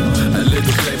 A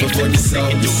little flavor for your soul.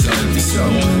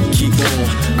 Keep on,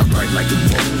 I write like a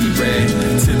poem we read.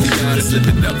 To be honest, live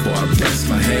it up before I rest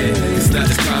my head. It's not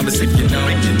as promise if you know.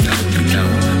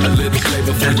 A little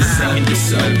flavor for your soul.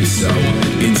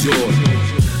 Enjoy.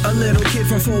 A little kid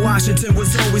from Fort Washington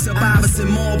was always a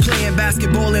Iverson Mall, playing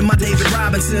basketball in my David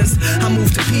Robinsons. I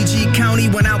moved to PG County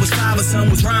when I was 5 or son,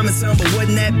 was rhyming some, but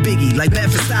wasn't that biggie, like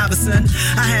Memphis Stuyvesant.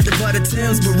 I had the butter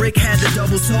Timbs, but Rick had the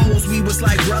double soles. We was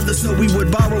like brothers, so we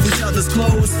would borrow each other's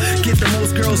clothes. Get the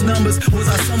most girls' numbers was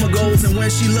our summer goals, and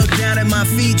when she looked down at my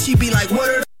feet, she'd be like, what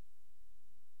are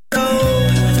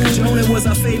those? Jonah was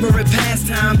our favorite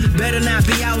pastime, better not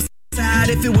be outside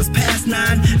if it was past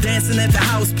 9, dancing at the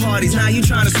house parties. Now you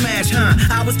trying to smash, huh?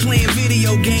 I was playing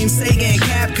video games, Sega and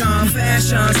Capcom,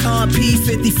 Fashions, RP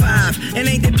 55. And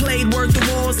ain't they played Worth the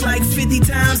Walls like 50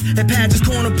 times? At Patches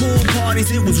Corner pool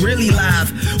parties, it was really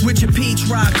live. With your Peach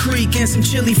Rock Creek and some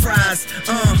chili fries.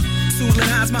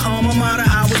 Suitland High's my alma mater.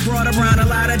 I was brought around a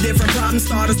lot of different problem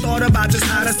starters. Thought about just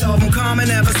how to solve them common.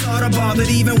 Never thought of bothered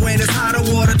even when it's hotter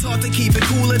water. Taught to keep it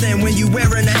cooler than when you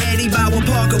wearing a Eddie Bauer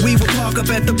Parker. We would park up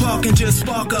at the park and just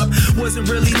spark up. Wasn't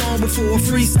really long before a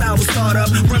freestyle would start up.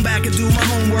 Run back and do my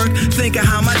homework. Think of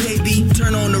how my day be.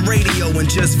 Turn on the radio and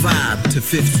just vibe to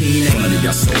 1580. Funny,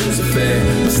 our souls are fair.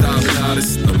 We're starving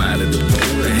artists, no matter the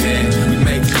road ahead. We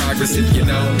make progress if you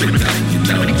know.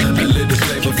 A little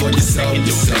flavor for your soul.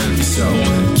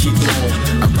 Keep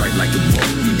on, I write like a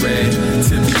poem we read.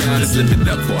 To be honest, live it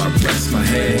up before I rest my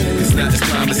head. It's not as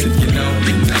promise if you know.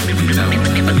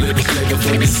 A little flavor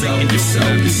for your soul.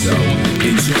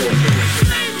 Enjoy.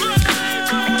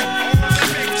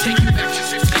 Take you back to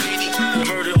 1580.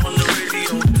 Murder on the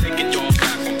radio. Taking y'all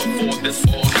back from before this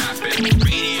all happened.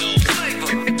 Radio.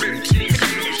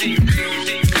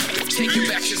 Take you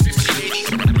back to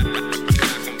 1580. Back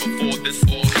from before this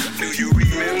all happened. Do you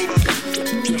remember?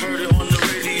 Murder on the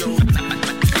radio. Back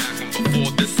from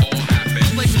before this all happened.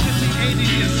 Like 1580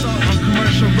 is on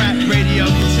commercial rap radio.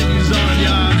 Continues on,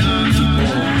 y'all. Keep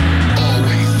on.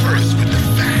 Always first with the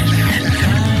facts.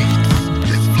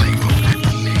 This flavor.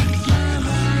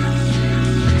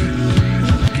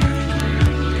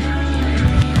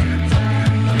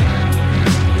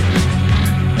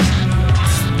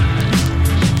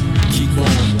 Keep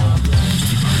on.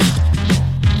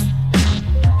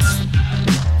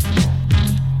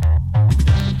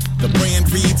 The brand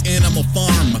reads Animal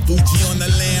Farm. My Fuji on the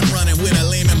land, running with a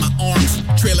lame in my arms.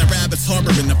 Trailer rabbits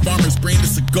harboring the farmer's brain to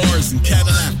cigars and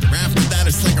Cadillac. After that,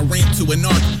 it's like a ramp to an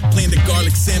arc. Playing the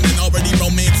garlic salmon, already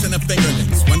romancing the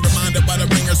fingerlings. One reminded by the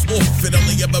ringer's wolf, it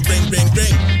only ever ring, ring,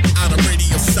 ring. Out of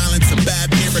radio silence, a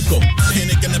bad miracle.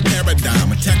 Panic in the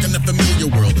paradigm, attacking the familiar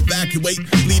world. Evacuate,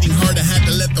 bleeding hard, I had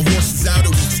to let the horses out.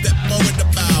 Or we step forward to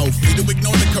bow, free to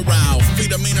ignore the corral. Free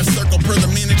to mean a circle per the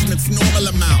management's normal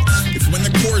amount. It's when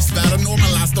the chorus vow to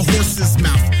normalize the horse's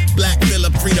mouth. Black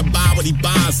Phillip free to buy what he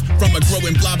buys. From a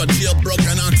growing blob of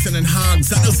jailbroken oxen and hogs.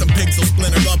 I know some pigs will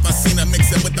splinter up. I seen them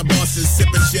mixing with the bosses.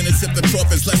 Sipping gin as if the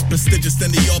trophy's less prestigious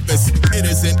than the office. It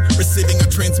isn't receiving a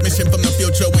transmission from the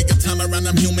future. When your time around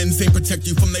them humans ain't protect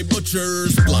you from they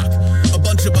butcher's block. A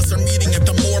bunch of us are meeting at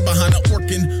the moor behind an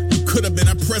organ. You could have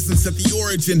been a presence at the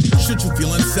origin. Should you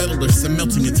feel unsettled or some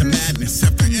melting into madness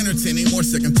after entertaining more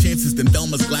second chances than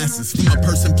Velma's glasses from a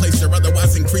person, place, or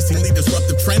otherwise increasingly disrupt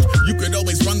the trend? You could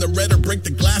always run the red or break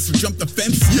the glass or jump the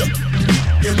fence. Yeah.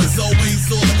 It was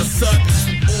always all of a sudden.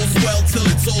 All's well till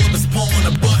it's all of us pulling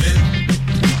a button.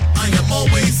 I am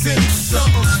always into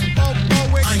something.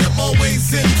 I am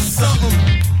always into something.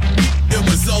 It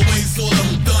was always all of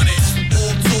who done it.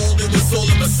 All told, it was all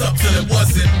of us up till it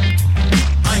wasn't.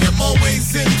 I am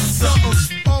always into something.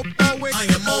 I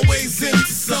am always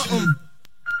into something.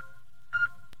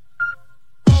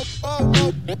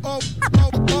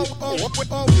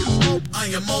 I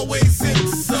am always into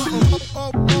something.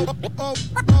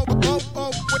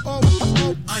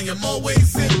 I am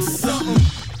always into something.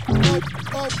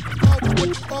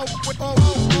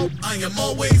 I am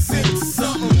always into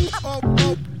something.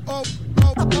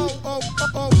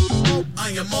 I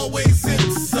am always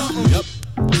into something. Yep.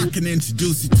 I can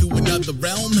introduce you to another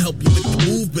realm, help you with the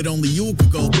move, but only you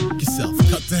could go yourself.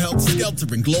 Cut to helter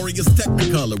skelter in glorious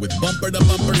technicolor with bumper to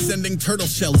bumper sending turtle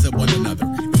shells at one another.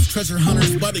 It's treasure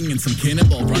hunters budding and some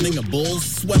cannonball running a bulls,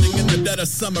 sweating in the dead of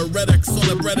summer. Redux on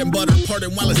the bread and butter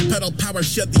parting while his pedal power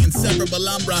shed the inseparable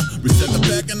umbra. Reset the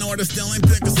back in order, still ain't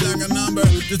pick a second number.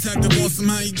 Detective wants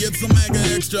somehow you get some mega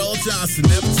extra old Johnson.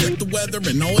 Never check the weather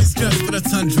and always dress for the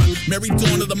tundra. Mary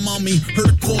dawn of the mummy,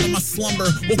 heard a call in my slumber.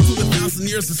 Woke to 1,000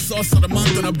 years of sauce of the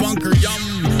month in a bunker. Yum,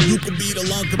 you could be the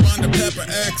lunker under Pepper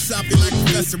X. I feel like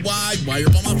Professor Wide. Why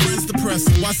are all my friends depressed?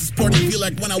 Watch this party feel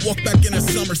like when I walk back in a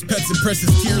summer's pets and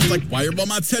precious tears like why are all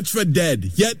my Tetra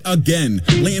dead? Yet again,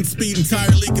 land speed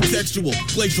entirely contextual.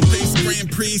 Glacial pace, Grand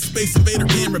Prix, Space Invader,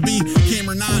 Camera B,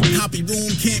 Camera Not, Copy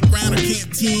Room, Campground, or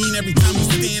Canteen. Every time you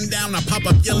stand down, I pop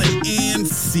up yelling and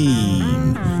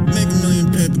scene. Make a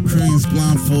million paper cranes,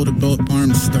 blindfolded, both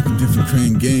arms stuck in different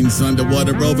crane gangs.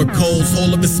 Underwater over coals,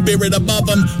 whole of the spirit above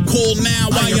them. Cool now,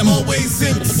 I am always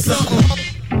into something.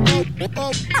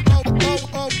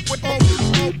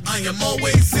 I am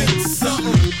always into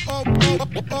something.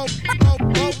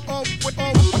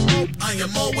 I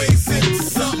am always into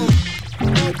something.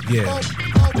 Yeah.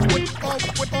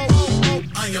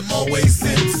 I am always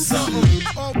into something.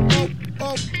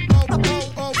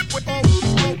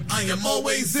 I am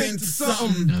always into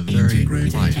something. A very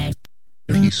quiet,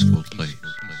 peaceful place.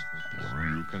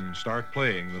 You can start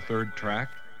playing the third track.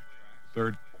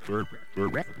 Third track.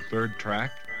 The third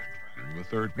track.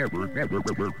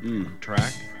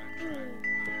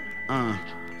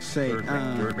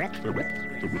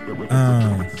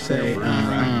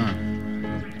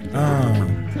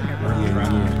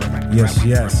 Yes,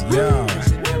 yeah.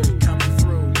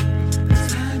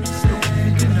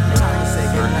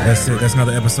 That's it. That's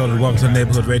another episode of the Welcome to the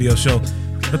Neighborhood Radio Show.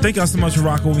 But thank y'all so much for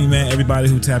rocking with me, man. Everybody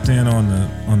who tapped in on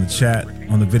the chat,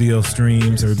 on the video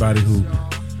streams, everybody who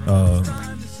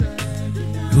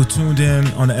tuned in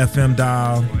on the FM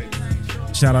dial.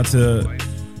 Shout out to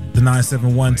the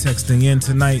 971 texting in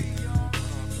tonight.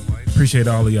 Appreciate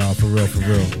all of y'all, for real.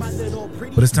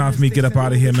 But it's time for me to get up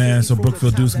out of here, man, so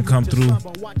Brookfield Dudes can come through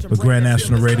with Grand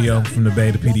National Radio from the Bay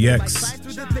to PDX.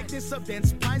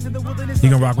 You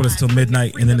can rock with us till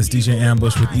midnight, and then it's DJ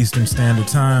Ambush with Eastern Standard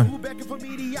Time.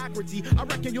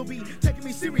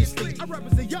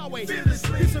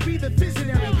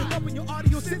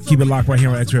 Keep it locked right here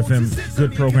on X-Ray FM.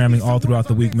 Good programming all throughout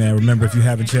the week, man. Remember, if you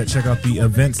haven't yet, check out the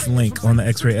events link on the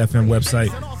X-Ray FM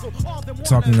website,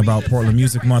 talking about Portland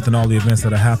Music Month and all the events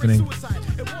that are happening.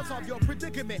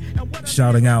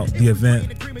 Shouting out the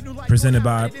event presented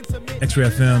by X-Ray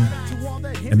FM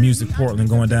and Music Portland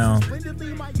going down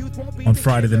on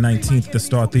Friday the 19th at the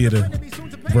Star Theater.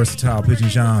 Versatile, Pigeon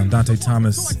John, Dante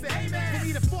Thomas,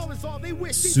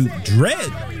 Suit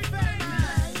Dread.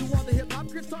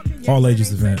 All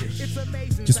ages event.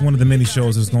 Just one of the many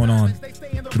shows that's going on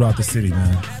throughout the city,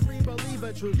 man.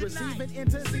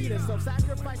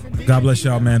 God bless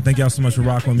y'all, man. Thank y'all so much for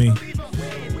rocking with me.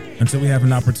 Until we have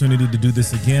an opportunity to do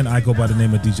this again, I go by the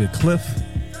name of DJ Cliff.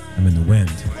 I'm in the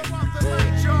wind.